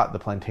Endicott, the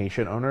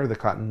plantation owner, the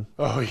cotton.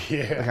 Oh,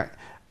 yeah.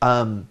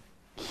 Okay.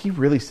 He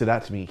really stood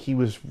out to me. He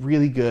was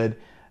really good.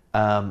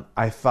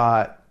 I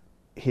thought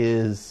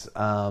his...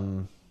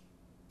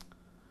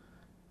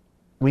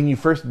 when you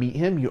first meet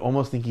him, you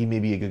almost think he may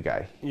be a good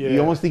guy. Yeah. You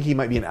almost think he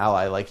might be an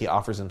ally. Like, he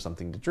offers him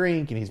something to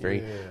drink, and he's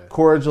very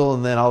cordial,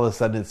 and then all of a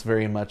sudden it's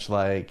very much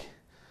like,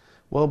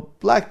 well,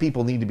 black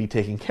people need to be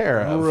taken care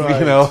of. Right.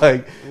 You know,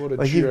 like... What a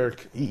like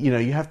jerk. You know,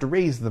 you have to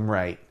raise them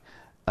right.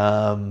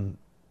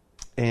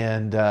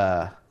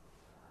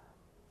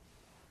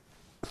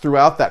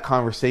 Throughout that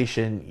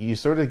conversation, you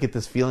sort of get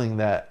this feeling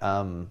that,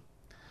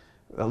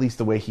 at least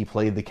the way he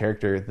played the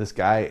character, this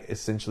guy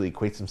essentially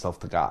equates himself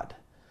to God.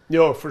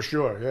 Yo, for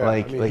sure. Yeah.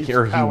 Like, I mean, like, he's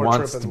or he power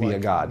wants tripping to be a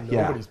like god.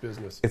 Nobody's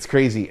business. It's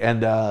crazy,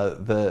 and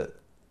the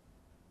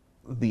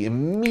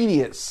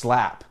immediate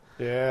slap.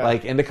 Yeah.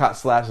 Like, Endicott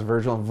slaps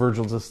Virgil, and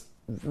Virgil just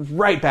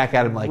right back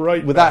at him, like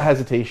without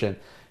hesitation.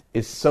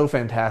 It's so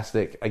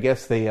fantastic. I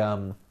guess they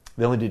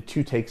only did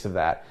 2 takes of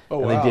that,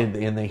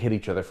 and they hit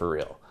each other for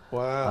real.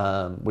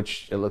 Wow.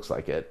 Which it looks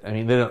like it. I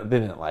mean, they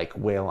didn't like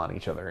wail on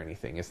each other or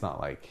anything. It's not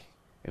like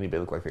anybody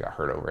looked like they got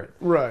hurt over it.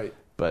 Right.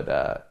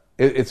 But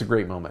it's a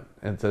great moment,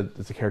 and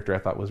it's a character I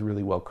thought was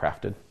really well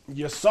crafted.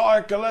 You saw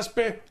it,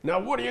 Gillespie. Now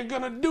what are you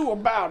gonna do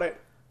about it?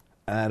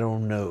 I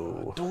don't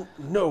know. I don't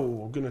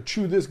know. I'm gonna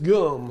chew this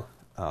gum.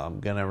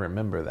 I'm gonna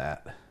remember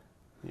that.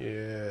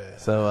 Yeah.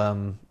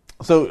 So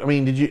I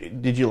mean,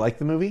 did you like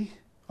the movie?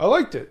 I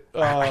liked it.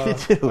 I did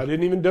too. I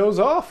didn't even doze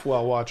off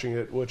while watching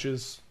it, which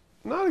is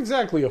not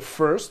exactly a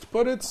first,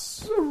 but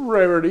it's a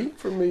rarity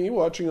for me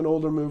watching an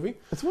older movie.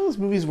 It's one of those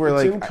movies where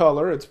it's like in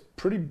color. It's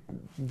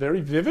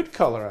very vivid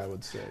color, I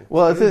would say.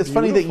 Well, it's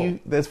funny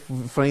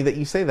that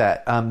you say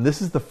that.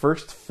 This is the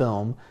first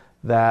film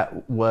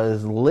that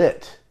was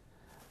lit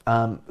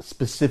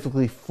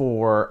specifically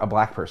for a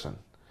black person.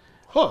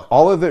 Huh.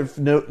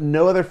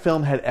 No other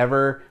film had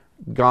ever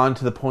gone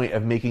to the point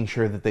of making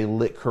sure that they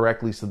lit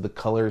correctly so the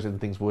colors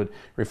and things would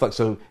reflect.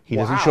 So he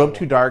doesn't show up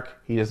too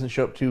dark. He doesn't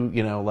show up too,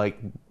 like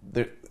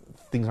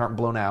things aren't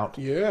blown out.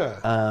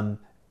 Yeah.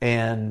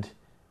 And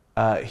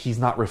he's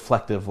not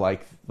reflective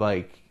like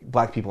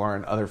black people are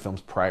in other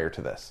films prior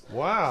to this.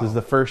 Wow. So this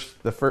is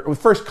the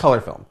first color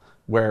film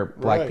where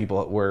black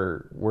people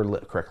were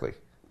lit correctly.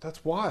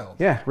 That's wild.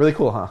 Yeah, really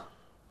cool, huh?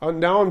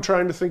 Now I'm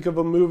trying to think of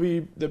a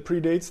movie that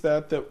predates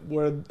that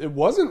where it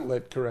wasn't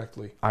lit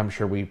correctly. I'm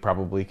sure we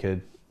probably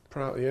could.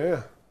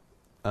 Yeah.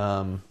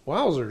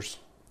 Wowzers.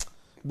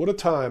 What a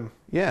time.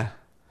 Yeah.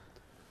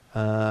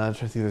 I'm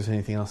trying to think if there's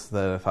anything else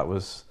that I thought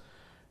was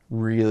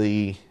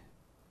really,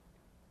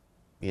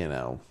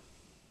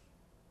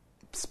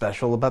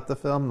 special about the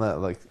film.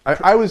 That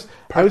I was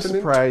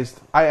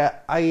surprised. I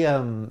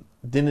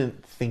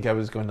didn't think I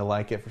was going to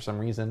like it for some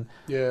reason.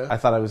 Yeah. I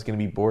thought I was going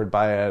to be bored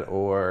by it,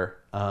 or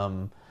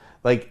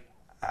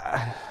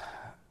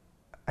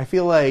I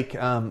feel like,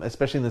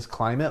 especially in this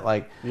climate,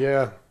 like,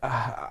 Yeah.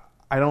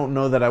 I don't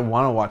know that I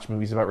want to watch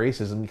movies about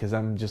racism because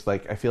I'm just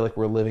like, I feel like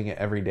we're living it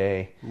every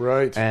day.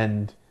 Right.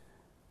 And,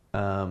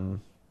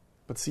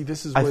 but see,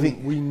 this is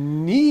when we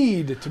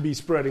need to be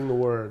spreading the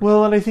word.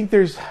 well, and I think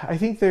there's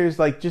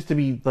like, just to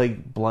be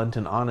like blunt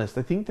and honest,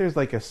 I think there's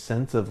like a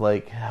sense of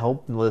like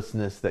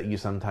helplessness that you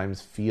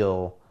sometimes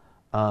feel,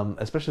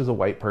 especially as a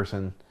white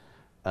person.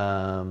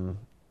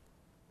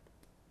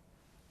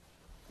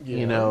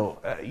 You know,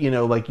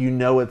 like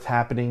it's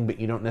happening, but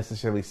you don't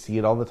necessarily see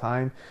it all the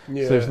time.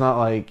 Yeah. So there's not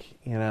like,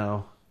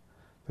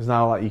 there's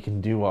not a lot you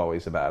can do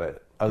always about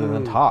it other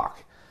than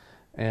talk.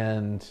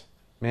 And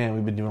man,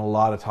 we've been doing a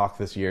lot of talk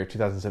this year.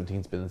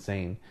 2017's been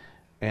insane.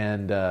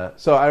 And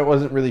so I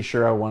wasn't really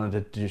sure I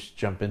wanted to just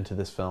jump into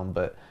this film,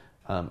 but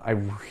I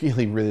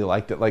really, really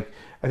liked it. Like,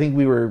 I think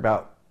we were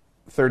about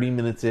 30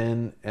 minutes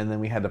in, and then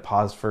we had to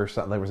pause for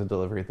something. There was a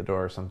delivery at the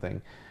door or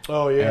something.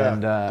 Oh, yeah.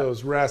 And,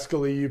 those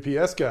rascally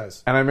UPS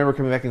guys. And I remember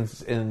coming back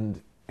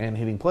and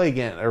hitting play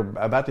again, or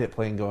about to hit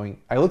play and going,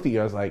 I looked at you,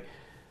 I was like,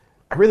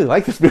 I really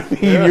like this movie.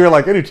 Yeah. And you were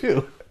like, I do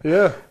too.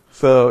 Yeah.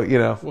 So,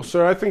 Well,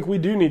 sir, I think we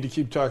do need to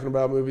keep talking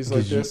about movies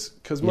like this,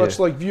 because much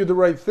Yeah. like View the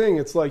Right Thing,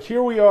 it's like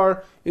here we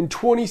are in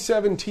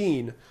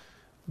 2017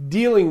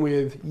 dealing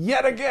with,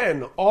 yet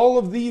again, all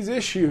of these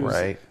issues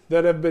Right.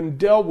 that have been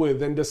dealt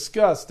with and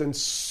discussed and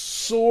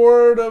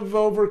sort of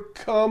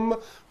overcome,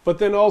 but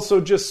then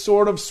also just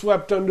sort of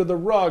swept under the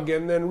rug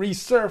and then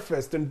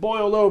resurfaced and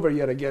boiled over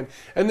yet again,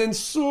 and then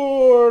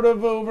sort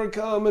of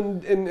overcome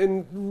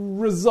and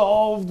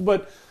resolved,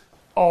 but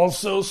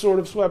also sort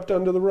of swept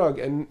under the rug.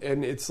 And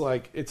it's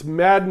like, it's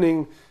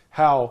maddening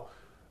how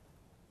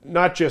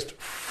not just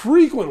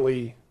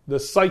frequently the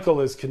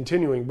cycle is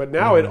continuing, but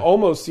now it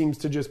almost seems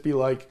to just be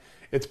like,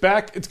 it's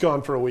back, it's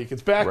gone for a week.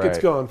 It's back, it's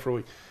Right. gone for a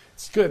week.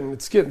 It's good, and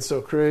it's getting so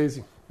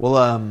crazy.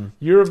 well,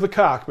 Year of the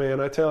cock, man,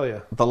 I tell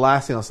you. the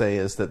last thing I'll say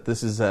is that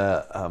this is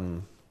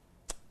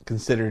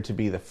considered to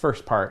be the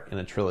first part in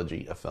a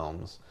trilogy of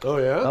films. Oh,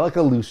 yeah? Like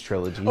a loose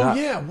trilogy. Oh,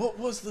 yeah, what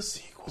was the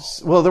sequel?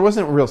 Well, there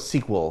wasn't a real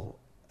sequel.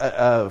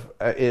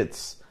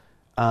 It's...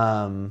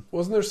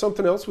 Wasn't there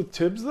something else with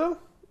Tibbs, though?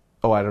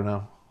 Oh, I don't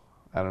know.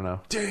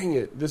 Dang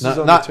it. This is Not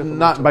on not, the tip of my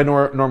not tongue. by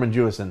Norman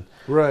Jewison.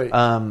 Right.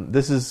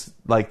 This is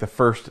like the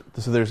first.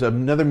 So there's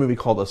another movie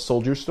called A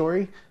Soldier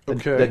Story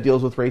Okay. that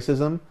deals with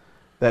racism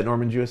that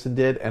Norman Jewison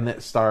did, and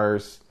it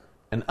stars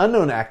an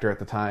unknown actor at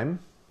the time,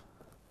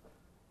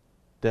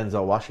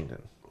 Denzel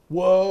Washington.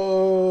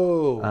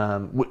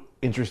 Whoa.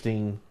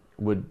 Interesting.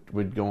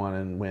 Would go on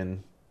and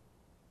win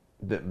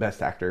the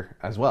Best Actor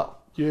as well.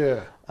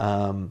 Yeah.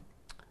 And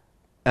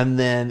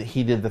then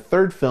he did the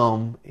third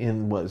film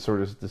in what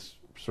sort of this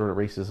sort of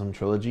racism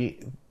trilogy,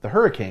 The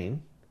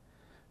Hurricane,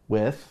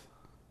 with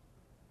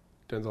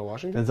Denzel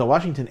Washington? Denzel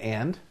Washington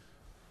and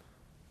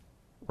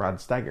Rod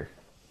Steiger.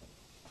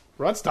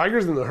 Rod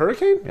Steiger's in The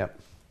Hurricane? Yep.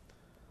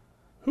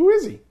 Who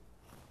is he?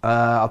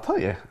 I'll tell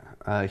you.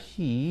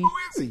 He... Who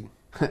is he?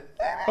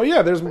 Oh,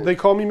 yeah, they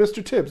call me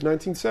Mr. Tibbs,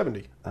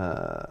 1970.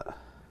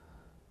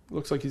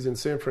 Looks like he's in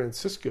San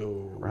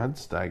Francisco. Rod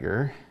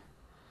Steiger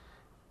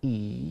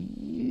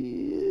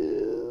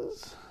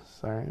is...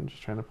 Sorry, I'm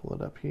just trying to pull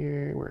it up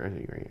here. Where is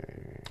he?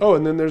 Right. Oh,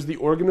 and then there's The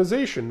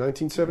Organization,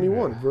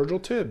 1971, Virgil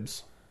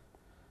Tibbs.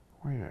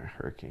 Where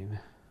Hurricane?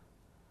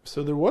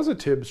 So there was a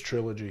Tibbs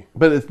trilogy.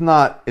 But it's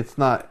not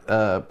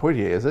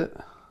Poitier, is it?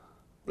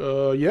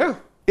 Yeah.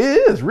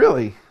 It is,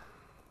 really.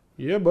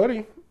 Yeah,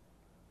 buddy.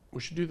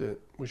 We should do that.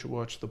 We should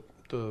watch the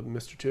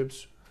Mr.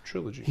 Tibbs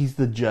trilogy. He's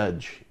the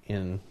judge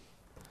in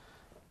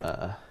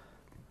The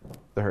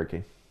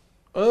Hurricane.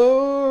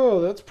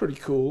 Oh, that's pretty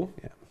cool.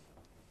 Yeah.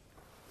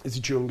 Is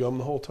he chewing gum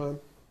the whole time?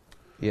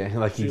 Yeah,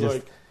 like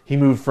he he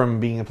moved from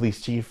being a police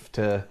chief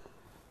to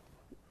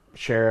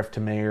sheriff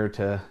to mayor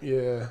to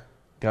Yeah.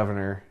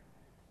 governor,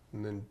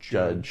 And then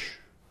judge.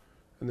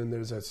 And then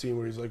there's that scene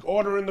where he's like,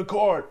 "Order in the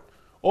court!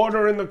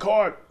 Order in the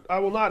court! I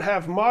will not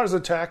have Mars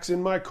attacks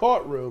in my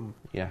courtroom."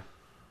 Yeah.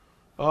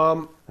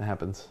 That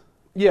happens.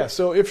 Yeah,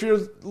 so if you're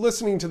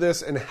listening to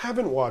this and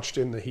haven't watched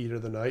In the Heat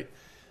of the Night,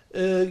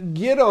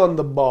 get on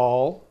the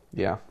ball.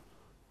 Yeah.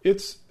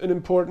 It's an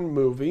important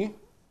movie.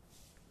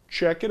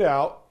 Check it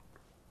out.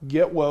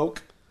 Get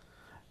woke.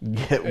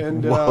 Get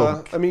And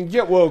woke.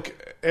 get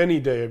woke any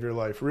day of your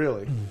life,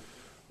 really.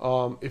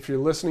 If you're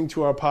listening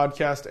to our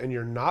podcast and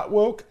you're not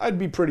woke, I'd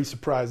be pretty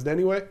surprised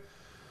anyway.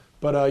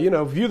 But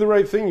View the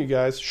Right Thing, you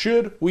guys.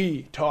 Should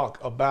we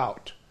talk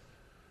about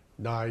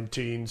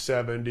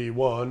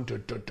 1971?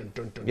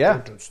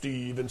 Yeah.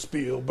 Steven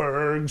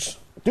Spielberg's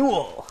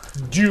Duel.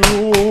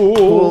 Duel.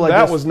 Cool,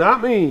 That was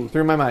not me.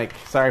 Through my mic.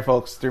 Sorry,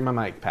 folks. Through my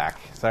mic pack.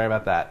 Sorry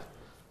about that.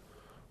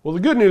 Well, the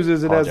good news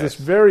is it has Apologize.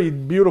 this very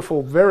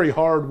beautiful, very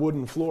hard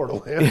wooden floor to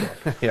land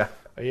on. Yeah.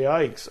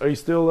 Yikes. Are you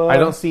still... I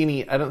don't see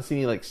any,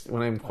 like,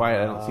 when I'm quiet,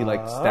 I don't see,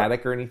 like,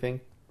 static or anything.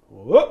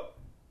 Whoop.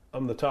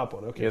 I'm the top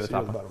one. Okay, You're the so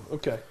you're top the bottom.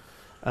 Okay.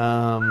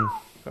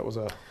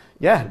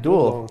 Yeah,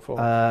 Duel.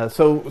 fall.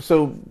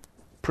 So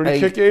Pretty I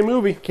kick-A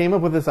movie. came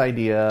up with this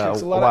idea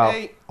Kicks a lot of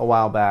A. a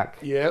while back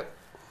Yeah.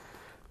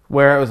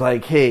 where I was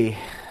like, hey,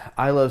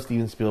 I love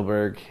Steven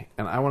Spielberg,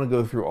 and I want to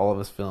go through all of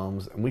his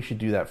films, and we should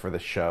do that for the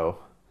show.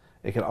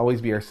 It could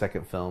always be our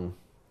second film.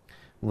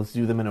 Let's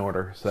do them in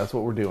order. So that's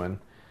what we're doing.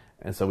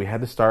 And so we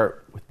had to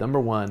start with number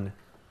 1,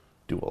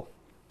 Duel.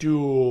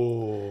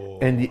 Duel.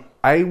 And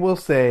I will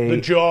say...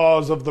 The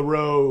jaws of the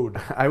road.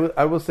 I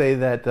will say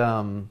that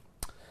I'm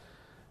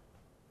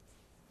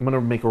going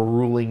to make a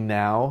ruling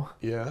now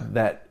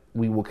that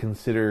we will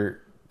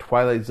consider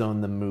Twilight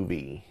Zone the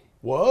movie.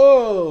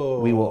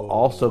 Whoa. We will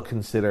also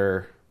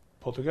consider...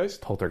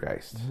 Poltergeist?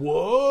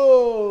 Whoa.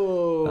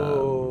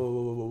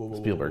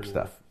 Spielberg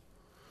stuff.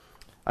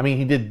 I mean,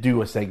 he did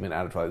do a segment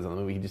out of Twilight Zone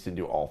the movie. He just didn't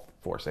do all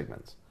 4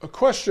 segments. A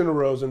question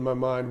arose in my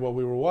mind while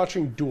we were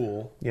watching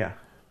Duel. Yeah.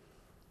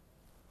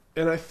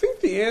 And I think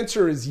the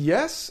answer is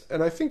yes.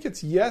 And I think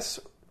it's yes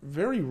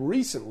very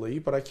recently,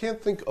 but I can't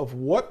think of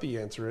what the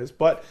answer is.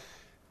 But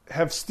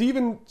have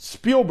Steven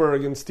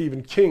Spielberg and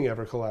Stephen King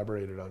ever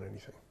collaborated on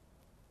anything?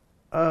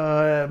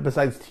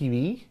 Besides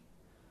TV?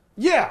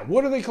 Yeah,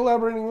 what are they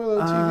collaborating with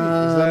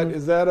on TV?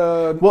 Is that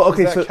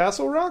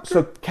Castle Rock?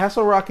 So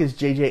Castle Rock is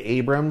J.J.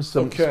 Abrams.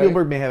 So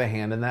Spielberg may have a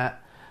hand in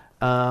that.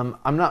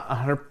 I'm not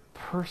 100%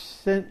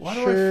 sure. Why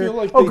do I feel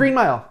like Green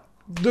Mile.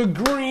 The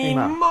Green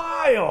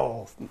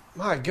Mile.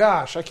 My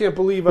gosh, I can't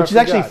believe Which is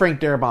actually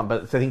Frank Darabont,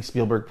 but I think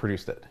Spielberg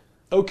produced it.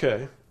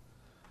 Okay.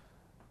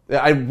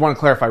 I want to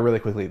clarify really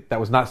quickly. That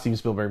was not Steven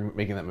Spielberg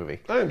making that movie.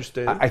 I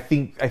understand. I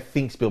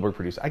think Spielberg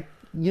produced it.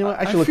 You know what?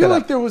 I should look feel that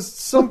like up. there was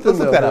something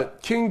that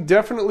that King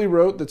definitely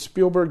wrote that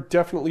Spielberg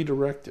definitely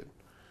directed.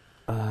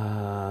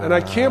 And I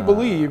can't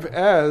believe,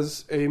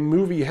 as a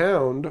movie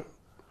hound,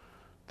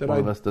 that one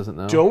of us doesn't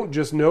know. Don't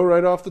just know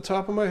right off the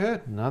top of my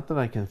head. Not that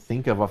I can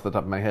think of off the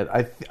top of my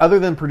head. Other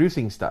than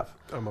producing stuff.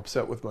 I'm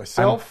upset with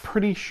myself. I'm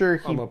pretty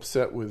sure I'm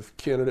upset with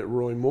candidate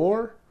Roy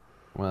Moore.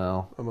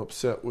 Well, I'm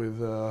upset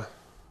with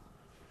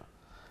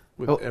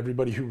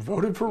everybody who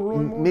voted for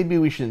Roy Moore. Maybe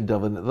we shouldn't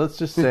delve into. Let's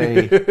just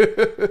say.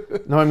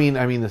 No, I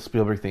mean the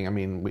Spielberg thing. I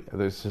mean,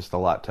 there's just a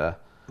lot to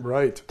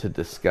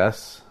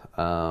discuss.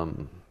 I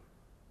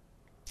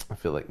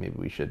feel like maybe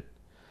we should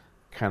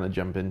kind of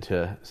jump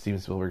into Steven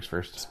Spielberg's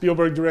first.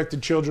 Spielberg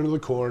directed Children of the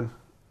Corn.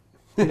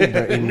 No, he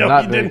did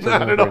not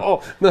at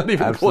all. Not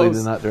even Absolutely close.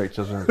 did not direct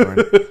Children of the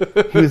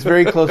Corn. He was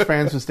very close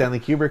friends with Stanley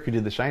Kubrick, who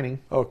did The Shining.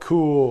 Oh,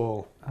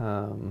 cool.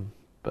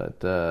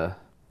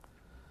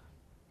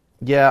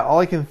 Yeah, all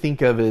I can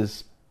think of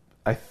is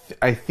I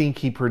think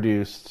he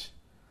produced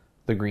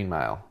The Green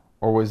Mile,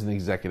 or was an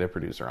executive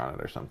producer on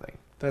it or something.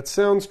 That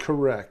sounds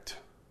correct.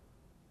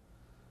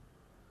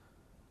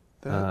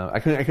 I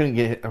couldn't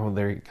get it. Oh,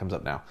 there he comes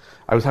up now.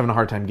 I was having a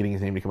hard time getting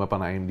his name to come up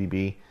on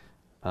IMDb.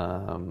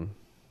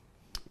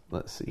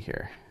 Let's see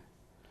here.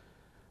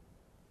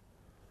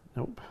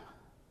 Nope.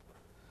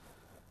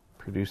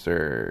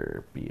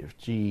 Producer,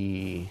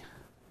 BFG,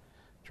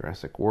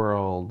 Jurassic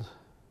World.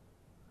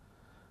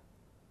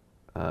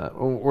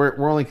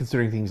 We're only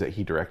considering things that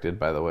he directed,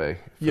 by the way.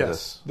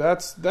 Yes,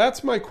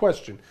 that's my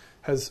question.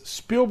 Has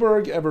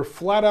Spielberg ever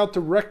flat out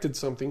directed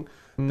something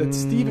that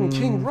Stephen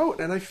King wrote?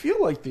 And I feel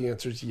like the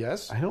answer is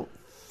yes. I don't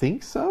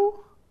think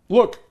so.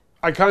 Look,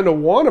 I kind of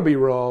want to be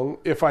wrong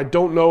if I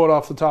don't know it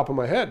off the top of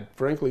my head.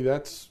 Frankly,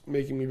 that's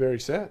making me very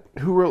sad.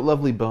 Who wrote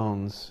Lovely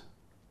Bones?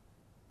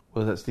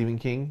 Was that Stephen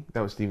King?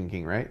 That was Stephen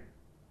King, right?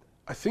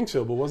 I think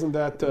so, but wasn't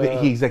that...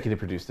 He executive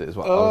produced it as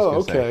well. Oh,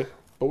 okay.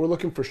 But we're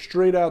looking for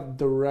straight out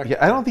directing.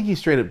 Yeah, I don't think he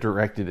straight up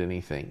directed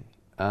anything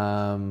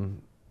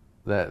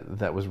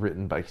that was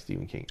written by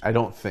Stephen King. I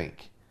don't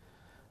think.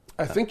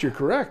 I think you're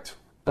correct.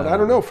 But I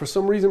don't know. For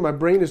some reason, my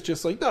brain is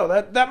just like, no,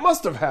 that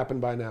must have happened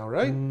by now,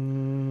 right?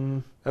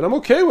 And I'm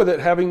okay with it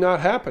having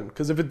not happened.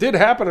 Because if it did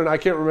happen and I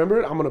can't remember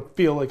it, I'm going to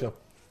feel like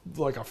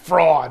a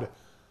fraud.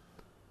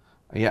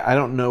 Yeah, I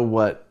don't know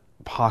what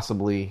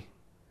possibly...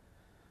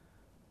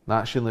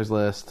 Not Schindler's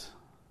List.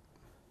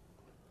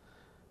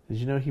 Did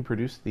you know he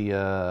produced he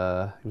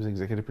was an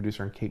executive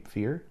producer on Cape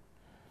Fear?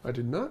 I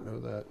did not know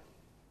that.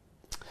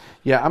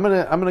 Yeah, I'm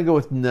gonna go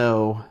with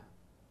no.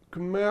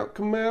 Come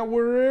out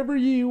wherever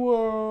you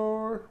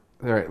are.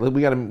 All right,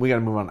 we gotta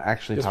move on.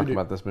 Actually, talk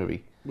about this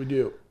movie. We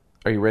do.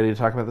 Are you ready to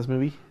talk about this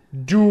movie?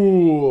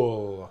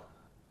 Duel.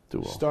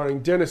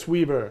 Starring Dennis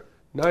Weaver,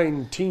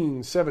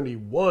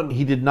 1971.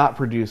 He did not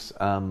produce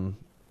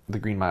The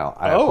Green Mile.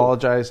 I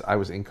apologize. I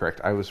was incorrect.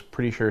 I was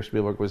pretty sure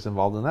Spielberg was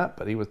involved in that,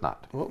 but he was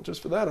not. Well,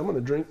 just for that, I'm going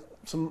to drink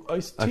some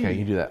iced tea. Okay,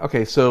 you do that.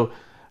 Okay, so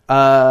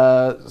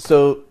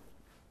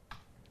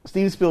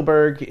Steven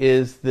Spielberg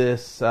is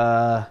this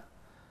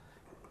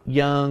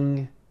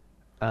young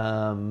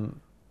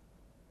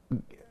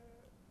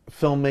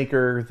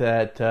filmmaker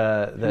that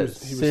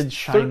Sid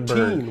Sheinberg...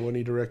 13 when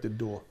he directed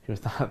Duel. He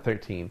was not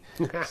 13.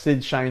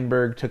 Sid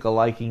Sheinberg took a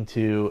liking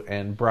to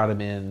and brought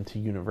him in to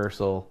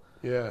Universal.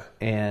 Yeah.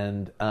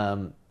 And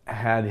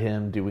had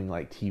him doing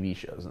like TV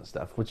shows and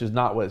stuff, which is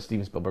not what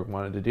Steven Spielberg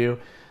wanted to do.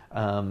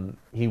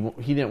 He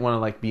didn't want to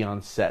like be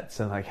on sets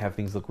and like have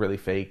things look really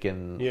fake,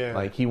 and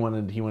like he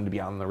wanted to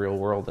be out in the real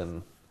world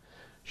and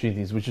shooting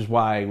things, which is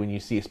why when you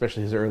see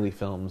especially his early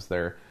films,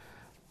 they're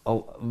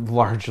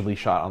largely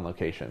shot on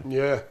location.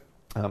 Yeah.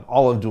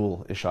 All of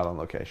Duel is shot on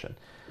location.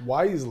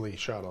 Wisely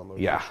shot on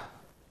location. Yeah.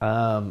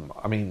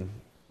 I mean,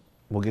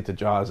 we'll get to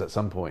Jaws at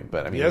some point,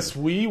 but I mean, yes,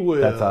 we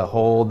will. That's a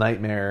whole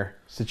nightmare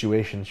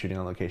situation shooting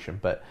on location.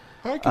 But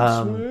I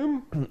can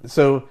swim.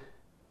 So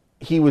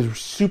he was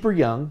super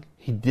young.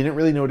 He didn't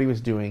really know what he was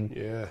doing.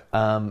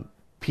 Yeah.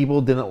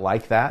 People didn't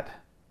like that.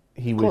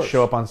 He would course.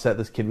 show up on set.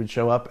 This kid would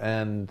show up,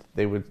 and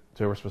they were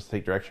supposed to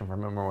take direction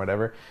from him or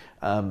whatever.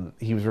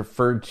 He was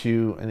referred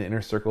to in the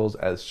inner circles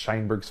as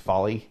Scheinberg's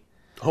Folly.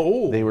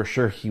 Oh. They were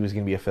sure he was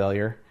going to be a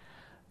failure.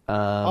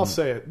 I'll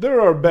say it.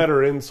 There are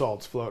better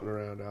insults floating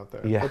around out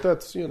there. Yeah. But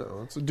that's,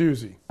 it's a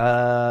doozy.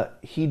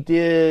 He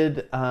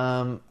did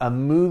a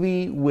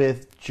movie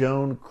with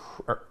Joan,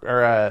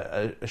 or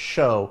a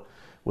show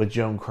with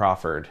Joan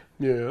Crawford.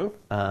 Yeah.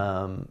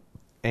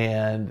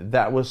 And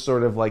that was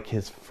sort of like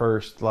his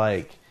first,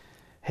 like,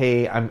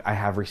 hey, I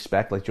have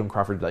respect. Like, Joan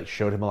Crawford like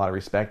showed him a lot of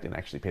respect and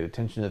actually paid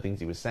attention to the things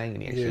he was saying,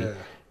 and he actually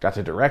got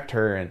to direct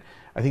her. And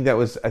I think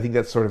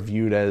that's sort of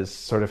viewed as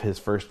sort of his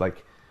first,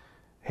 like,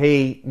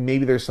 hey,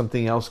 maybe there's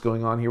something else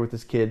going on here with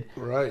this kid.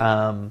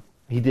 Right.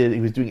 He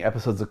was doing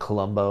episodes of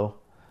Columbo.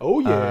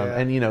 Oh, yeah.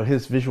 And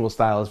his visual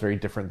style is very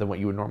different than what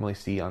you would normally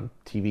see on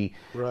TV.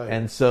 Right.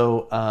 And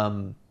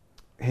so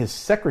his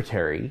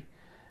secretary,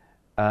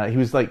 he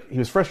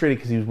was frustrated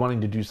because he was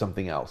wanting to do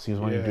something else. He was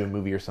wanting to do a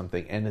movie or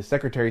something. And his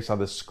secretary saw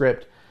this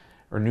script,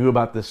 or knew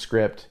about this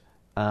script,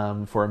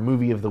 for a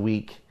movie of the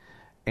week.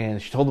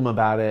 And she told him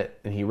about it,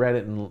 and he read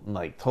it and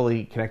like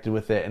totally connected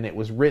with it. And it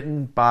was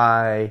written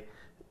by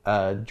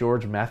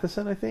George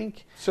Matheson, I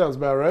think. Sounds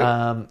about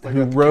right.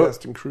 Who got wrote the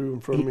cast and crew in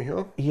front of me,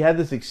 huh? He had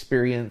this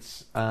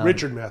experience.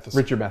 Richard Matheson.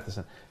 Richard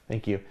Matheson.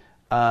 Thank you.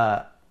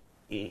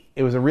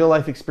 It was a real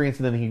life experience,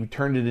 and then he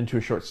turned it into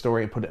a short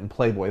story and put it in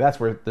Playboy. That's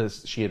where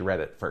she had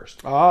read it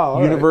first.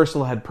 Oh,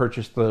 Universal had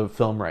purchased the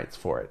film rights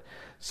for it.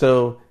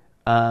 So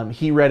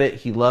he read it,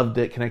 he loved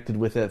it, connected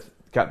with it,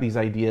 got these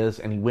ideas,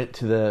 and he went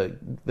to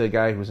the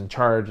guy who was in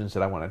charge and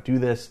said, I want to do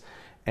this.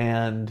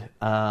 And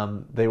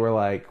they were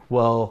like,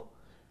 well,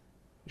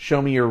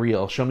 show me your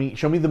reel. Show me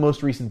the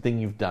most recent thing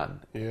you've done.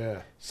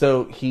 Yeah.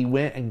 So he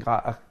went and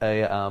got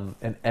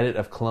an edit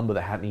of Columbo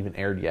that hadn't even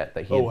aired yet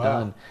that he had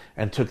done,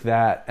 and took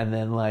that. And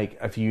then like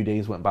a few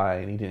days went by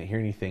and he didn't hear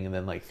anything. And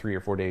then like 3 or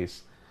 4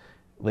 days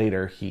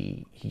later,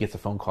 he gets a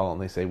phone call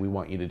and they say, we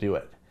want you to do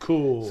it.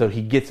 Cool. So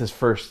he gets his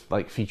first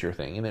like feature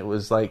thing, and it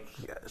was like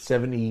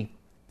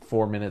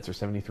 74 minutes or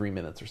 73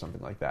 minutes or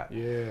something like that.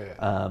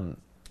 Yeah.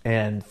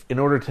 And in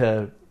order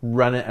to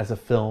run it as a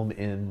film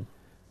in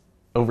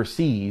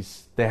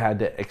overseas, they had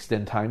to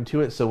extend time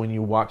to it. So when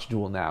you watch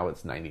Duel now,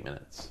 it's 90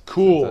 minutes.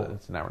 Cool. So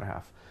it's an hour and a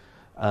half.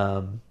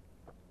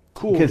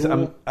 Cool. Because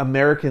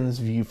Americans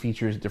view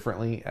features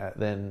differently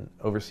than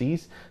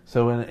overseas.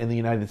 So in the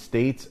United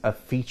States, a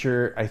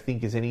feature, I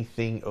think, is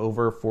anything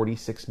over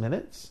 46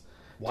 minutes.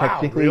 Wow,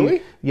 technically.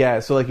 really? Yeah.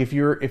 So like if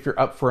you're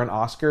up for an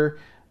Oscar,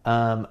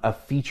 a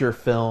feature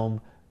film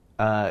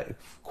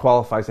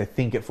qualifies, I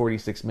think, at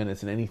 46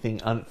 minutes, and anything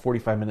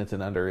 45 minutes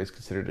and under is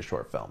considered a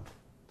short film.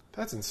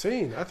 That's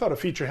insane. I thought a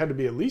feature had to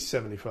be at least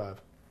 75.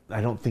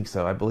 I don't think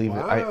so. I believe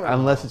Wow.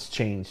 unless it's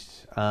changed,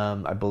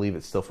 I believe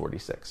it's still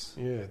 46.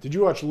 Yeah. Did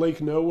you watch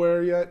Lake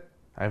Nowhere yet?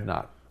 I have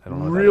not. I don't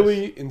know what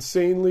Really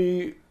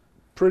insanely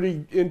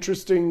pretty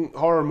interesting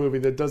horror movie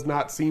that does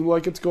not seem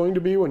like it's going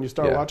to be when you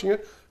start watching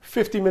it.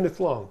 50 minutes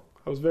long.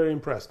 I was very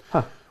impressed.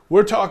 Huh.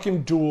 We're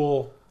talking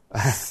Duel,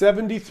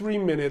 73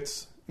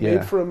 minutes,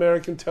 made for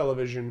American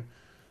television.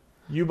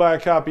 You buy a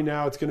copy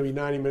now, it's going to be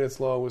 90 minutes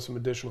long with some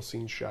additional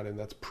scenes shot in.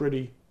 That's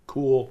pretty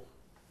cool.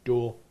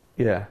 Duel.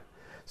 Yeah.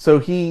 So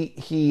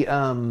he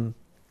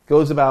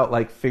goes about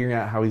like figuring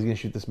out how he's going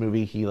to shoot this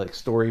movie. He like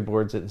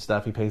storyboards it and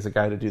stuff. He pays a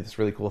guy to do this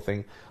really cool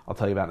thing I'll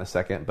tell you about in a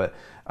second. But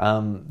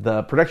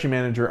the production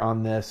manager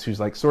on this, who's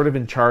like sort of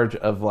in charge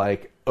of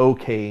like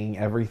okaying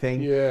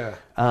everything. Yeah.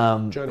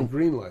 Johnny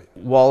Greenlight.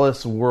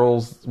 Wallace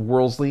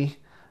Worsley.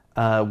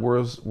 I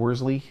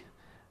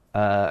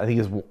think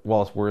it's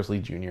Wallace Worsley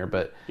Jr.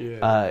 But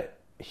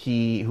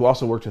who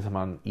also worked with him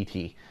on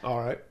E.T. All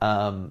right.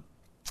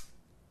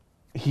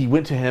 He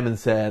went to him and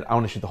said, I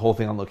want to shoot the whole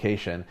thing on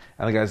location.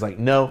 And the guy's like,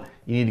 no,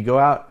 you need to go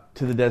out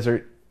to the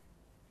desert,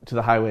 to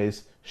the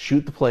highways,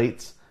 shoot the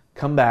plates,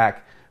 come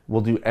back.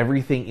 We'll do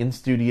everything in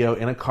studio,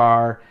 in a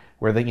car,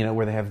 where they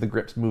have the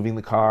grips moving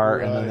the car,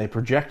 and then they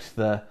project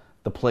the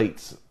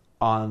plates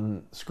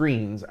on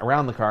screens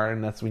around the car,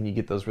 and that's when you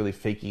get those really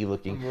fakey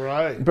looking,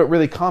 but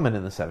really common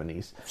in the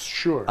 70s.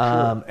 Sure.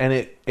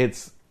 And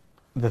it's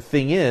the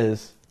thing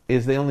is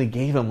they only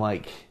gave him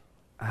like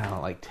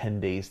 10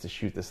 days to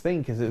shoot this thing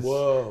because it's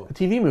a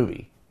TV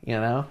movie,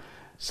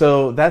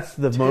 So that's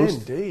the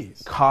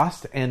most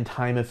cost and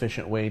time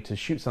efficient way to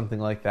shoot something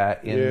like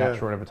that in that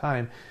short of a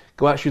time.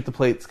 Go out, shoot the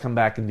plates, come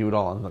back, and do it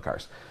all on the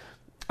cars.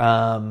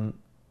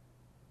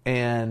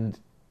 And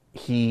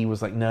he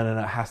was like, no,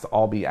 it has to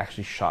all be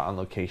actually shot on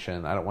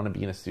location. I don't want to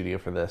be in a studio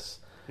for this.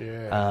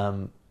 Yeah.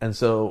 And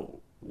so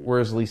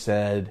Worsley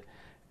said,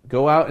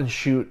 go out and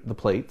shoot the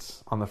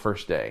plates on the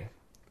first day.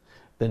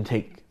 Then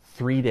take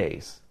 3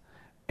 days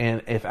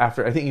And if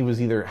after, I think he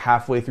was either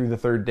halfway through the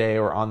third day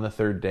or on the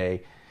third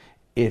day,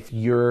 if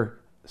you're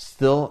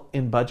still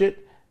in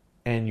budget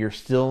and you're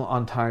still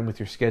on time with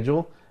your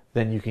schedule,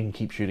 then you can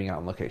keep shooting out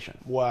on location.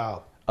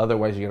 Wow.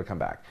 Otherwise, you got to come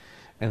back.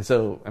 And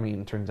so, I mean,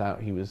 it turns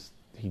out he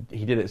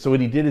did it. So what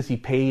he did is he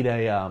paid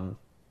I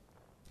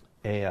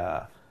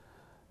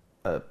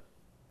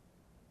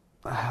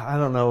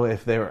don't know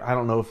if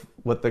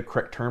what the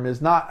correct term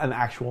is, not an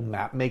actual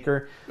map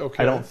maker.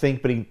 Okay. I don't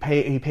think, but he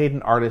paid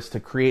an artist to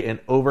create an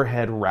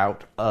overhead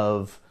route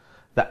of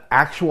the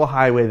actual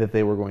highway that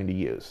they were going to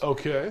use.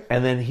 Okay.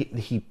 And then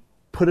he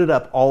put it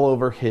up all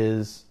over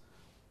his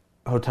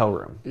hotel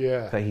room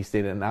that he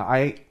stayed in. Now,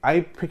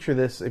 I picture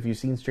this, if you've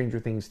seen Stranger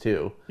Things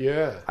 2,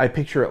 I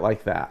picture it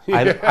like that.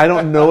 I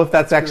don't know if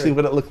that's actually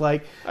what it looked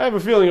like. I have a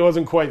feeling it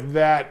wasn't quite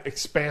that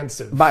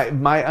expansive.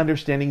 My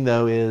understanding,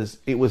 though, is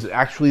it was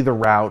actually the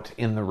route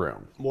in the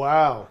room.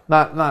 Wow.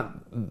 Not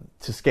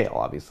to scale,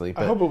 obviously.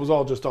 But I hope it was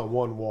all just on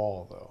one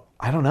wall, though.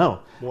 I don't know.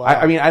 Wow.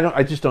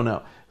 I just don't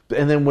know.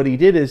 And then what he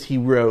did is he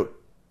wrote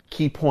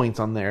key points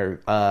on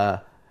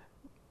there.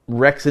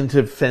 Wrecks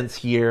into fence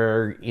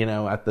here,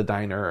 at the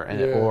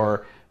diner,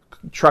 or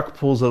truck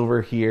pulls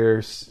over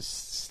here,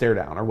 stare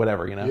down, or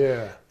whatever,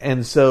 Yeah.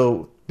 And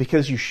so,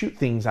 because you shoot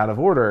things out of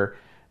order,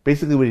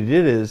 basically what he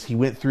did is he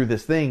went through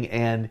this thing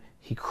and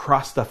he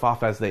crossed stuff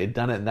off as they had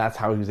done it, and that's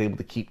how he was able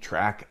to keep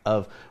track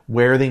of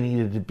where they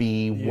needed to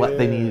be, what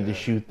they needed to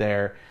shoot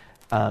there,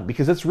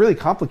 because it's really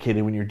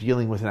complicated when you're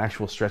dealing with an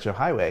actual stretch of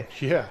highway.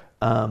 Yeah.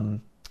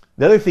 The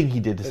other thing he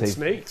did to save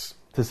snakes.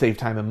 To save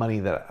time and money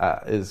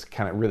that is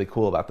kind of really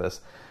cool about this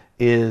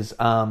is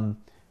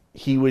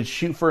he would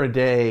shoot for a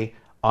day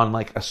on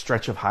like a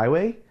stretch of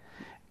highway,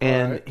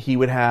 and he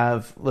would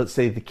have, let's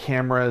say, the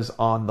cameras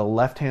on the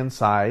left-hand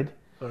side,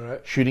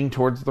 shooting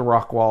towards the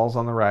rock walls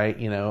on the right,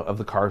 of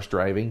the cars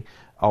driving,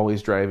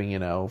 always driving,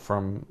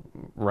 from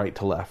right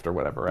to left or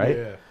whatever, right?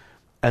 Yeah.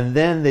 And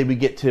then they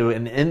would get to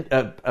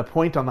a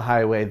point on the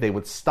highway, they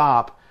would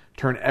stop,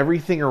 turn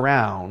everything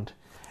around,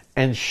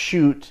 and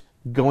shoot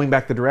going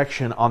back the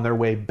direction on their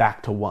way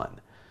back to one.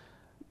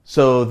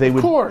 So they would,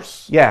 of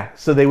course,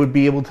 so they would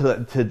be able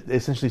to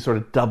essentially sort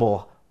of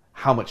double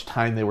how much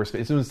time they were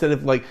spending. So instead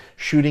of like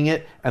shooting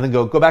it and then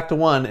go back to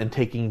one and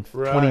taking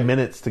 20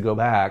 minutes to go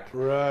back,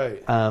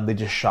 they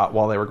just shot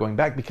while they were going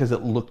back because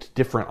it looked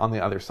different on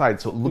the other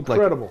side. So it looked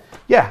incredible.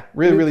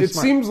 Really It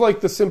smart. seems like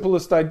the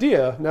simplest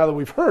idea now that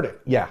we've heard it.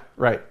 Yeah,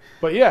 right.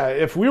 But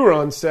if we were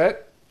on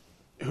set,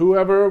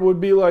 whoever would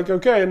be like,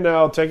 okay,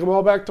 now take them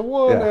all back to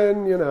one,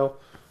 and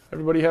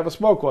everybody have a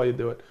smoke while you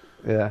do it.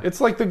 Yeah. It's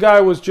like the guy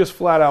was just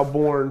flat out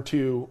born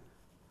to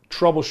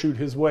troubleshoot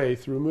his way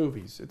through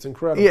movies. It's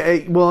incredible. Yeah,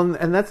 well,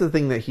 and that's the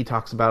thing that he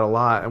talks about a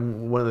lot.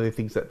 And one of the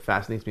things that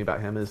fascinates me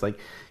about him is, like,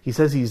 he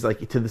says he's,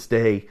 like, to this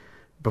day,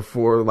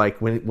 before,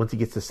 like, once he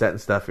gets to set and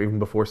stuff, even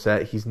before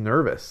set, he's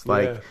nervous.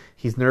 Like,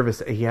 he's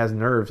nervous. He has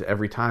nerves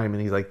every time.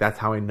 And he's like, that's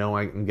how I know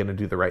I'm going to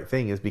do the right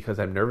thing, is because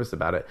I'm nervous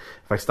about it.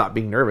 If I stop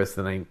being nervous,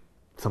 then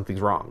something's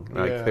wrong.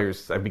 Like,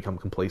 I've become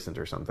complacent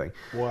or something.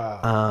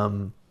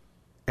 Wow.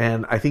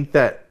 And I think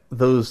that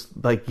those,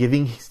 like,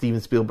 giving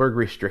Steven Spielberg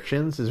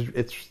restrictions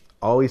it's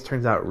always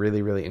turns out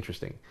really, really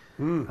interesting.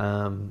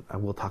 And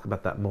we'll talk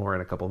about that more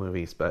in a couple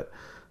movies, but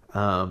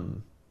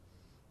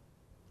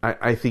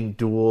I think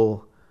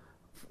Duel,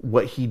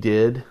 what he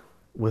did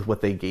with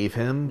what they gave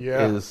him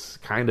is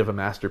kind of a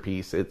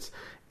masterpiece. It's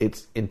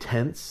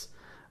intense.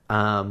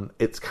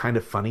 It's kind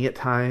of funny at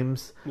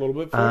times. A little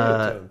bit funny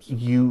at times.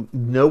 You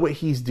know what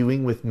he's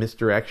doing with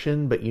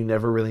misdirection, but you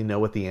never really know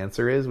what the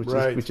answer is,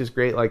 which is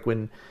great. Like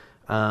when,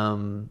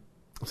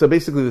 so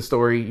basically the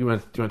story. Do you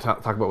want to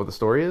talk about what the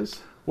story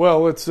is?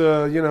 Well, it's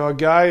a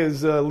guy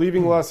is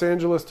leaving Los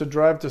Angeles to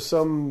drive to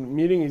some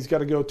meeting he's got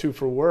to go to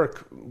for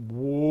work,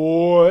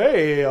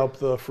 way up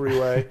the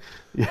freeway.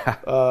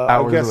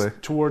 I guess away.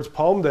 Towards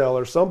Palmdale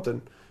or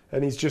something,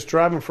 and he's just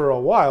driving for a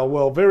while.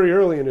 Well, very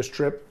early in his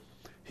trip,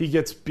 he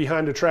gets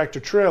behind a tractor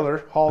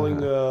trailer hauling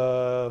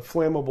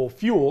flammable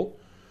fuel.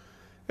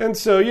 And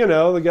so,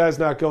 the guy's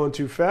not going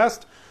too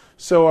fast.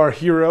 So our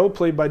hero,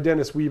 played by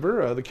Dennis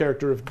Weaver, the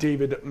character of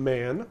David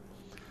Mann,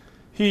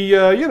 he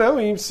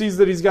sees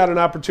that he's got an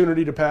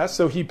opportunity to pass.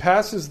 So he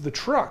passes the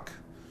truck.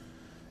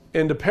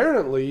 And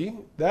apparently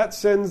that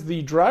sends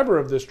the driver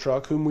of this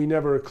truck, whom we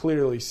never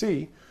clearly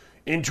see,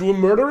 into a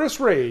murderous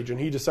rage. And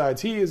he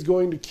decides he is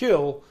going to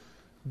kill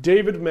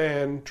David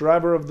Mann,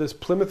 driver of this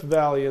Plymouth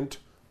Valiant,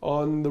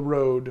 on the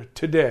road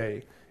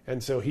today.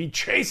 And so he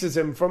chases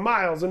him for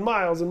miles and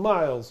miles and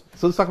miles.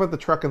 So let's talk about the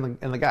truck and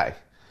the guy.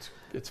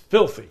 It's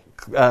filthy.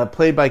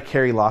 Played by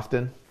Kerry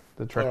Lofton,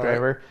 the truck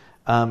driver.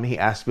 He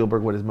asked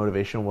Spielberg what his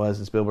motivation was,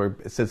 and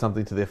Spielberg said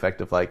something to the effect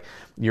of, like,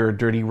 "You're a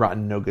dirty,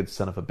 rotten, no good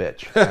son of a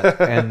bitch."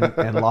 and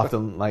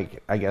Lofton,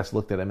 like, I guess,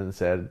 looked at him and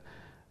said,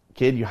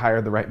 "Kid, you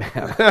hired the right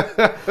man."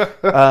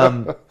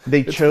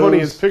 It's funny.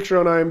 His picture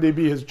on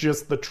IMDb is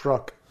just the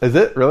truck. Is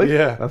it really?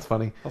 Yeah, that's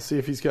funny. I'll see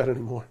if he's got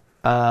any more.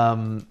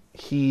 So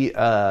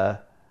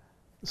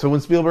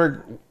when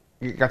Spielberg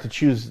got to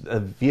choose a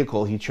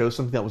vehicle, he chose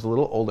something that was a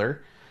little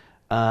older.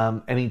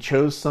 And he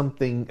chose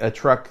a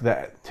truck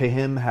that to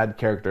him had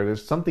character.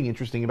 There's something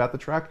interesting about the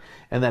truck,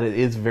 and that it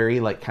is very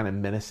like kind of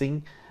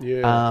menacing.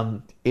 Yeah.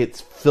 It's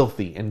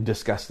filthy and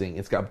disgusting.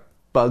 It's got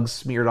bugs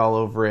smeared all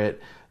over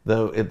it.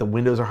 The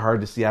windows are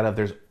hard to see out of.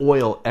 There's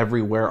oil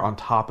everywhere on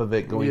top of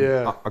it, going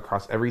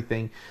across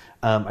everything.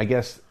 I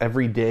guess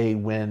every day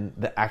when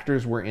the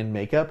actors were in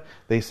makeup,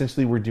 they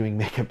essentially were doing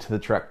makeup to the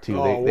truck too.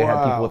 They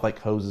had people with like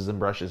hoses and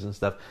brushes and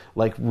stuff,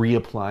 like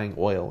reapplying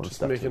oil and Just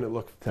stuff. making it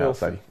look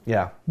filthy. Outside.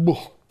 Yeah.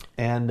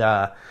 And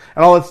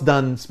all it's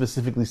done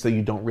specifically so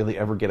you don't really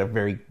ever get a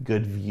very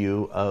good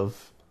view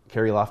of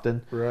Kerry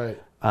Lofton.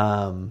 Right.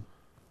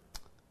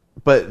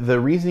 But the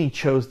reason he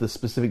chose the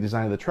specific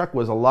design of the truck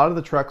was a lot of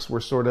the trucks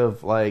were sort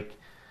of like,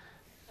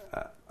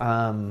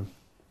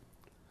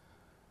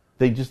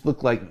 they just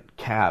look like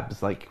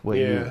cabs, like what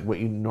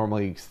you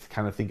normally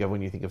kind of think of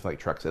when you think of like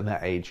trucks in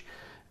that age.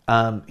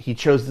 He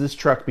chose this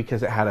truck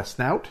because it had a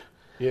snout.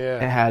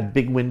 Yeah. It had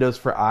big windows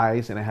for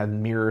eyes and it had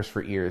mirrors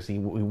for ears. He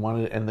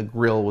wanted, and the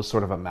grill was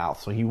sort of a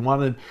mouth. So he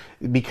wanted,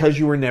 because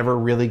you were never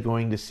really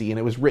going to see, and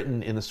it was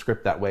written in the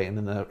script that way and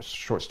in the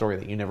short story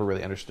that you never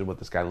really understood what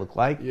this guy looked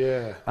like.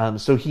 Yeah.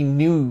 So he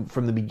knew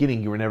from the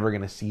beginning you were never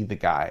going to see the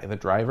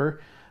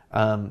driver.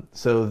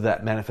 So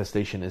that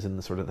manifestation is in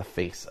the sort of the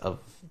face of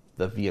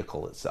the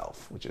vehicle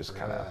itself, which is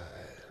kind of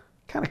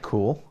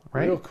cool,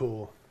 right? Real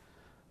cool.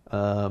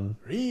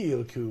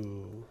 Real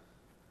cool.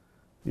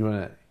 You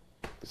want to?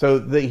 So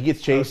he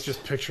gets chased. I was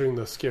just picturing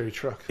the scary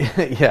truck.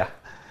 Yeah.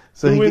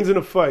 So who wins in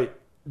a fight?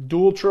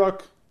 Duel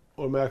truck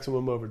or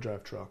maximum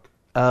overdrive truck?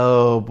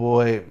 Oh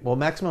boy. Well,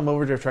 maximum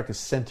overdrive truck is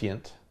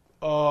sentient.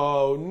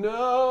 Oh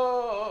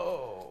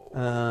no.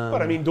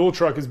 But I mean, duel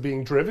truck is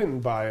being driven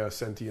by a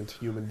sentient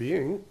human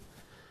being.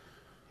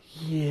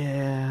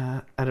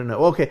 Yeah, I don't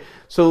know. Okay,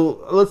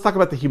 so let's talk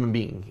about the human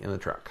being in the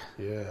truck.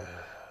 Yeah.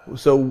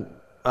 So,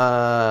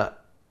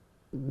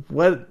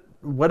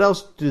 what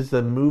else does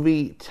the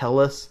movie tell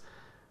us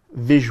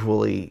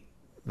visually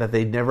that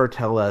they never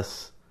tell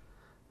us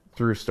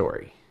through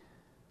story,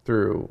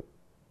 through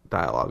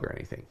dialogue or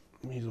anything?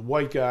 He's a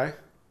white guy.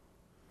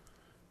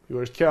 He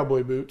wears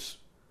cowboy boots.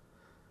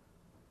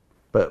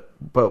 But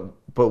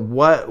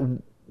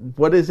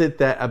what is it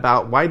that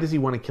about? Why does he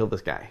want to kill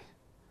this guy?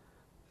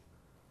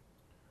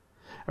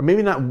 Or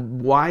maybe not.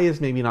 Why is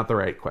maybe not the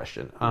right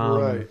question.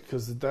 Right,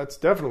 because that's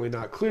definitely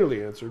not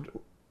clearly answered.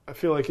 I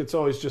feel like it's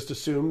always just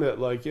assumed that,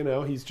 like, you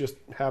know, he's just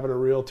having a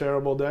real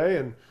terrible day,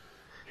 and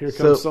here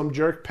comes some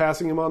jerk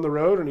passing him on the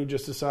road, and he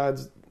just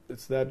decides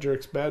it's that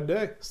jerk's bad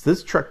day. So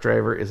this truck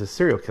driver is a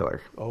serial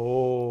killer.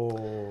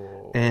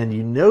 Oh. And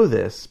you know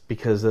this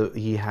because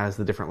he has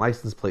the different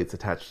license plates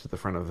attached to the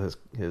front of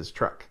his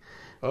truck.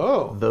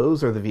 Oh.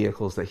 Those are the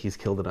vehicles that he's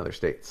killed in other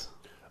states.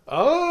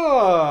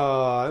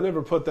 Oh, I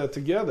never put that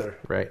together.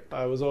 Right.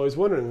 I was always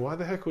wondering, why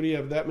the heck would he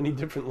have that many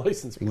different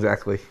license plates?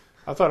 Exactly.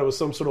 I thought it was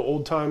some sort of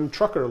old-time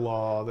trucker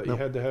law that you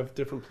had to have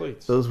different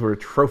plates. Those were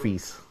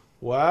trophies.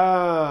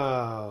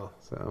 Wow.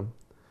 So,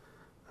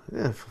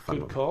 yeah,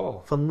 good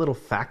call. Fun little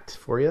fact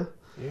for you.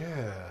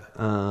 Yeah.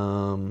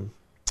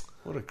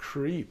 What a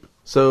creep.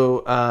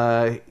 So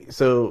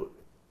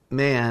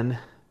man,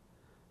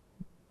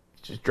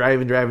 just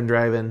driving,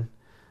 trying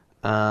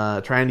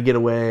to get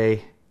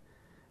away,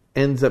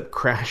 ends up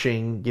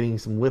crashing, getting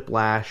some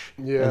whiplash,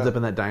 ends up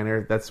in that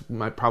diner. That's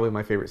probably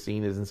my favorite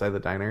scene is inside the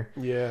diner.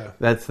 Yeah.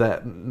 That's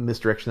that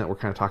misdirection that we're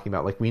kind of talking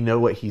about. Like, we know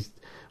what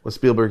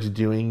Spielberg's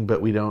doing,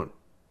 but we don't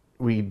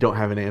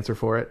have an answer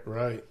for it.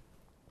 Right.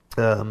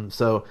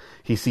 So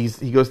he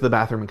goes to the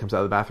bathroom and comes out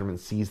of the bathroom and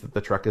sees that the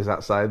truck is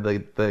outside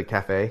the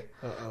cafe.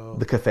 Uh-oh.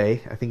 The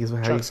cafe, I think is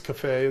how Chuck's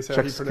Cafe is how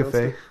Chuck's he pronounced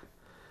Cafe.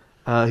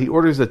 it. He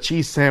orders a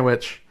cheese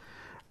sandwich.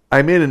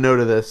 I made a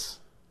note of this.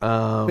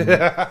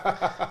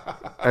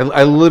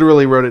 I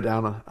literally wrote it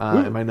down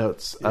in my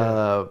notes.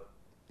 Yeah.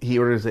 He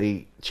orders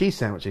a cheese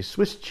sandwich, a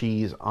Swiss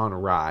cheese on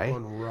rye.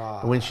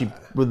 And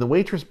when the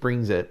waitress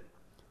brings it,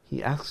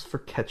 he asks for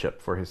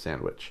ketchup for his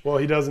sandwich. Well,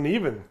 he doesn't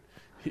even.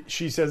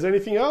 She says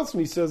anything else, and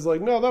he says, like,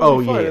 no, that'll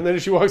be fine. Yeah. And then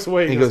she walks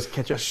away, and he goes,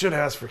 ketchup. I should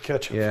ask for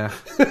ketchup. Yeah.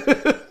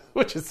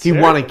 Which is he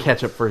wanted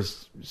ketchup for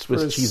his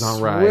Swiss cheese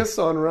on rye. Swiss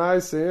on rye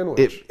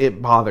sandwich.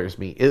 It bothers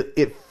me.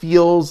 It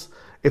feels,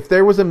 if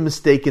there was a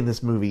mistake in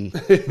this movie,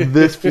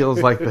 this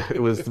feels like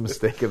it was the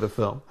mistake of the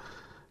film.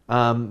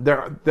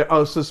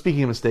 So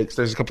speaking of mistakes,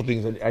 there's a couple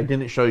things that I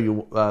didn't show you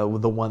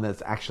with the one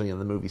that's actually in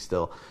the movie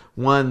still.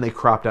 One, they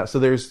cropped out. So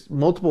there's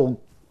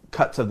multiple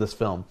cuts of this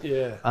film.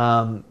 Yeah.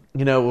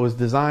 It was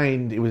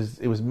designed, it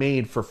was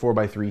made for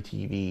 4x3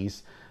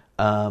 TVs.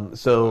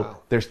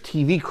 There's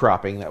TV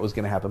cropping that was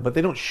going to happen, but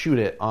they don't shoot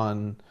it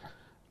on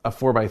a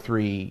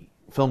 4x3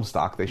 film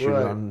stock. They shoot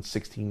it on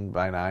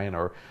 16:9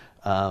 or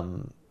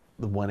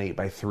the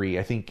 1/8x3.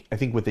 I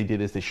think what they did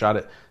is they shot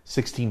it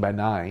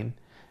 16:9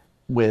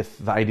 with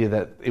the idea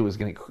that it was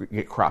going to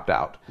get cropped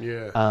out.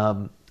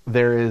 Yeah.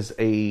 There is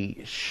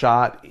a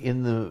shot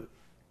in the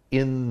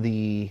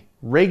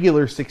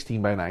regular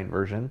 16:9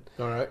 version,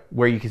 all right,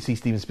 where you can see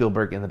Steven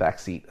Spielberg in the back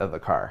seat of the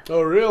car.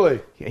 Oh,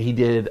 really? He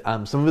did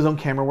some of his own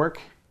camera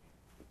work.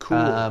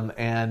 Cool.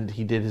 And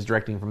he did his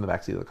directing from the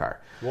backseat of the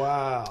car.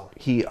 Wow.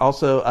 He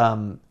also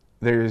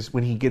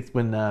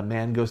when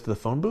Man goes to the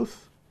phone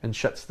booth and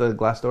shuts the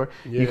glass door,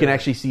 you can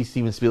actually see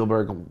Steven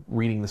Spielberg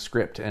reading the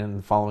script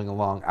and following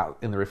along out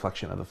in the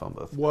reflection of the phone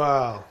booth.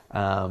 Wow.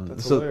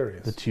 That's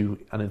hilarious. The two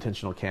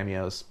unintentional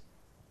cameos.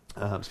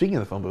 Speaking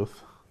of the phone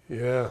booth,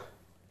 yeah,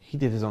 he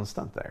did his own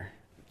stunt there.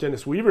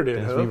 Dennis Weaver did.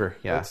 Dennis huh? Weaver,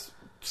 yeah. That's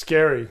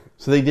scary.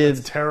 So they did.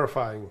 It's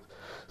terrifying.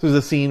 So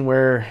there's a scene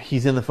where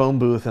he's in the phone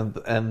booth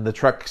and the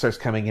truck starts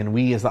coming, and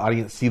we as the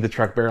audience see the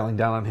truck barreling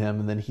down on him,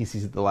 and then he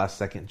sees it the last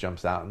second,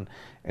 jumps out and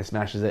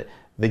smashes it.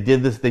 They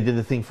did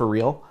the thing for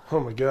real.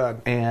 Oh my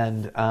god!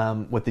 And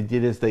what they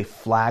did is they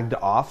flagged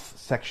off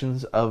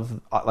sections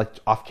of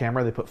off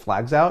camera. They put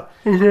flags out,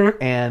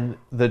 and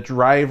the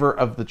driver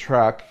of the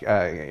truck,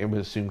 it was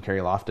assumed Kerry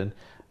Lofton,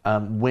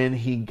 when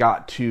he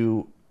got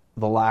to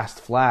the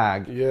last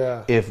flag,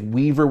 if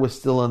Weaver was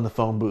still in the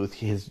phone booth,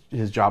 his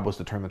job was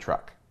to turn the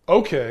truck.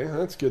 Okay,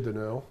 that's good to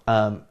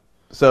know.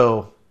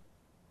 So,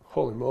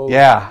 holy moly!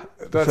 Yeah,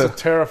 that's a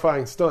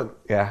terrifying stunt.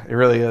 Yeah, it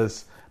really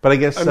is. But I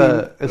guess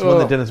it's one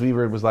that Dennis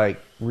Weaver was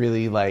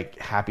really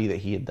happy that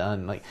he had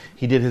done. Like,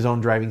 he did his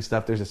own driving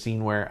stuff. There's a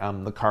scene where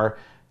the car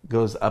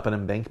goes up an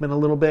embankment a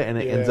little bit, and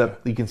it ends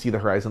up, you can see the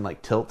horizon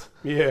tilt.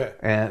 Yeah.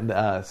 And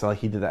so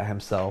he did that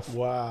himself.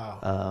 Wow.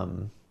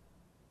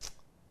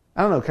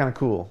 I don't know, kind of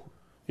cool.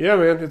 Yeah,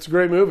 man, it's a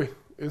great movie.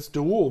 It's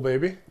Duel,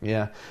 baby.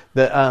 Yeah.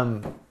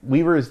 The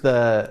Weaver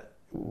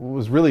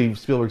was really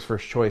Spielberg's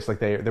first choice.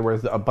 There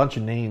was a bunch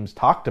of names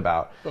talked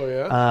about. Oh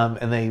yeah.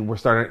 And they were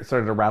started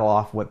to rattle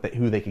off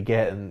who they could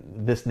get,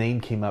 and this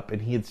name came up,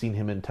 and he had seen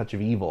him in Touch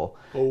of Evil,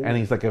 and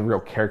he's a real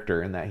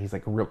character in that. He's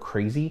real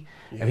crazy,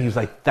 and he was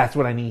that's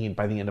what I need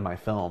by the end of my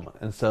film,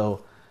 and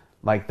so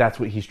that's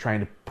what he's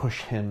trying to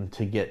push him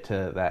to get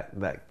to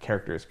that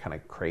character's kind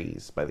of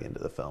craze by the end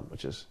of the film,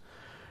 which is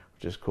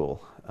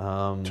cool.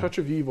 Touch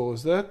of Evil,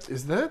 is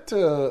that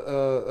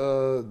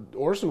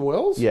Orson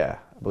Welles? Yeah,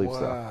 I believe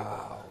so.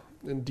 Wow.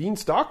 And Dean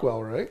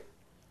Stockwell, right?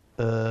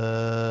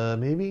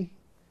 Maybe.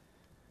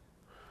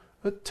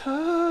 A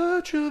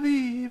touch of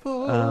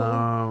evil.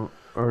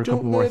 Or a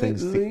couple more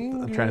things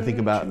I'm trying to think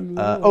about.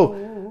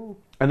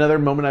 Another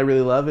moment I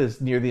really love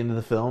is near the end of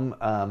the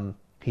film.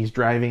 He's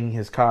driving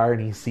his car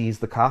and he sees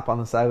the cop on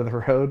the side of the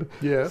road.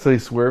 Yeah. So he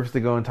swerves to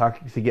go and talk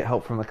to get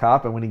help from the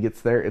cop, and when he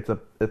gets there, it's a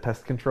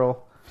pest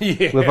control.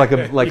 Yeah. With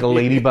a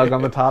ladybug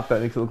on the top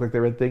that makes it look like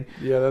the red thing.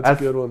 Yeah, that's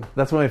a good one.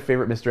 That's one of my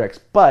favorite Mr. X.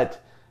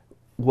 But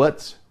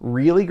what's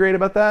really great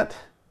about that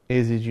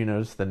is, did you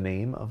notice the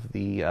name of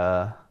the...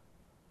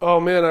 Oh,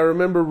 man, I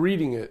remember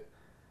reading it.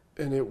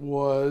 And it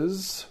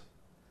was...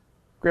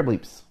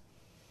 Greb-Leaps.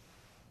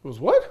 It was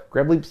what?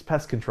 Greb-Leaps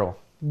Pest Control.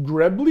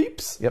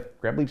 Greb-Leaps?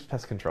 Yep, Greb-Leaps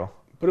Pest Control.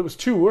 But it was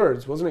 2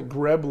 words. Wasn't it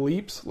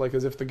Greb-Leaps?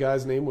 As if the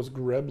guy's name was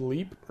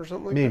Greb-Leap or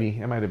something like Maybe.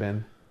 that? It might have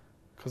been.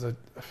 Because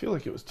I feel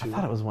like it was 2. I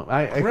thought it was 1.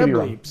 I could be wrong.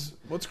 Greb-Leaps.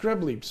 What's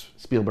Greb-Leaps?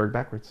 Spielberg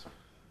backwards.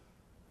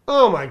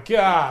 Oh my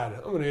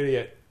god, I'm an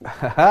idiot.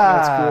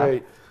 That's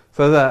great.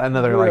 So that's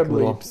another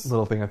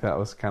little thing I thought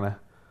was kind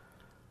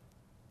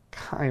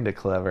of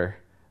clever.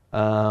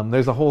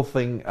 There's a whole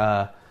thing.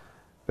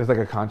 There's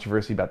a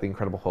controversy about the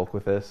Incredible Hulk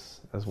with this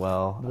as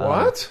well.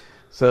 What?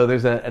 So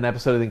there's an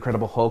episode of the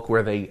Incredible Hulk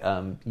where they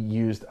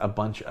used a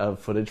bunch of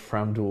footage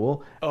from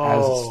Duel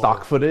as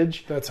stock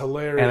footage. That's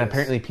hilarious. And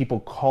apparently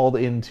people called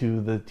into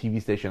the TV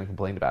station and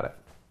complained about it.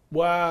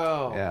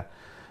 Wow. Yeah.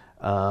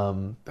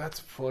 That's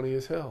funny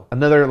as hell.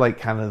 Another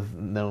kind of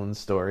known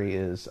story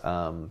is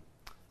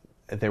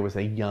there was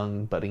a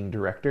young budding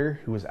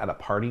director who was at a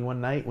party one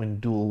night when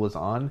Duel was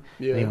on.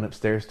 Yeah. And he went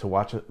upstairs to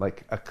watch it,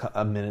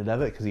 a minute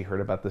of it, because he heard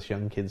about this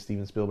young kid,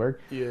 Steven Spielberg.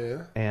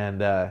 Yeah.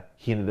 And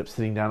he ended up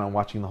sitting down and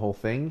watching the whole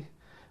thing.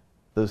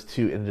 Those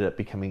two ended up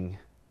becoming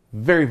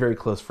very, very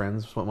close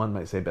friends. One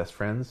might say best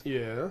friends.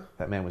 Yeah.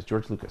 That man was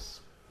George Lucas.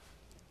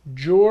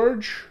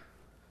 George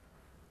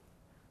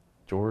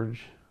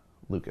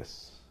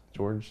Lucas.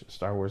 George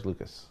Star Wars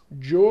Lucas.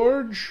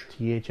 George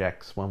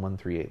THX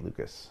 1138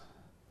 Lucas.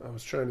 I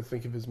was trying to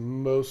think of his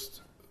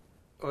most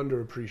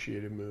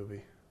underappreciated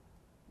movie.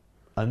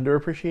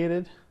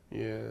 Underappreciated?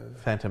 Yeah.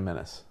 Phantom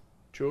Menace.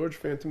 George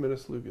Phantom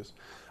Menace Lucas.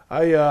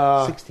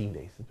 16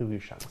 days. The movie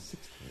was shot in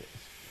 16 days.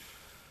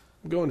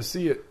 I'm going to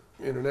see it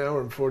in an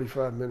hour and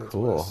 45 minutes.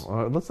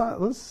 Cool.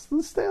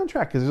 Let's stay on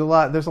track, because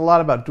there's a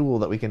lot about Duel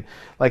that we can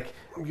I'm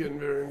getting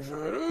very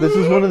excited. This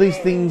is one of these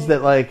things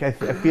that I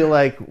feel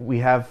like we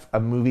have a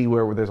movie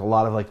where there's a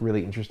lot of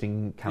really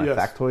interesting kind of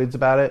factoids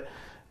about it.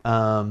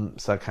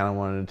 So I kind of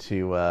wanted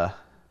to... I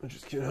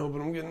just can't help it.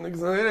 I'm getting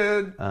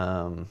excited.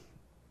 I'm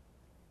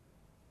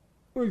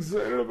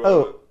excited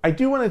about it. I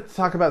do want to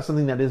talk about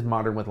something that is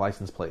modern with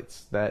license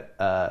plates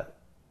that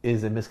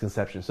is a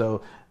misconception.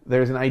 So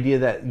there's an idea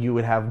that you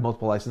would have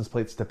multiple license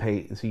plates to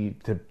pay,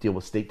 to deal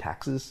with state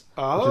taxes,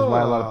 which is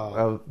why a lot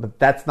of... but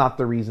that's not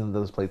the reason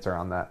those plates are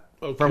on that.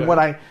 Okay.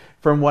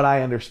 From what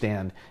I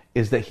understand,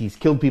 is that he's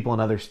killed people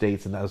in other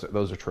states, and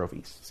those are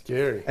trophies.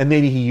 Scary. And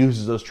maybe he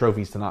uses those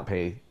trophies to not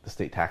pay the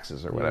state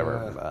taxes or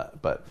whatever. Yeah.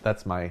 But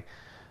that's my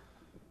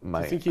my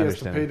Do you think he has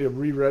to pay to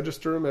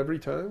re-register them every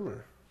time?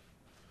 Or?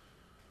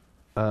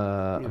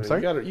 I'm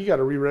sorry? You got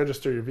to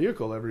re-register your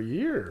vehicle every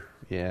year.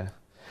 Yeah.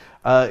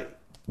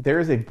 There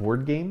is a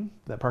board game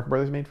that Parker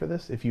Brothers made for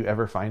this. If you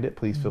ever find it,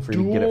 please feel free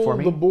to get it for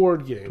me. Duel the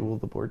board game. Duel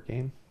the board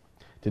game.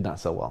 Did not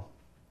sell well.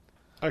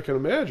 I can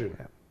imagine.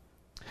 Yeah.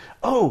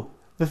 Oh,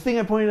 the thing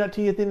I pointed out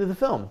to you at the end of the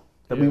film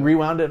that we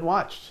rewound it and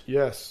watched.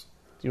 Yes.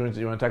 Do you want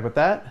to talk about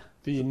that?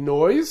 The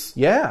noise?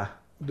 Yeah.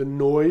 The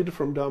Noid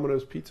from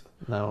Domino's Pizza?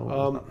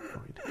 No.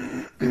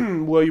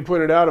 Well, you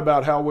pointed out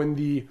about how when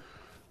the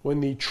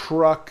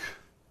truck...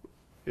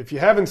 If you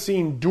haven't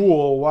seen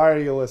Duel, why are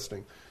you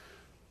listening?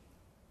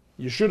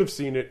 You should have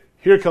seen it.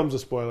 Here comes a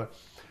spoiler.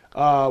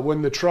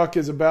 When the truck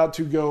is about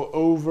to go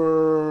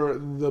over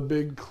the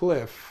big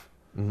cliff,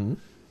 and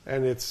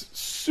it's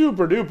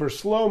super duper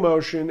slow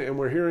motion, and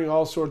we're hearing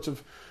all sorts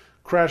of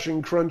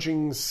crashing,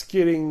 crunching,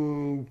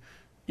 skidding,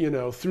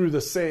 through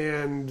the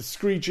sand,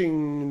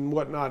 screeching and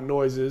whatnot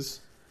noises.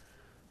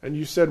 And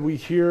you said we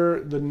hear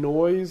the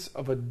noise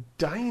of a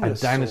dinosaur. A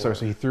dinosaur.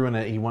 So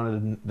he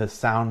wanted the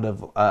sound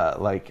of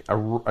like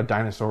a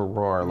dinosaur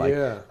roar. Like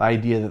the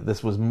idea that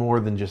this was more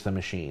than just a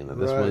machine. That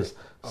this was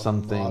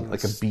something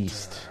like a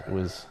beast. It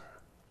was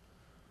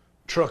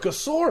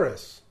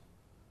Truckosaurus.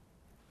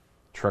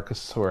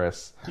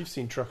 Truckosaurus. You've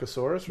seen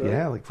Truckosaurus, right?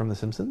 Yeah, like from The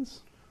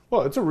Simpsons.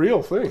 Well, it's a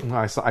real thing. No,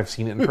 I've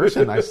seen it in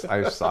person. I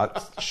saw it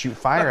shoot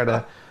fire at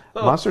a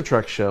monster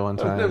truck show one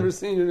time. I've never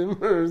seen it in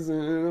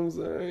person. I'm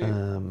sorry.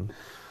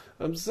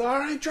 I'm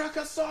sorry,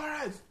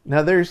 Truckosaurus.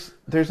 Now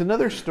there's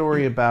another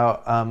story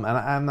about, and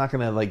I'm not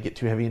going to get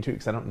too heavy into it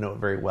because I don't know it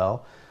very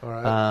well. All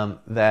right.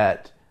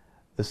 That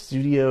the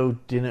studio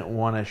didn't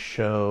want to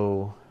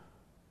show.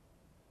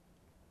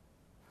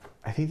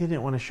 I think they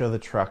didn't want to show the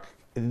truck.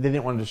 They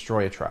didn't want to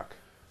destroy a truck.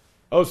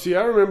 Oh, see,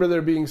 I remember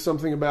there being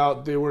something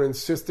about they were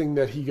insisting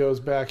that he goes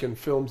back and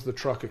films the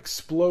truck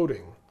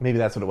exploding. Maybe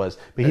that's what it was.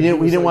 But he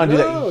didn't want to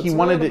do that.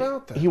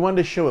 He wanted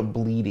to show it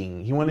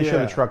bleeding. He wanted to show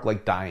the truck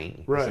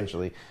dying, right.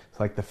 Essentially. It's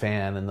like the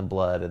fan and the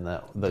blood and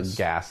the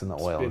gas and the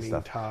oil and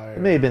stuff. Tire. It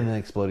may have been an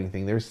exploding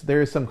thing.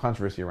 There is some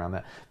controversy around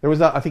that. There was,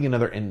 I think,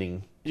 another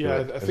ending.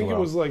 I think it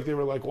was they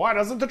were like, why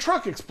doesn't the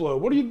truck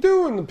explode? What are you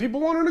doing? The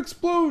people want an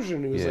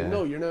explosion. He was like,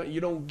 no, you're not.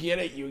 You don't get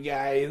it, you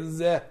guys.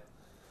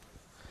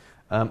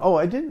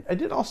 I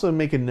did also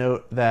make a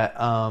note that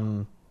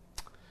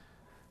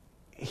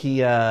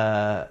he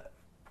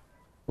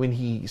when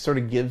he sort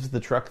of gives the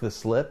truck the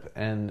slip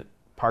and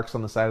parks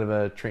on the side of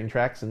a train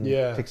tracks and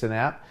takes a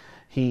nap,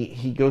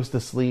 he goes to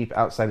sleep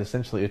outside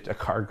essentially a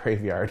car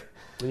graveyard.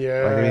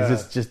 Yeah,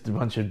 it's just a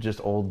bunch of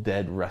just old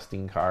dead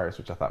rusting cars,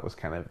 which I thought was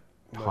kind of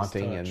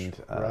haunting and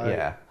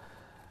kind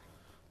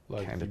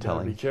of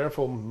telling. Be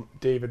careful,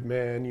 David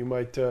Mann. You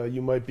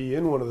might be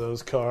in one of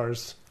those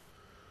cars.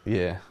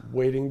 Yeah.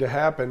 Waiting to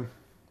happen.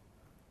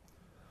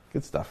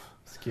 Good stuff.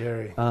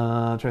 Scary.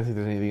 I'm trying to think if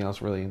there's anything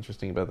else really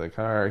interesting about the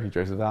car. He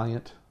drives a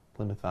Valiant.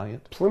 Plymouth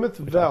Valiant. Plymouth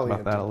We Valiant.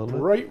 talked about that a little bit.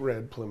 Bright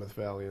red Plymouth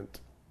Valiant.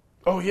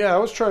 Oh, yeah. I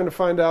was trying to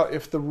find out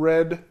if the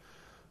red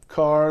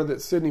car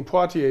that Sidney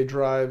Poitier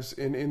drives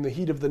in the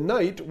heat of the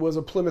night was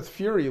a Plymouth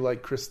Fury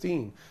like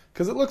Christine.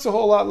 Because it looks a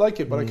whole lot like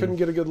it, but I couldn't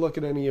get a good look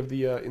at any of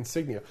the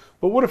insignia.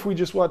 But what if we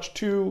just watched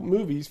 2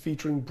 movies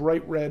featuring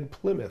bright red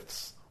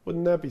Plymouths?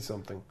 Wouldn't that be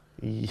something?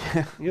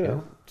 Yeah.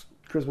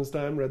 Christmas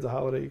time, red's a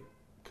holiday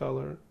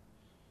color.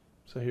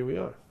 So here we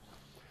are.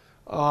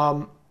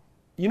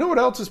 You know what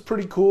else is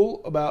pretty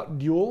cool about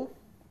Duel?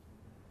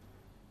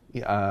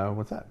 Yeah,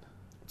 what's that?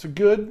 It's a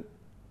good,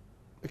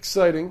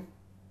 exciting,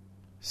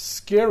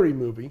 scary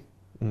movie.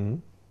 Mm-hmm.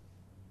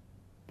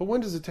 But when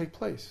does it take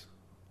place?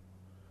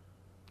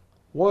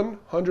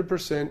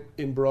 100%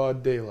 in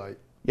broad daylight.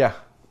 Yeah.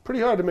 Pretty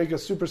hard to make a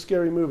super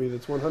scary movie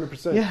that's 100%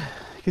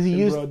 because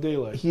in broad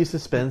daylight. He used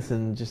suspense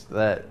and just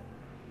that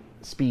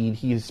speed.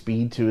 He used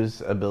speed to his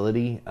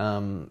ability.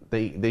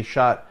 They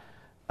shot.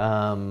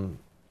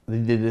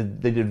 They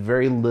did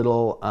very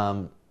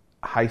little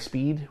high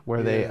speed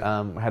where they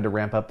had to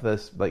ramp up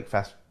this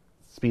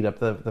speed up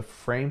the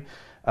frame.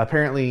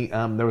 Apparently,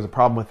 there was a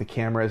problem with the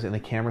cameras, and the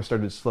camera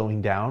started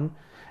slowing down,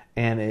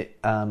 and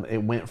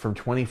it went from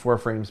 24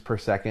 frames per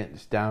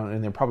second down,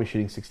 and they're probably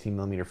shooting 16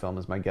 millimeter film,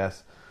 is my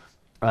guess.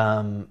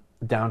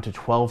 Down to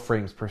 12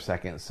 frames per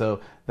second. So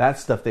that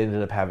stuff they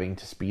ended up having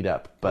to speed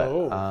up, but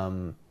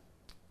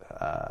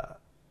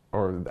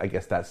or I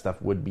guess that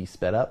stuff would be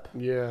sped up.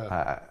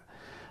 Yeah.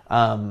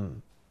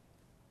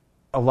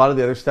 A lot of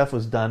the other stuff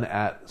was done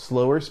at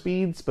slower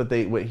speeds, but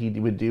what he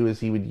would do is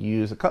he would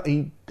use a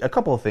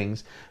couple of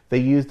things. They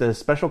used a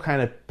special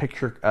kind of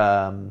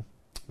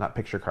not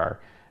picture car,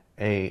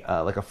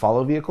 like a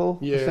follow vehicle,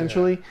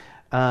 essentially,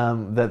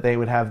 that they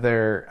would have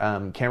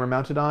their camera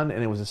mounted on,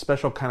 and it was a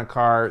special kind of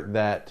car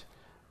that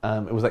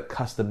it was like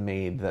custom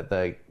made that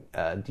the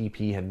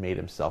DP had made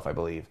himself, I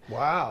believe.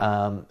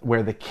 Wow.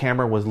 Where the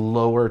camera was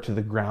lower to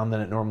the ground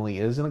than it normally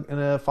is in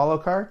a follow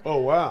car.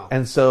 Oh, wow.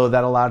 And so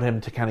that allowed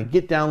him to kind of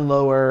get down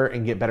lower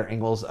and get better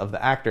angles of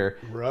the actor.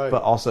 Right.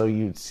 But also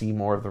you'd see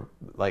more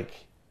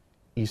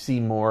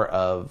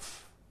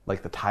of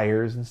like the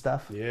tires and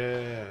stuff.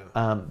 Yeah.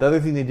 The other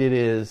thing they did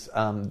is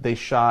they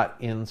shot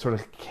in sort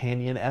of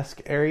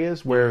canyon-esque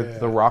areas where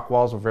the rock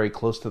walls were very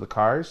close to the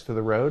cars, to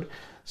the road.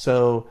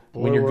 So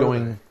when you're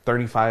going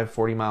 35,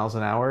 40 miles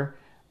an hour,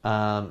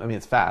 I mean,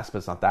 it's fast, but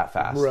it's not that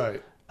fast.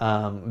 Right.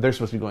 They're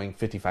supposed to be going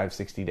 55,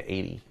 60 to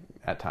 80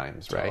 at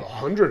times, right?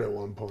 100 at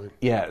one point.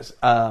 Yes.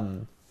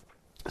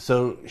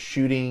 So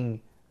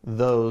shooting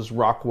those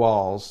rock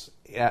walls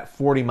at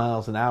 40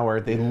 miles an hour,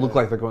 they look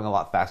like they're going a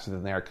lot faster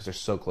than they are because they're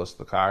so close to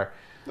the car.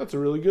 That's a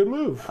really good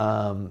move.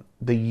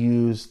 They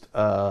used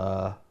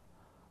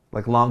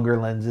like longer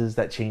lenses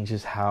that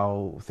changes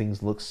how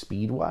things look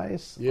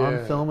speed-wise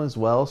on film as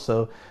well.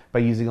 So by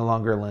using a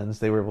longer lens,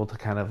 they were able to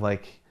kind of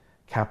like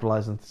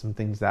capitalize on some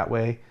things that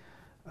way.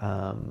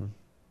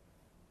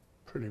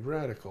 Pretty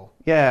radical.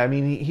 Yeah, I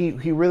mean,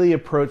 he really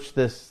approached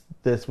this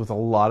with a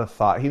lot of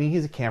thought. I mean,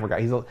 he's a camera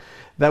guy.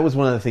 That was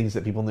one of the things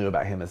that people knew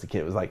about him as a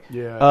kid. It was like,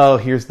 oh,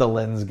 here's the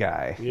lens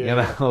guy. Yeah. You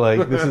know,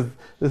 like this is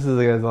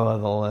the guy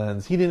on the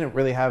lens. He didn't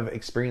really have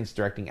experience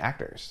directing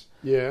actors.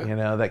 Yeah, you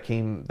know, that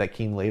came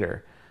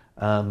later.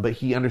 But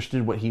he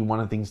understood what he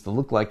wanted things to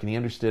look like, and he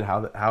understood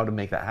how to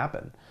make that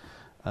happen.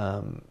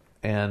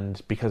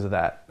 And because of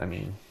that, I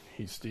mean,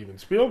 he's Steven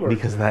Spielberg.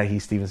 Because of that,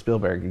 he's Steven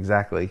Spielberg.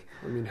 Exactly.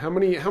 I mean, how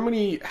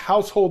many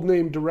household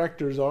name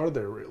directors are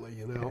there really?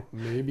 You know,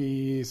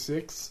 maybe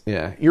 6.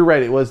 Yeah, you're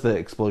right. It was the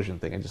explosion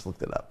thing. I just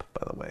looked it up,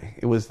 by the way.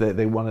 It was that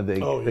they wanted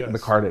the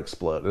car to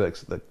explode,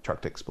 the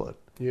truck to explode.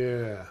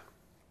 Yeah.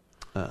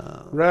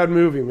 Rad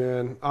movie,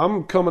 man.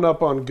 I'm coming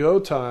up on go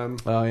time.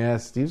 Oh yeah,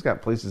 Steve's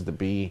got places to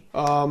be.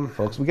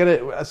 Folks, we got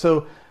it.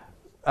 So,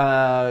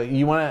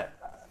 you want to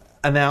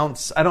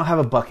announce? I don't have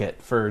a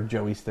bucket for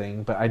Joey's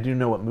thing, but I do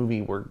know what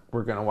movie we're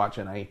going to watch,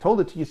 and I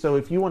told it to you. So,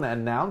 if you want to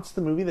announce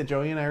the movie that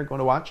Joey and I are going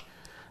to watch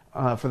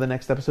for the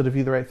next episode of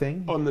View the Right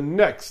Thing, on the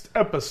next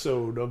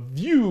episode of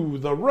View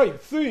the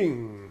Right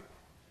Thing,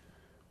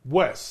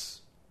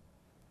 Wes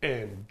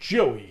and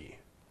Joey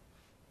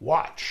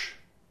watch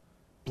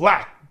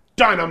Black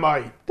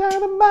Dynamite.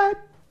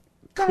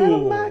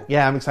 Cool.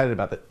 Yeah, I'm excited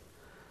about it.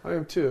 I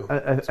am too.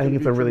 I think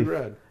it's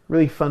a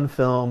really fun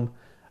film.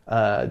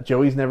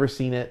 Joey's never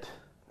seen it.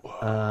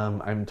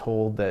 I'm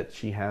told that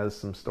she has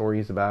some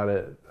stories about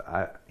it,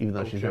 even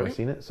though she's never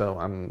seen it. So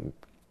I'm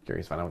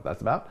curious to find out what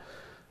that's about.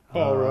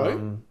 All right.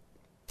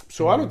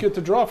 So I don't get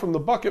to draw from the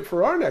bucket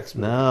for our next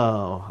movie.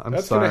 No,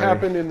 that's going to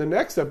happen in the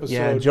next episode.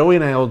 Yeah, Joey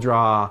and I will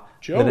draw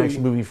the next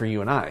movie for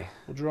you and I.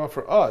 We'll draw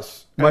for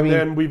us. And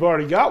then we've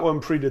already got one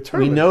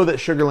predetermined. We know that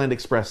Sugarland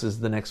Express is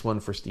the next one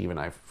for Steve and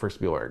I, for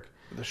Spielberg.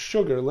 The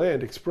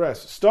Sugarland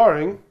Express,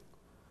 starring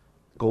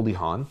Goldie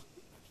Hawn.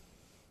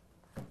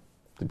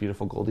 The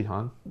beautiful Goldie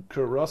Hawn.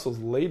 Kurt Russell's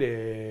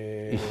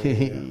lady.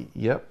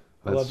 Yep.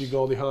 I love you,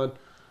 Goldie Hawn.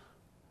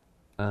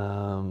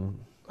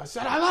 I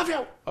said, I love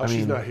you. Oh,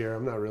 she's not here.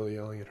 I'm not really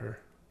yelling at her.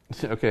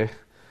 Okay.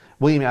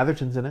 William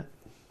Atherton's in it.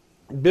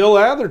 Bill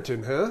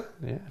Atherton, huh?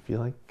 Yeah, I feel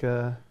like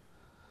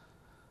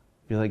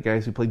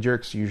guys who play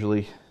jerks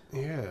usually.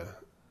 Yeah.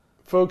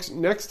 Folks,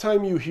 next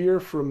time you hear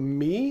from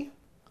me,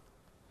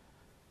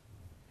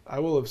 I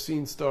will have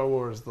seen Star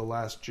Wars The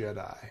Last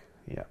Jedi.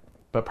 Yeah.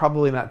 But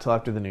probably not till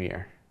after the new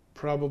year.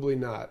 Probably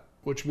not.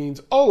 Which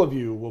means all of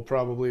you will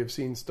probably have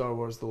seen Star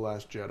Wars The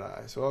Last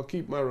Jedi. So I'll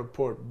keep my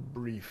report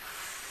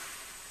brief.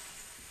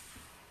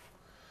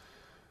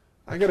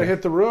 I got to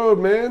hit the road,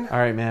 man. All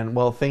right, man.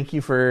 Well, thank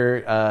you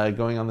for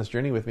going on this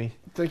journey with me.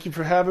 Thank you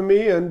for having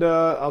me, and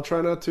I'll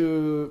try not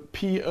to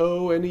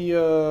PO any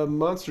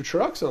monster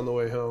trucks on the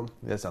way home.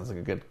 That sounds like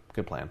a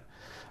good plan.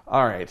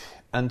 All right.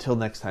 Until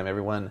next time,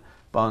 everyone.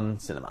 Bon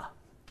cinema.